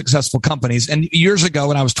bunch of successful companies. And years ago,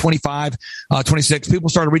 when I was 25, 26, people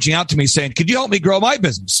started reaching out to me saying, could you help me grow my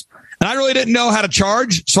business? And I really didn't know how to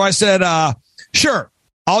charge. So I said, sure.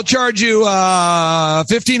 I'll charge you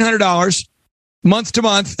 $1,500 month to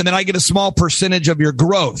month, and then I get a small percentage of your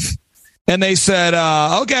growth. And they said,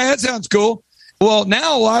 okay, that sounds cool. Well,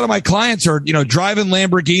 now a lot of my clients are, driving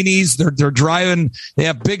Lamborghinis. They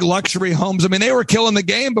have big luxury homes. I mean, they were killing the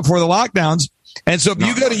game before the lockdowns. And so if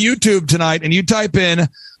you go to YouTube tonight and you type in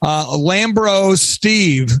Lambro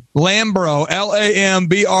Steve, Lambro,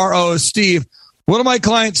 Lambro Steve, one of my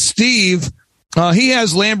clients, Steve, he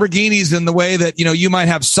has Lamborghinis in the way that, you might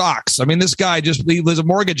have socks. I mean, this guy he was a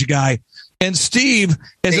mortgage guy, And Steve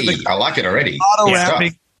is I like it already. Auto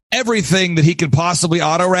wrapping everything that he could possibly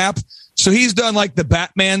auto wrap. So he's done like the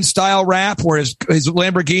Batman style wrap where his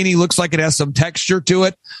Lamborghini looks like it has some texture to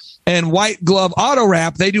it. And White Glove Auto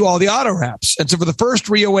Wrap, they do all the auto wraps. And so for the first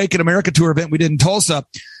Reawaken America Tour event we did in Tulsa,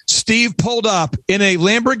 Steve pulled up in a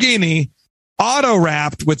Lamborghini auto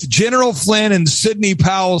wrapped with General Flynn and Sidney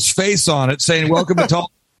Powell's face on it saying, "Welcome to Tulsa."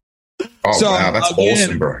 Wow, that's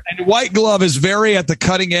awesome, bro. And White Glove is very at the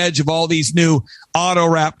cutting edge of all these new auto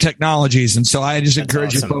wrap technologies. And so I just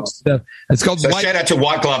encourage you folks to, it's called shout out to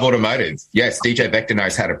White Glove Automotive. Yes, DJ Vector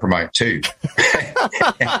knows how to promote too.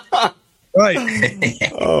 Right.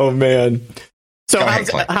 Oh, man. So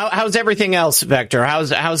how's everything else, Vector?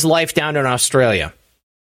 How's life down in Australia?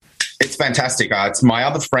 It's fantastic. It's my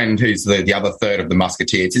other friend who's the other third of the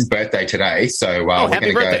Musketeers. It's his birthday today. So we're going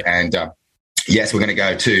to go and... yes, we're going to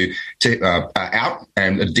go to out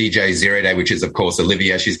and DJ Zero Day, which is, of course,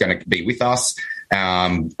 Olivia. She's going to be with us.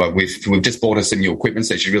 But we've just bought her some new equipment,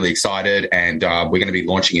 so she's really excited. And we're going to be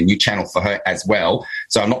launching a new channel for her as well.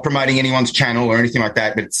 So I'm not promoting anyone's channel or anything like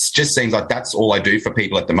that, but it just seems like that's all I do for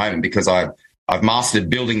people at the moment because I've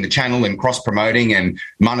mastered building the channel and cross-promoting and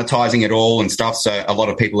monetizing it all and stuff. So a lot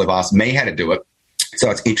of people have asked me how to do it. So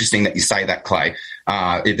it's interesting that you say that, Clay.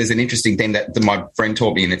 There's an interesting thing that my friend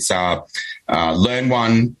taught me, and it's learn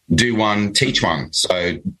one, do one, teach one.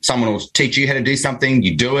 So someone will teach you how to do something,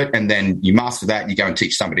 you do it, and then you master that, and you go and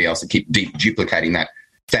teach somebody else and keep duplicating that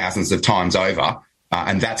thousands of times over.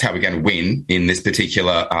 And that's how we're going to win in this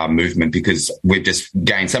particular movement because we've just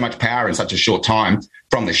gained so much power in such a short time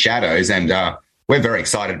from the shadows. And we're very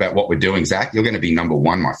excited about what we're doing, Zach. You're going to be number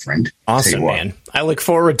one, my friend. Awesome, man. I look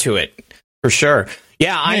forward to it. For sure.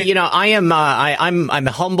 Yeah, I'm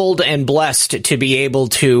humbled and blessed to be able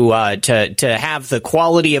to have the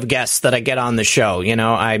quality of guests that I get on the show. You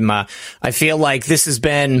know, I feel like this has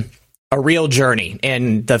been a real journey,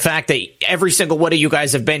 and the fact that every single one of you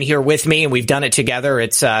guys have been here with me and we've done it together,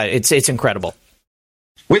 it's incredible.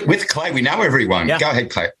 With Clay, we know everyone. Yeah. Go ahead,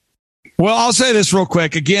 Clay. Well, I'll say this real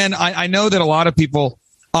quick. Again, I know that a lot of people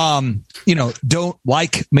don't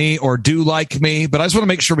like me or do like me, but I just want to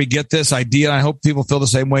make sure we get this idea. And I hope people feel the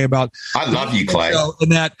same way about. I love you, Clay.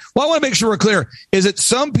 And that, well, I want to make sure we're clear. Is that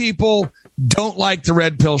some people don't like the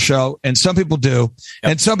Red Pill Show, and some people do,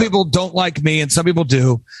 and some people don't like me, and some people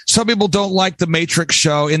do. Some people don't like the Matrix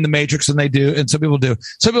show in the Matrix, and they do, and some people do.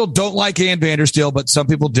 Some people don't like Ann Vandersteel, but some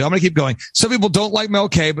people do. I'm going to keep going. Some people don't like Mel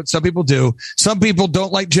K, but some people do. Some people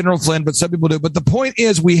don't like General Flynn, but some people do. But the point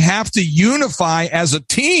is, we have to unify as a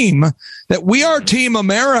team that we are Team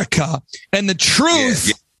America, and the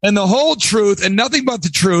truth and the whole truth and nothing but the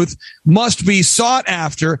truth must be sought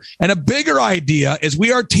after. And a bigger idea is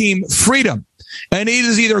we are Team Freedom. And it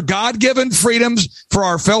is either God-given freedoms for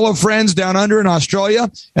our fellow friends down under in Australia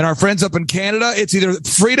and our friends up in Canada. It's either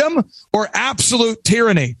freedom or absolute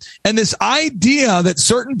tyranny. And this idea that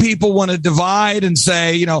certain people want to divide and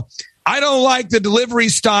say, I don't like the delivery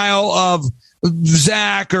style of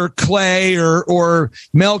Zach or Clay or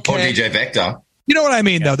Mel K. Or DJ Vector. You know what I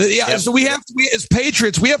mean, though? So we have to, as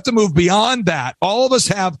patriots, we have to move beyond that. All of us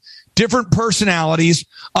have different personalities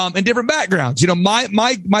and different backgrounds.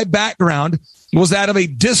 My background was that of a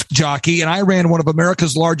disc jockey, and I ran one of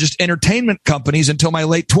America's largest entertainment companies until my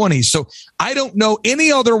late 20s. So I don't know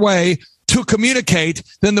any other way to communicate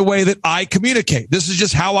than the way that I communicate. This is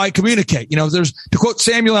just how I communicate. There's, to quote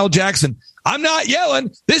Samuel L. Jackson, I'm not yelling.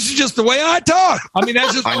 This is just the way I talk. I mean,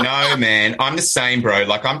 that's just. I know, man. I'm the same, bro.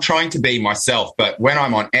 Like, I'm trying to be myself, but when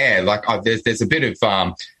I'm on air, like, there's a bit of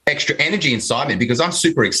extra energy inside me because I'm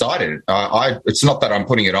super excited. It's not that I'm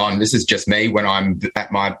putting it on. This is just me when I'm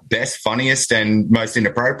at my best, funniest, and most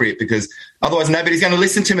inappropriate because otherwise nobody's going to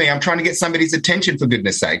listen to me. I'm trying to get somebody's attention, for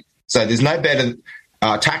goodness sake. So there's no better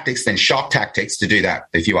tactics than shock tactics to do that,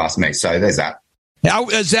 if you ask me. So there's that. Now,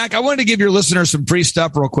 Zach, I wanted to give your listeners some free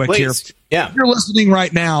stuff real quick. Please. Here. Yeah. If you're listening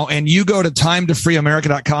right now and you go to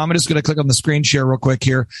timetofreeamerica.com, I'm just going to click on the screen share real quick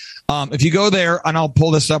here. If you go there, and I'll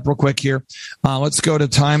pull this up real quick here. Let's go to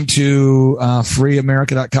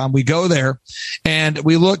timetofreeamerica.com. We go there and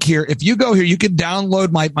we look here. If you go here, you can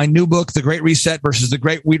download my new book, The Great Reset versus The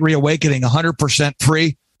Great Reawakening, 100%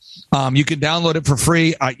 free. You can download it for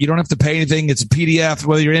free. You don't have to pay anything. It's a PDF,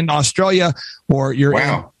 whether you're in Australia or you're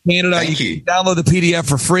in Canada. You can download the PDF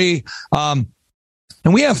for free. And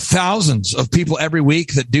we have thousands of people every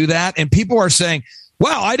week that do that. And people are saying,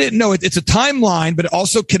 wow, I didn't know it. It's a timeline, but it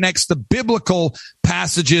also connects the biblical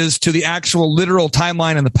passages to the actual literal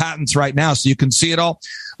timeline and the patents right now. So you can see it all.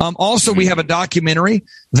 Also, we have a documentary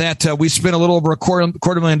that we spent a little over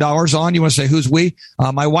 $250,000 on. You want to say who's we?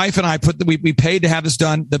 My wife and I we paid to have this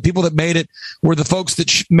done. The people that made it were the folks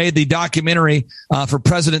that made the documentary for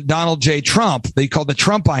President Donald J. Trump. They called the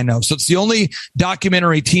Trump I Know. So it's the only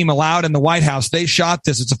documentary team allowed in the White House. They shot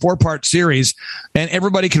this. It's a 4-part series, and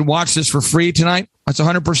everybody can watch this for free tonight. It's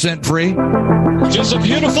 100% free. Just a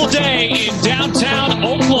beautiful day in downtown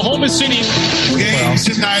Oklahoma City. Game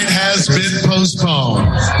tonight has been postponed.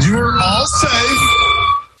 You're all safe.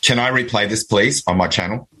 Can I replay this, please, on my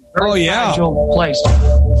channel? Oh, yeah. Place.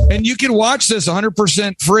 And you can watch this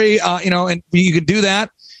 100% free, and you can do that.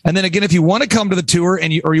 And then again, if you want to come to the tour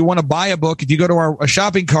or you want to buy a book, if you go to our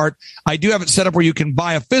shopping cart, I do have it set up where you can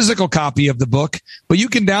buy a physical copy of the book, but you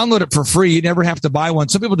can download it for free. You never have to buy one.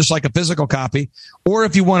 Some people just like a physical copy. Or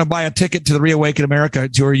if you want to buy a ticket to the Reawaken America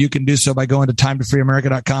tour, you can do so by going to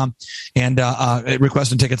timetofreeamerica.com and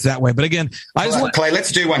requesting tickets that way. But again, Clay,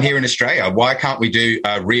 let's do one here in Australia. Why can't we do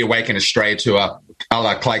Reawaken Australia tour a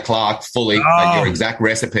la Clay Clark, fully your exact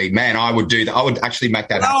recipe? Man, I would do that. I would actually make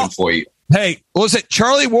that happen for you. Hey, what was it?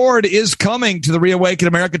 Charlie Ward is coming to the Reawaken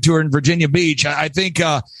America tour in Virginia Beach. I think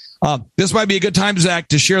this might be a good time, Zach,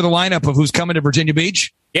 to share the lineup of who's coming to Virginia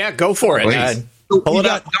Beach. Yeah, go for it. Pull it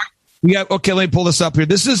up. Okay, let me pull this up here.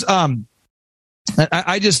 This is we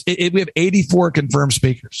have 84 confirmed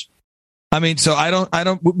speakers. I mean, so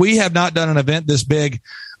we have not done an event this big.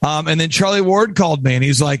 And then Charlie Ward called me and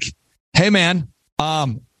he's like, "Hey man,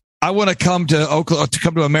 I want to come to Oklahoma, to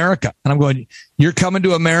come to America." And I'm going, "You're coming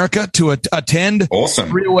to America to attend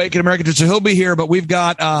Reawaken America." So he'll be here, but we've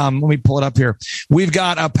got, let me pull it up here. We've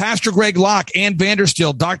got Pastor Greg Locke, Ann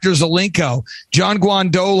Vandersteel, Dr. Zelenko, John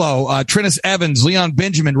Guandolo, Trennis Evans, Leon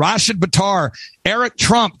Benjamin, Rashid Buttar, Eric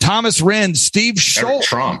Trump, Thomas Renz, Steve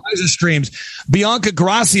Schultz, Streams, Bianca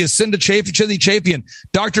Gracia, Cindy Chafin,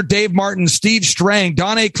 Dr. Dave Martin, Steve Strang,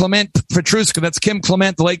 Donna Clement Petruska, that's Kim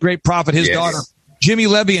Clement, the late great prophet, his daughter. Jimmy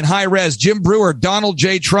Levy and High Res, Jim Brewer, Donald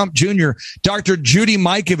J. Trump Jr., Dr. Judy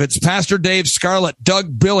Mikovits, Pastor Dave Scarlett,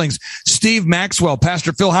 Doug Billings, Steve Maxwell,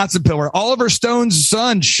 Pastor Phil Hotzenpiller, Oliver Stone's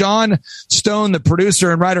son, Sean Stone, the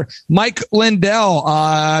producer and writer, Mike Lindell,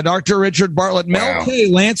 Dr. Richard Bartlett, Mel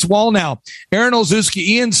K, Lance Wallnow, Aaron Olszewski,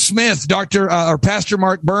 Ian Smith, Pastor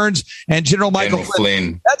Mark Burns, and General Michael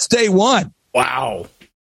Flynn. That's day one. Wow.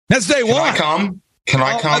 That's day one. Can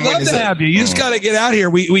I come? I'd love to have you. You just got to get out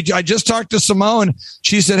here. I just talked to Simone.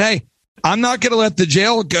 She said, "Hey, I'm not going to let the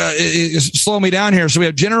jail slow me down here." So we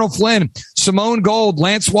have General Flynn, Simone Gold,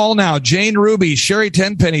 Lance Wallnow, Jane Ruby, Sherry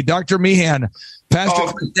Tenpenny, Dr. Meehan,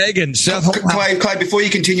 Pastor Dagan, Seth Clay, before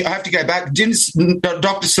you continue, I have to go back. Didn't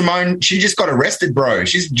Dr. Simone, she just got arrested, bro.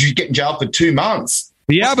 She's getting jailed for 2 months.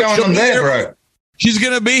 Yeah, what's going on there, bro? She's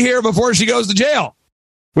going to be here before she goes to jail.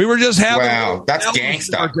 We were just having... Wow, that's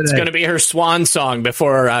gangster. It's going to be her swan song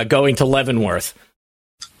before going to Leavenworth.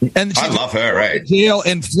 And I love her, right? Jail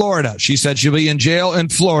in Florida. She said she'll be in jail in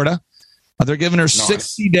Florida. They're giving her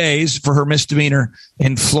 60 days for her misdemeanor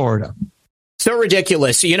in Florida. So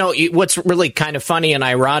ridiculous. You know, what's really kind of funny and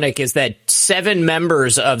ironic is that 7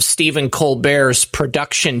 members of Stephen Colbert's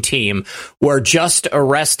production team were just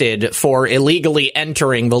arrested for illegally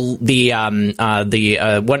entering one of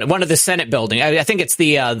the Senate building. I think it's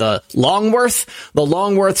the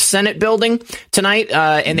Longworth Senate building tonight,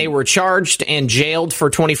 and they were charged and jailed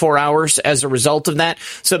for 24 hours as a result of that.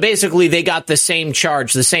 So basically, they got the same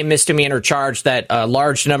charge, the same misdemeanor charge that a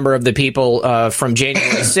large number of the people from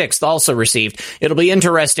January 6th also received. It'll be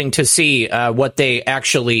interesting to see what they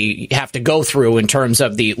actually have to go through in terms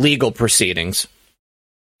of the legal proceedings.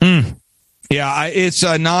 Yeah, it's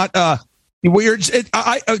not weird.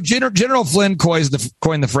 General Flynn coined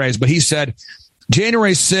the phrase, but he said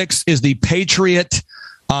January 6th is the Patriot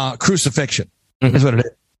crucifixion. Mm-hmm. Is what it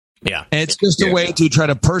is. Yeah, and it's just a way to try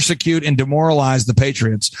to persecute and demoralize the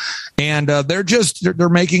patriots, and they're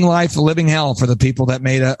making life a living hell for the people that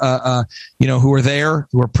made who were there,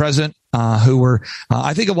 who were present, who were.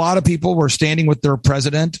 I think a lot of people were standing with their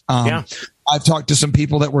president. I've talked to some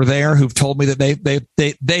people that were there who've told me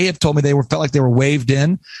that they have told me felt like they were waved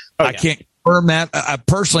in. I can't confirm that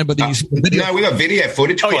personally, but you see the video. No, we got video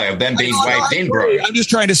footage of them being waved in, bro. I'm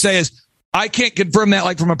just trying to say is I can't confirm that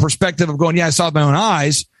like from a perspective of going, I saw it with my own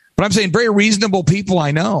eyes. But I'm saying very reasonable people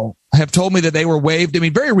I know have told me that they were waved. I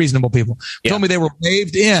mean, very reasonable people told me they were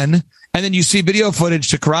waved in. And then you see video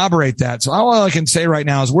footage to corroborate that. So all I can say right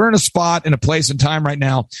now is we're in a spot, in a place and time right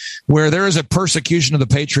now where there is a persecution of the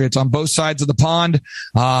patriots on both sides of the pond.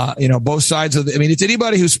 Both sides of it's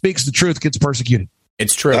anybody who speaks the truth gets persecuted.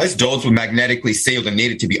 It's true. Those doors were magnetically sealed and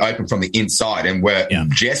needed to be opened from the inside and were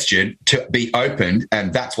gestured to be opened.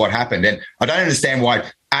 And that's what happened. And I don't understand why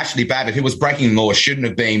Ashley Babbitt, who was breaking law, shouldn't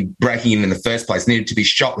have been breaking in the first place, needed to be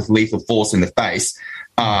shot with lethal force in the face.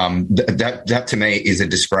 That to me is a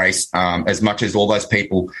disgrace, as much as all those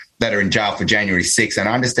people that are in jail for January 6th. And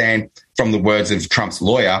I understand from the words of Trump's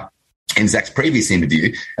lawyer in Zach's previous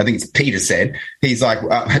interview, I think it's Peter said, he's like,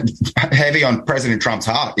 heavy on President Trump's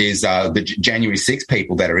heart is the January 6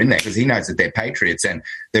 people that are in there, because he knows that they're patriots and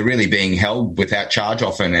they're really being held without charge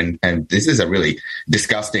often. And this is a really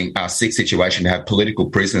disgusting, sick situation to have political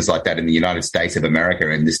prisoners like that in the United States of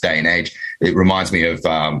America in this day and age. It reminds me of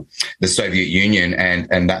the Soviet Union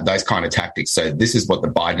and those kind of tactics. So this is what the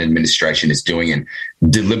Biden administration is doing and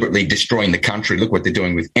deliberately destroying the country. Look what they're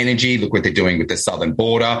doing with energy. Look what they're doing with the southern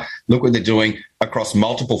border. Look what they're doing across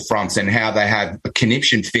multiple fronts and how they have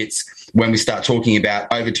conniption fits when we start talking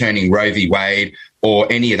about overturning Roe v. Wade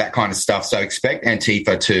or any of that kind of stuff. So expect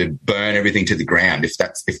Antifa to burn everything to the ground if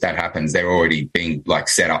that happens. They're already being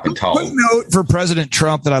set up and told. Quick note for President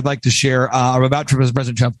Trump that I'd like to share about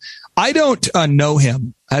President Trump. I don't know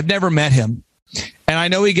him. I've never met him. And I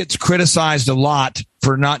know he gets criticized a lot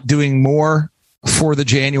for not doing more for the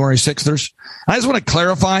January 6thers. I just want to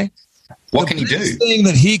clarify. What can he do? The thing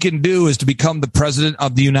that he can do is to become the president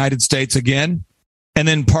of the United States again and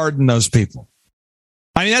then pardon those people.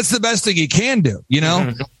 I mean, that's the best thing he can do, you know?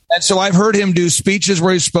 Mm-hmm. And so I've heard him do speeches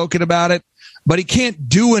where he's spoken about it, but he can't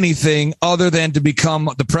do anything other than to become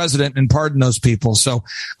the president and pardon those people. So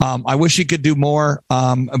I wish he could do more.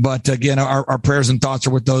 But again, our prayers and thoughts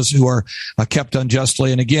are with those who are kept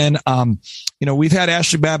unjustly. And again, we've had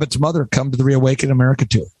Ashley Babbitt's mother come to the Reawaken America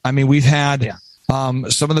tour. I mean, we've had... Yeah.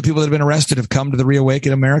 Some of the people that have been arrested have come to the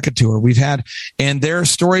Reawaken America tour. We've had, and their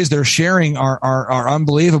stories they're sharing are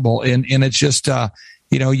unbelievable. And it's just,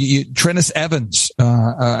 Trennis Evans,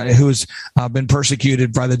 who's been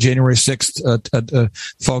persecuted by the January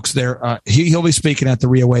 6th folks there. He'll be speaking at the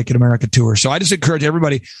Reawaken America tour. So I just encourage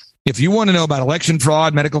everybody, if you want to know about election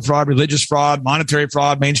fraud, medical fraud, religious fraud, monetary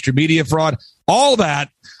fraud, mainstream media fraud, all that,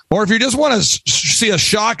 or if you just want to see a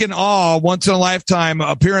shock and awe, once in a lifetime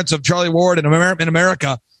appearance of Charlie Ward in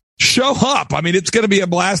America, show up. I mean, it's going to be a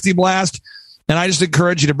blasty blast. And I just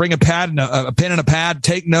encourage you to bring a pad and a pen and a pad,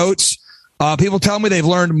 take notes. People tell me they've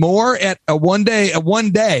learned more at one day of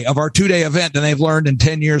our 2-day event than they've learned in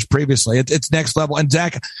 10 years previously. It's next level. And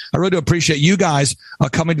Zach, I really do appreciate you guys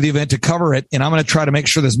coming to the event to cover it. And I'm going to try to make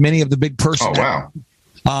sure there's many of the big persons. Oh, wow.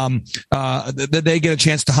 That they get a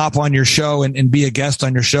chance to hop on your show and be a guest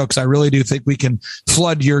on your show, because I really do think we can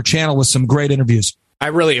flood your channel with some great interviews. I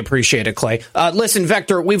really appreciate it, Clay. Listen,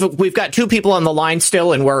 Vector, we've got 2 people on the line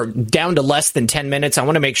still, and we're down to less than 10 minutes. I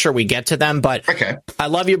want to make sure we get to them, but okay. I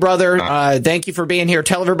love you, brother. Thank you for being here.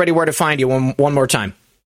 Tell everybody where to find you one more time.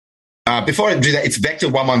 Before I do that, it's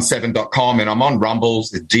Vector117.com, and I'm on Rumble,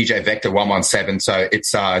 DJ Vector117, so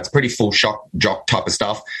it's pretty full shock jock type of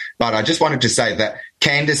stuff. But I just wanted to say that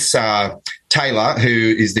Candace Taylor, who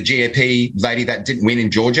is the GOP lady that didn't win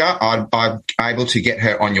in Georgia, I'm able to get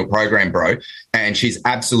her on your program, bro. And she's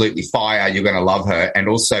absolutely fire. You're going to love her. And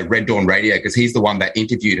also Red Dawn Radio, because he's the one that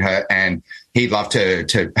interviewed her, and he'd love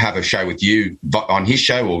to have a show with you on his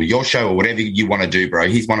show or your show or whatever you want to do, bro.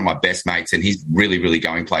 He's one of my best mates, and he's really, really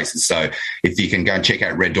going places. So if you can go and check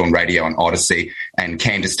out Red Dawn Radio on Odyssey, and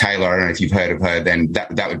Candace Taylor, I don't know if you've heard of her, then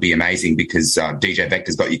that would be amazing, because DJ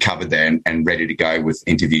Vector's got you covered there and ready to go with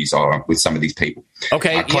interviews with some of these people.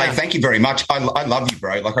 Okay. Clay, thank you very much. I love you,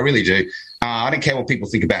 bro. Like, I really do. I don't care what people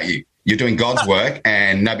think about you. You're doing God's work,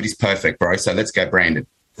 and nobody's perfect, bro. So let's go, Brandon.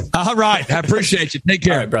 All right. I appreciate you. Take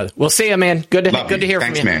care. All right, brother. We'll see you, man. Good to hear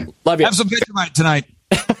Thanks, from you. Man. Love you. Have some Vegemite tonight.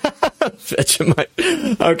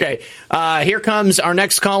 Vegemite. Okay. Here comes our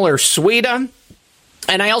next caller, Sweden.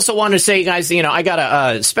 And I also want to say, guys, I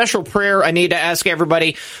got a special prayer I need to ask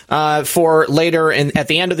everybody for later at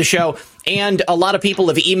the end of the show. And a lot of people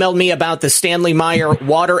have emailed me about the Stanley Meyer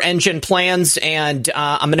water engine plans, and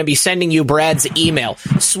I'm going to be sending you Brad's email.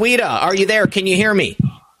 Sweden, are you there? Can you hear me?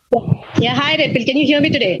 Yeah, hi, Red Pill. Can you hear me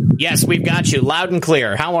today? Yes, we've got you loud and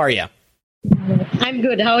clear. How are you? I'm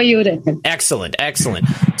good. How are you, Red Pill? Excellent.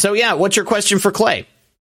 So, what's your question for Clay?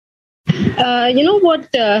 You know what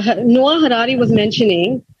Noah Harari was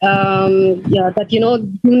mentioning, that,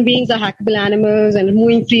 human beings are hackable animals and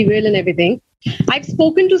removing free will and everything. I've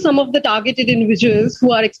spoken to some of the targeted individuals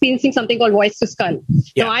who are experiencing something called voice to skull.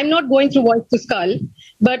 Yeah. Now, I'm not going through voice to skull,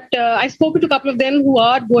 but I've spoken to a couple of them who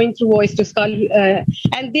are going through voice to skull.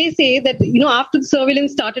 And they say that, after the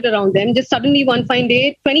surveillance started around them, just suddenly one fine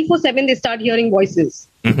day, 24/7, they start hearing voices.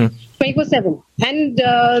 Mm-hmm. 24/7. And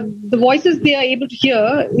the voices they are able to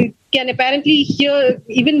hear can apparently hear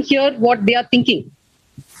what they are thinking.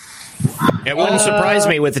 It wouldn't surprise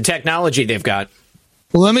me with the technology they've got.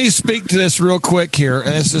 Let me speak to this real quick here,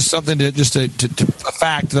 and this is something to a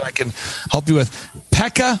fact that I can help you with.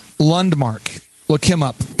 Pekka Lundmark. Look him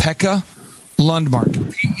up. Pekka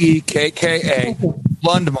Lundmark. P-E-K-K-A.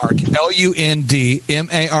 Lundmark.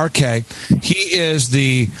 Lundmark. He is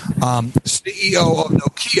the CEO of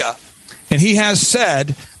Nokia, and he has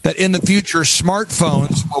said that in the future,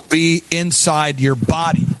 smartphones will be inside your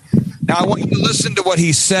body. Now, I want you to listen to what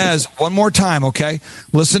he says one more time, okay?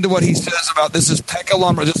 Listen to what he says about this. Is Pekka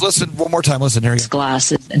Lundmark. Just listen one more time. Listen, here you go.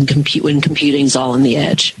 Glasses and when computing's all on the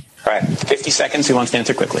edge. All right, 50 seconds. Who wants to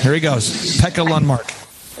answer quickly? Here he goes. Pekka Lundmark.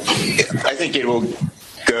 I think it will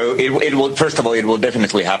go. It will. First of all, it will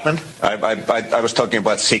definitely happen. I was talking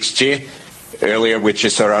about 6G earlier, which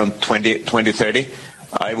is around 2030.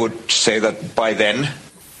 I would say that by then,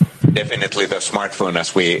 definitely the smartphone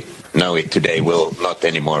as we know it today will not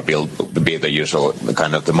anymore be the usual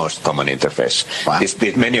kind of the most common interface. Wow.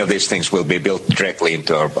 Many of these things will be built directly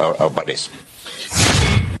into our bodies.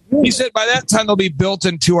 He said by that time they'll be built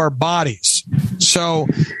into our bodies. So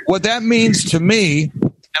what that means to me,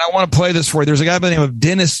 and I want to play this for you. There's a guy by the name of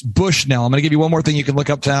Dennis Bushnell. I'm going to give you one more thing you can look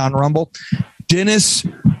up on Rumble. Dennis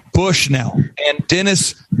Bushnell. And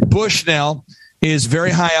Dennis Bushnell is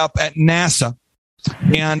very high up at NASA.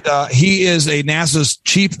 And he is a NASA's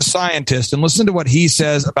chief scientist. And listen to what he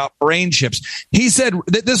says about brain chips. He said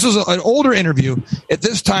that this was an older interview. At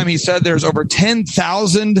this time, he said there's over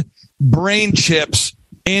 10,000 brain chips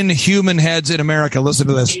in human heads in America. Listen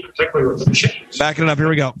to this. Backing it up. Here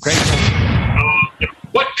we go. Great.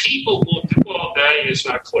 What people will do all day is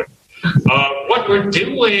not clear. What we're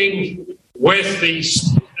doing with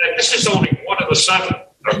these, and this is only one of the 7,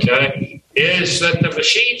 okay, is that the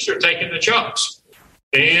machines are taking the jobs.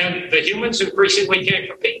 And the humans increasingly can't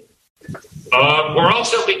compete. We're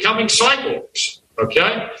also becoming cyborgs,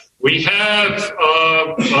 okay? We have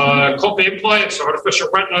cochlear implants, artificial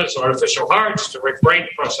retinas, artificial hearts, direct brain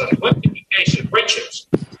prosthetic limb communication, brain chips.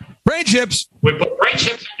 Brain chips? We put brain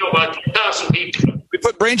chips into about 10,000 people. We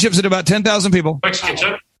put brain chips into about 10,000 people. Mexicans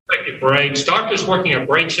have effective brains. Doctors working on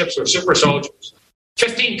brain chips are super soldiers.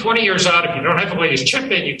 15, 20 years out, if you don't have the latest chip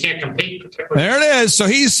in, you can't compete. There it is. So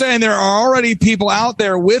he's saying there are already people out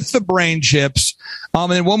there with the brain chips. And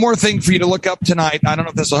then one more thing for you to look up tonight. I don't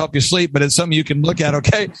know if this will help you sleep, but it's something you can look at,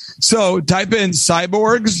 okay? So type in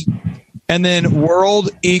cyborgs and then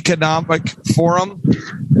World Economic Forum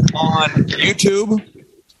on YouTube.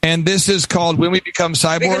 And this is called When We Become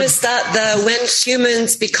Cyborgs. We're going to start the When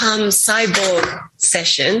Humans Become Cyborg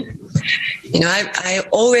session. You know, I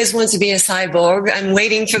always want to be a cyborg. I'm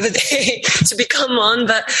waiting for the day to become one,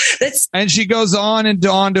 but let's. And she goes on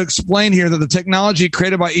to explain here that the technology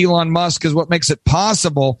created by Elon Musk is what makes it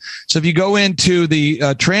possible. So if you go into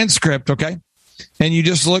the transcript, okay, and you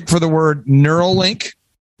just look for the word Neuralink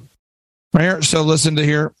right here. So listen to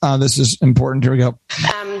here. This is important. Here we go.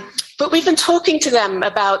 But we've been talking to them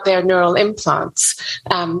about their neural implants.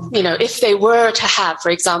 You know, if they were to have, for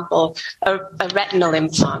example, a retinal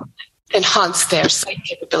implant, enhance their sight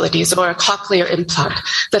capabilities, or a cochlear implant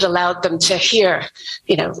that allowed them to hear,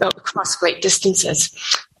 you know, across great distances.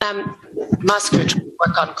 Musk would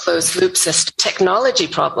work on closed loop system technology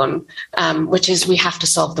problem, which is we have to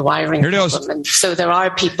solve the wiring problem. And so there are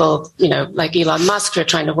people, you know, like Elon Musk, who are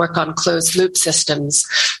trying to work on closed loop systems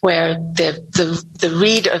where the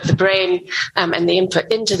read of the brain and the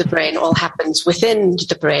input into the brain all happens within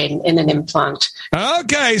the brain in an implant.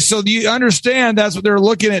 Okay, so you understand that's what they're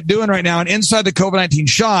looking at doing right now. And inside the COVID-19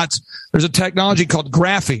 shots, there's a technology called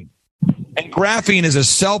graphene. And graphene is a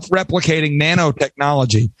self-replicating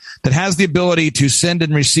nanotechnology that has the ability to send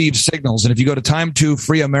and receive signals. And if you go to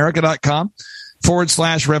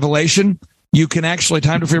time2freeamerica.com/revelation, you can actually,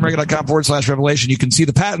 time2freeamerica.com/revelation, you can see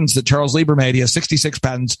the patents that Charles Lieber made. He has 66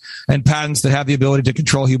 patents and patents that have the ability to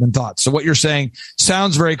control human thoughts. So what you're saying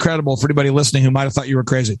sounds very credible for anybody listening who might have thought you were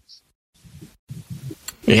crazy.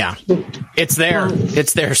 Yeah, it's there.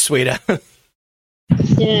 It's there, Sweta.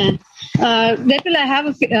 Yeah. Repel, I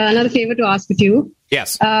have another favor to ask of you.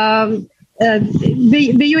 Yes. Were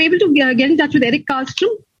you able to get in touch with Eric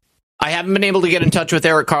Karlstrom? I haven't been able to get in touch with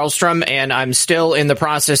Eric Karlstrom, and I'm still in the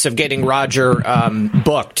process of getting Roger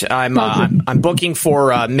booked. I'm booking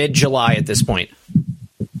for mid-July at this point.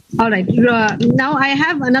 All right. Now I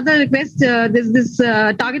have another request. There's this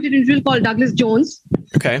targeted individual called Douglas Jones.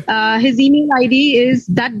 Okay. His email ID is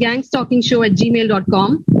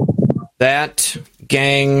thatgangstalkingshow@gmail.com.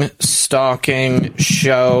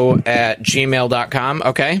 Thatgangstalkingshow@gmail.com.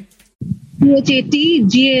 Okay.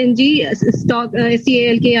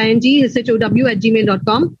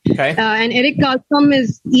 ChatGANG@STALKING@gmail.com. Okay. And Eric Karlstrom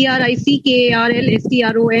is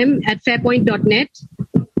ERICKARLSTROM @fairpoint.net.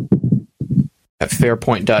 At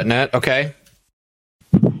fairpoint.net. Okay.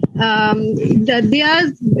 They are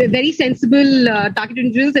very sensible target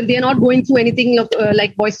individuals, and they are not going through anything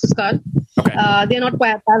like voice to skull. Okay. They are not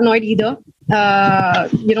paranoid either. So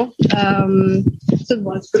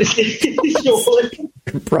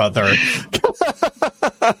brother.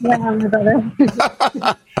 Yeah, my brother.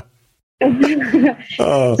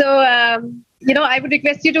 So, I would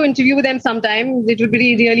request you to interview them sometime. It would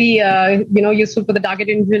be really, useful for the target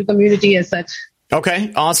individual community as such.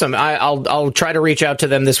 Okay, awesome. I'll try to reach out to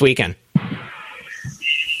them this weekend.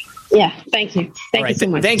 Yeah, thank you. Thank you so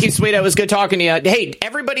much. Thank you, Sweta. It was good talking to you. Hey,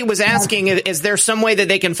 everybody was asking, is there some way that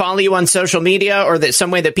they can follow you on social media, or that some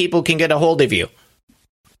way that people can get a hold of you?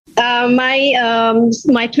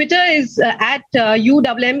 My Twitter is at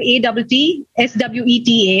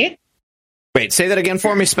UMMATTSWETA. Wait, say that again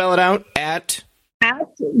for me. Spell it out. At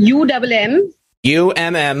UMM.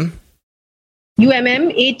 UMM.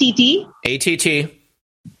 UMMATT. ATT.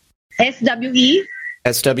 SWE.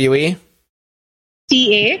 SWE.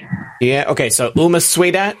 TA. Yeah. Okay. So Uma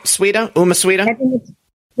Sweta.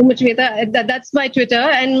 That's my Twitter,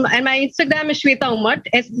 and my Instagram is Shweta Ummatt.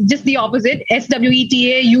 Just the opposite.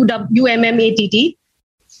 SWETA UMMATT.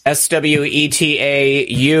 SWETA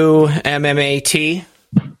UMMAT.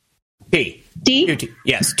 T.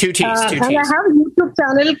 Yes, two T's. And I have a YouTube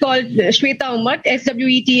channel called Shweta Ummatt.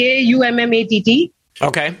 SWETA UMMATT.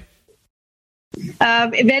 Okay.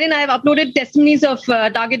 Wherein I have uploaded testimonies of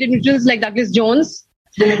target individuals like Douglas Jones.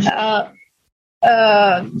 I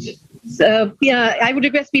would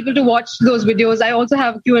request people to watch those videos. I also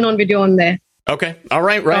have a QAnon video on there. Okay. All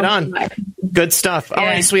right. Right on. Good stuff. All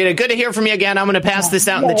right, Sweta. Good to hear from you again. I'm going to pass this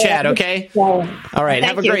out in the chat, okay? All right.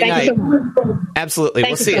 Have a great night. Absolutely.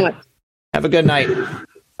 We'll see you. Have a good night.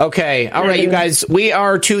 Okay. All right, you guys. We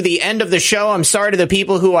are to the end of the show. I'm sorry to the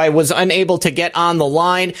people who I was unable to get on the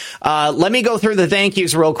line. Let me go through the thank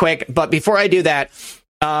yous real quick. But before I do that,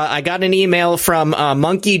 I got an email from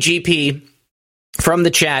Monkey GP from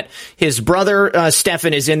the chat. His brother,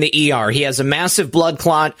 Stefan, is in the ER. He has a massive blood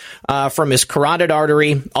clot from his carotid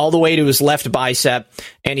artery all the way to his left bicep.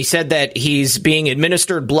 And he said that he's being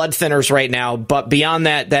administered blood thinners right now. But beyond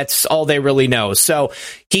that, that's all they really know. So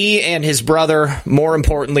he and his brother, more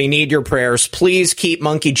importantly, need your prayers. Please keep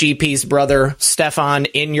Monkey GP's brother, Stefan,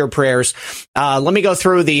 in your prayers. Let me go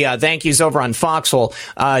through the thank yous over on Foxhole.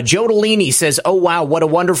 Joe Delaney says, "Oh, wow, what a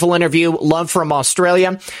wonderful interview. Love from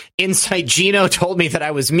Australia." Insight Gino told me that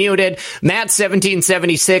I was muted.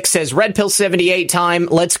 Matt1776 says, "Red Pill 78 time.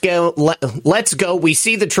 Let's go. Let's go. We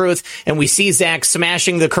see the truth, and we see Zach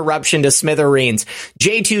smashing the corruption to smithereens."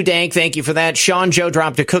 J2 Dank, thank you for that. Sean Joe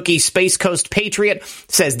dropped a cookie. Space Coast Patriot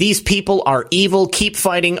says, "These people are evil. Keep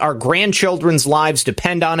fighting. Our grandchildren's lives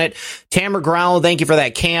depend on it." Tamara Growl, thank you for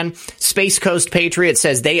that can. Space Coast Patriot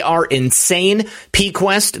says, "They are insane."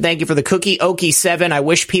 P-Quest, thank you for the cookie. Okie7, I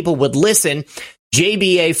wish people would listen.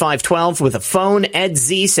 JBA512 with a phone. Ed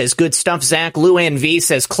Z says, "Good stuff, Zach." Luann V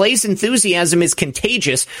says, "Clay's enthusiasm is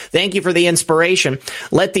contagious. Thank you for the inspiration."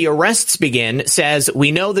 Let the arrests begin says,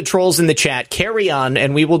 "We know the trolls in the chat. Carry on,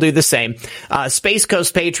 and we will do the same." Space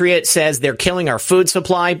Coast Patriot says, "They're killing our food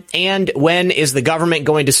supply. And when is the government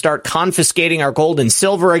going to start confiscating our gold and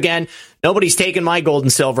silver again?" Nobody's taking my gold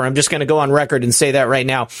and silver. I'm just going to go on record and say that right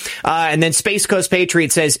now. And then Space Coast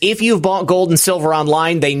Patriot says, "If you've bought gold and silver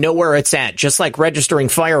online, they know where it's at, just like registering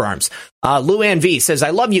firearms." Luann V says,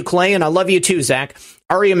 "I love you, Clay, and I love you too, Zach."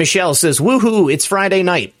 Aria Michelle says, "Woohoo, it's Friday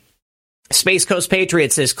night." Space Coast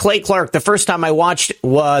Patriot says, "Clay Clark, the first time I watched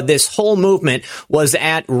this whole movement was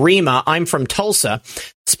at REMA. I'm from Tulsa."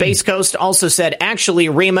 Space Coast also said, "Actually,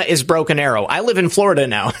 REMA is Broken Arrow. I live in Florida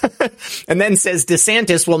now." And then says,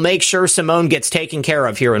 "DeSantis will make sure Simone gets taken care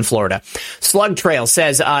of here in Florida." Slug Trail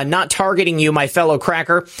says, "Not targeting you, my fellow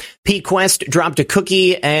cracker." P-Quest dropped a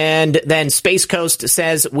cookie. And then Space Coast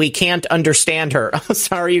says, "We can't understand her."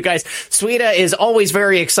 Sorry, you guys. Sweta is always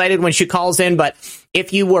very excited when she calls in, but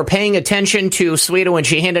if you were paying attention to Sweta when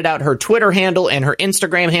she handed out her Twitter handle and her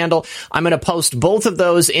Instagram handle, I'm going to post both of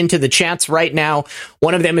those into the chats right now.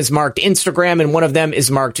 One of them is marked Instagram and one of them is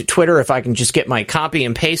marked Twitter. If I can just get my copy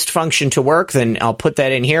and paste function to work, then I'll put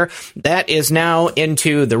that in here. That is now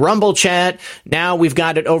into the Rumble chat. Now we've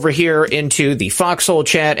got it over here into the Foxhole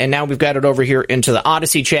chat, and now we've got it over here into the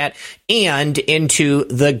Odyssey chat and into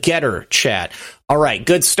the Getter chat. All right,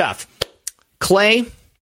 good stuff. Clay,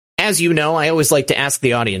 as you know, I always like to ask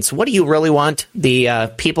the audience, what do you really want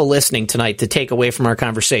the people listening tonight to take away from our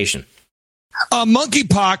conversation?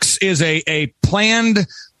 Monkeypox is a planned,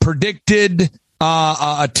 predicted,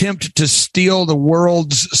 attempt to steal the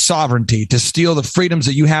world's sovereignty, to steal the freedoms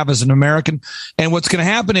that you have as an American. And what's going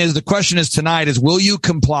to happen is, the question is tonight is, will you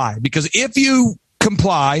comply? Because if you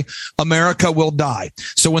comply, America will die.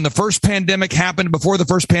 So when the first pandemic happened, before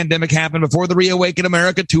the Reawaken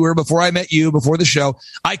America tour, before I met you, before the show,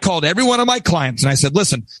 I called every one of my clients and I said,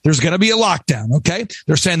 listen, there's going to be a lockdown. Okay.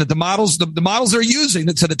 They're saying that the models they're using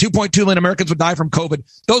that said that 2.2 million Americans would die from COVID,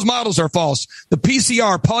 those models are false. The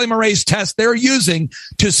PCR polymerase test they're using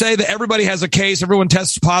to say that everybody has a case, everyone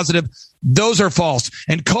tests positive, those are false.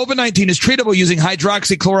 And COVID-19 is treatable using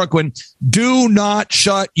hydroxychloroquine. Do not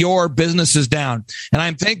shut your businesses down. And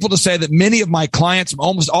I'm thankful to say that many of my clients,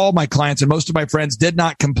 almost all of my clients and most of my friends, did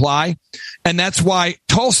not comply. And that's why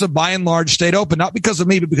Tulsa, by and large, stayed open, not because of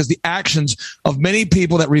me, but because the actions of many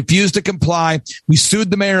people that refused to comply. We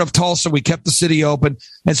sued the mayor of Tulsa. We kept the city open.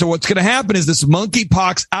 And so what's going to happen is this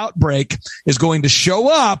monkeypox outbreak is going to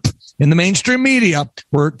show up in the mainstream media.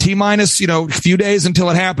 We're T-minus, a few days until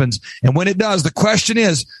it happens. And when it does, the question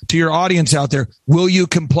is to your audience out there, will you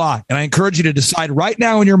comply? And I encourage you to decide right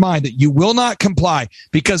now in your mind that you will not comply,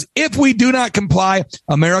 because if we do not comply,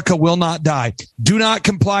 America will not die. Do not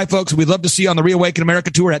comply, folks. We'd love to see you on the Reawaken America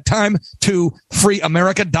tour at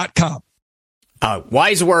time2freeamerica.com.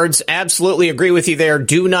 Wise words. Absolutely agree with you there.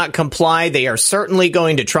 Do not comply. They are certainly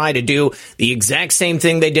going to try to do the exact same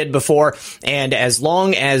thing they did before. And as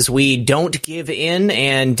long as we don't give in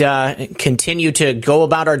and continue to go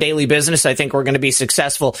about our daily business, I think we're going to be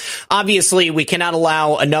successful. Obviously, we cannot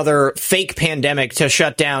allow another fake pandemic to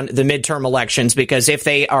shut down the midterm elections, because if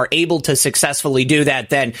they are able to successfully do that,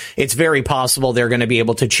 then it's very possible they're going to be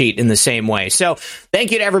able to cheat in the same way. So thank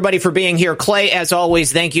you to everybody for being here. Clay, as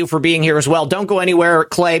always, thank you for being here as well. Don't go anywhere,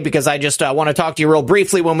 Clay, because I just want to talk to you real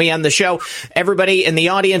briefly when we end the show. Everybody in the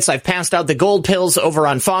audience, I've passed out the gold pills over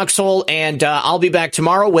on Foxhole, and I'll be back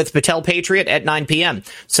tomorrow with Patel Patriot at 9 p.m.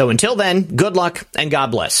 So until then, good luck and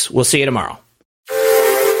God bless. We'll see you tomorrow.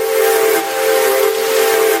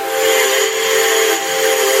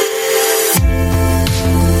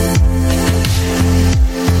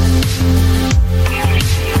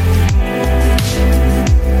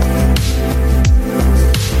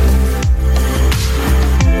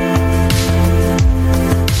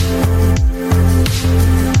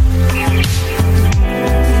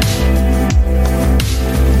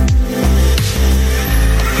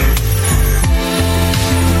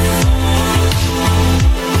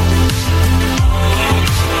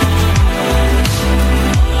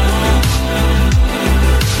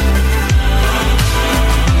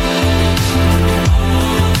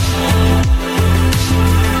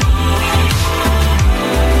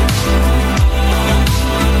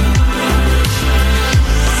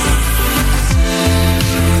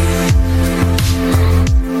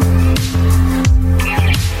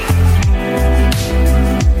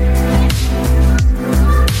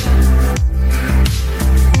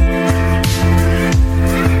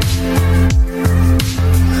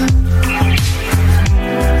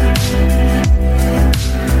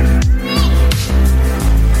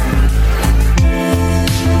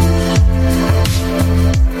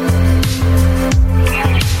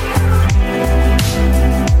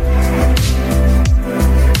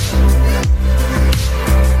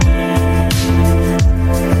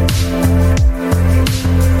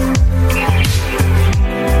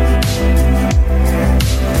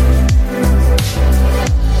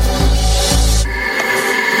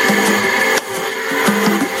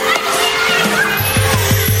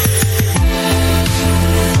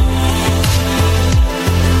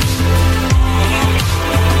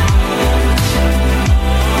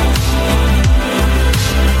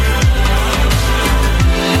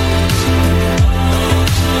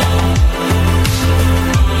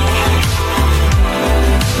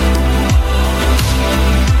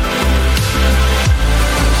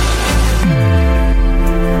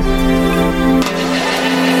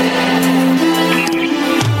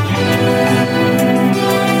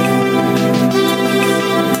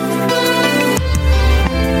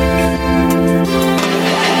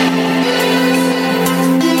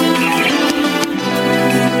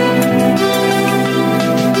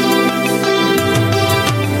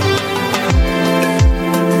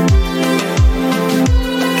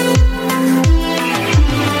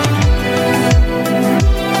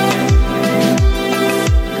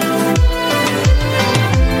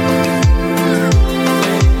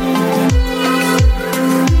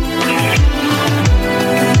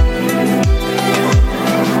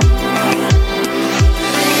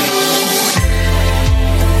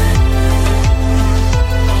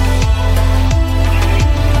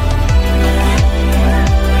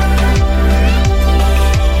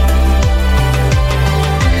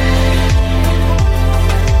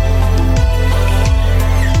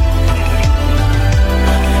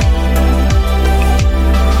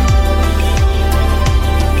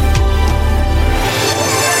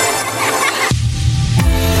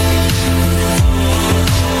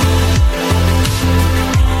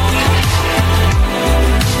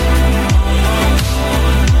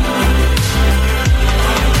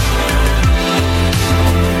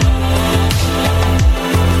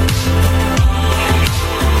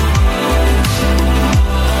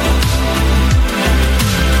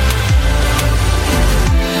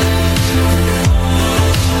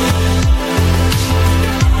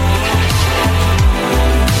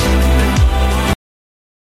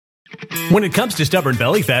 When it comes to stubborn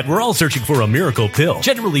belly fat, we're all searching for a miracle pill.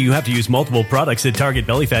 Generally, you have to use multiple products that target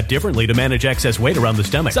belly fat differently to manage excess weight around the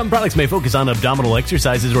stomach. Some products may focus on abdominal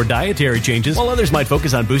exercises or dietary changes, while others might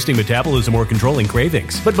focus on boosting metabolism or controlling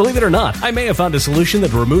cravings. But believe it or not, I may have found a solution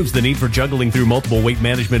that removes the need for juggling through multiple weight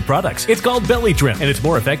management products. It's called Belly Trim, and it's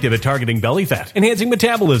more effective at targeting belly fat, enhancing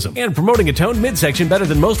metabolism, and promoting a toned midsection better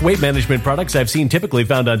than most weight management products I've seen typically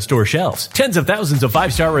found on store shelves. Tens of thousands of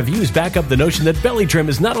 5-star reviews back up the notion that Belly Trim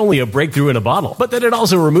is not only a breakthrough in a bottle, but that it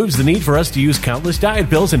also removes the need for us to use countless diet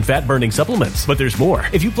pills and fat-burning supplements. But there's more.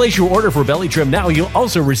 If you place your order for Belly Trim now, you'll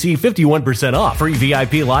also receive 51% off, free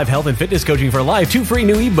VIP live health and fitness coaching for life, 2 free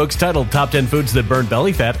new ebooks titled Top 10 Foods That Burn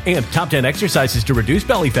Belly Fat and Top 10 Exercises to Reduce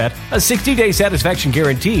Belly Fat, a 60-day satisfaction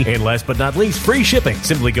guarantee, and last but not least, free shipping.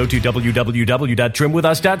 Simply go to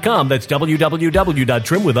www.trimwithus.com. That's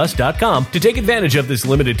www.trimwithus.com to take advantage of this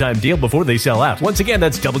limited time deal before they sell out. Once again,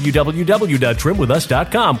 that's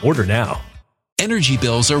www.trimwithus.com. Order now. Energy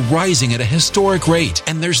bills are rising at a historic rate,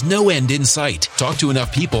 and there's no end in sight. Talk to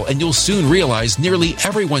enough people, and you'll soon realize nearly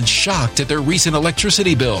everyone's shocked at their recent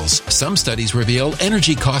electricity bills. Some studies reveal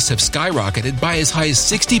energy costs have skyrocketed by as high as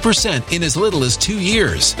 60% in as little as 2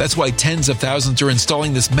 years. That's why tens of thousands are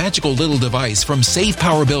installing this magical little device from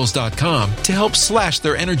SavePowerBills.com to help slash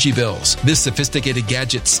their energy bills. This sophisticated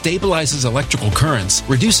gadget stabilizes electrical currents,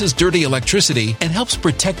 reduces dirty electricity, and helps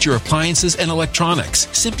protect your appliances and electronics.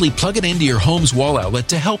 Simply plug it into your home's wall outlet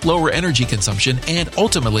to help lower energy consumption and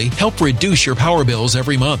ultimately help reduce your power bills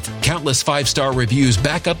every month. Countless 5-star reviews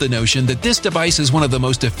back up the notion that this device is one of the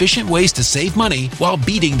most efficient ways to save money while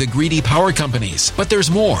beating the greedy power companies. But there's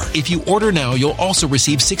more. If you order now, you'll also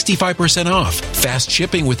receive 65% off, fast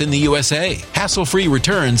shipping within the USA, hassle-free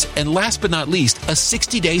returns, and last but not least, a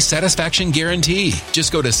 60-day satisfaction guarantee.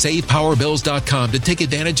 Just go to SavePowerBills.com to take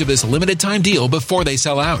advantage of this limited time deal before they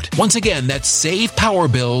sell out. Once again, that's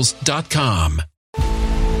SavePowerBills.com.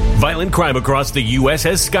 Violent crime across the U.S.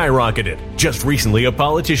 has skyrocketed. Just recently, a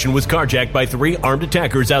politician was carjacked by 3 armed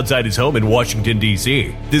attackers outside his home in Washington,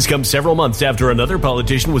 D.C. This comes several months after another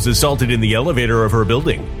politician was assaulted in the elevator of her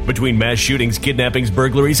building. Between mass shootings, kidnappings,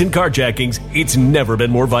 burglaries, and carjackings, it's never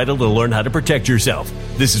been more vital to learn how to protect yourself.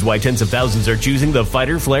 This is why tens of thousands are choosing the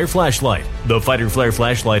Fighter Flare flashlight. The Fighter Flare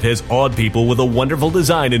flashlight has awed people with a wonderful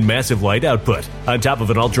design and massive light output. On top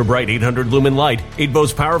of an ultra-bright 800-lumen light, it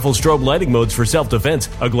boasts powerful strobe lighting modes for self-defense,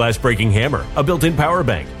 a glass-breaking hammer, a built-in power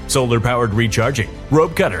bank, solar-powered recharging,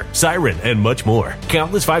 rope cutter, siren, and much more.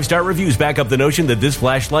 Countless 5-star reviews back up the notion that this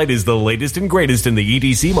flashlight is the latest and greatest in the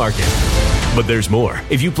EDC market. But there's more.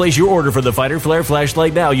 If you place your order for the Fighter Flare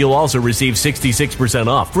flashlight now, you'll also receive 66%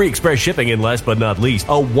 off, free express shipping, and last but not least, a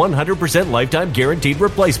 100% lifetime guaranteed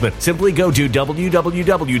replacement. Simply go to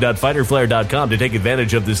www.fighterflare.com to take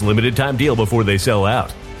advantage of this limited time deal before they sell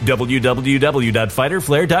out.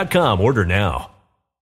 www.fighterflare.com. Order now.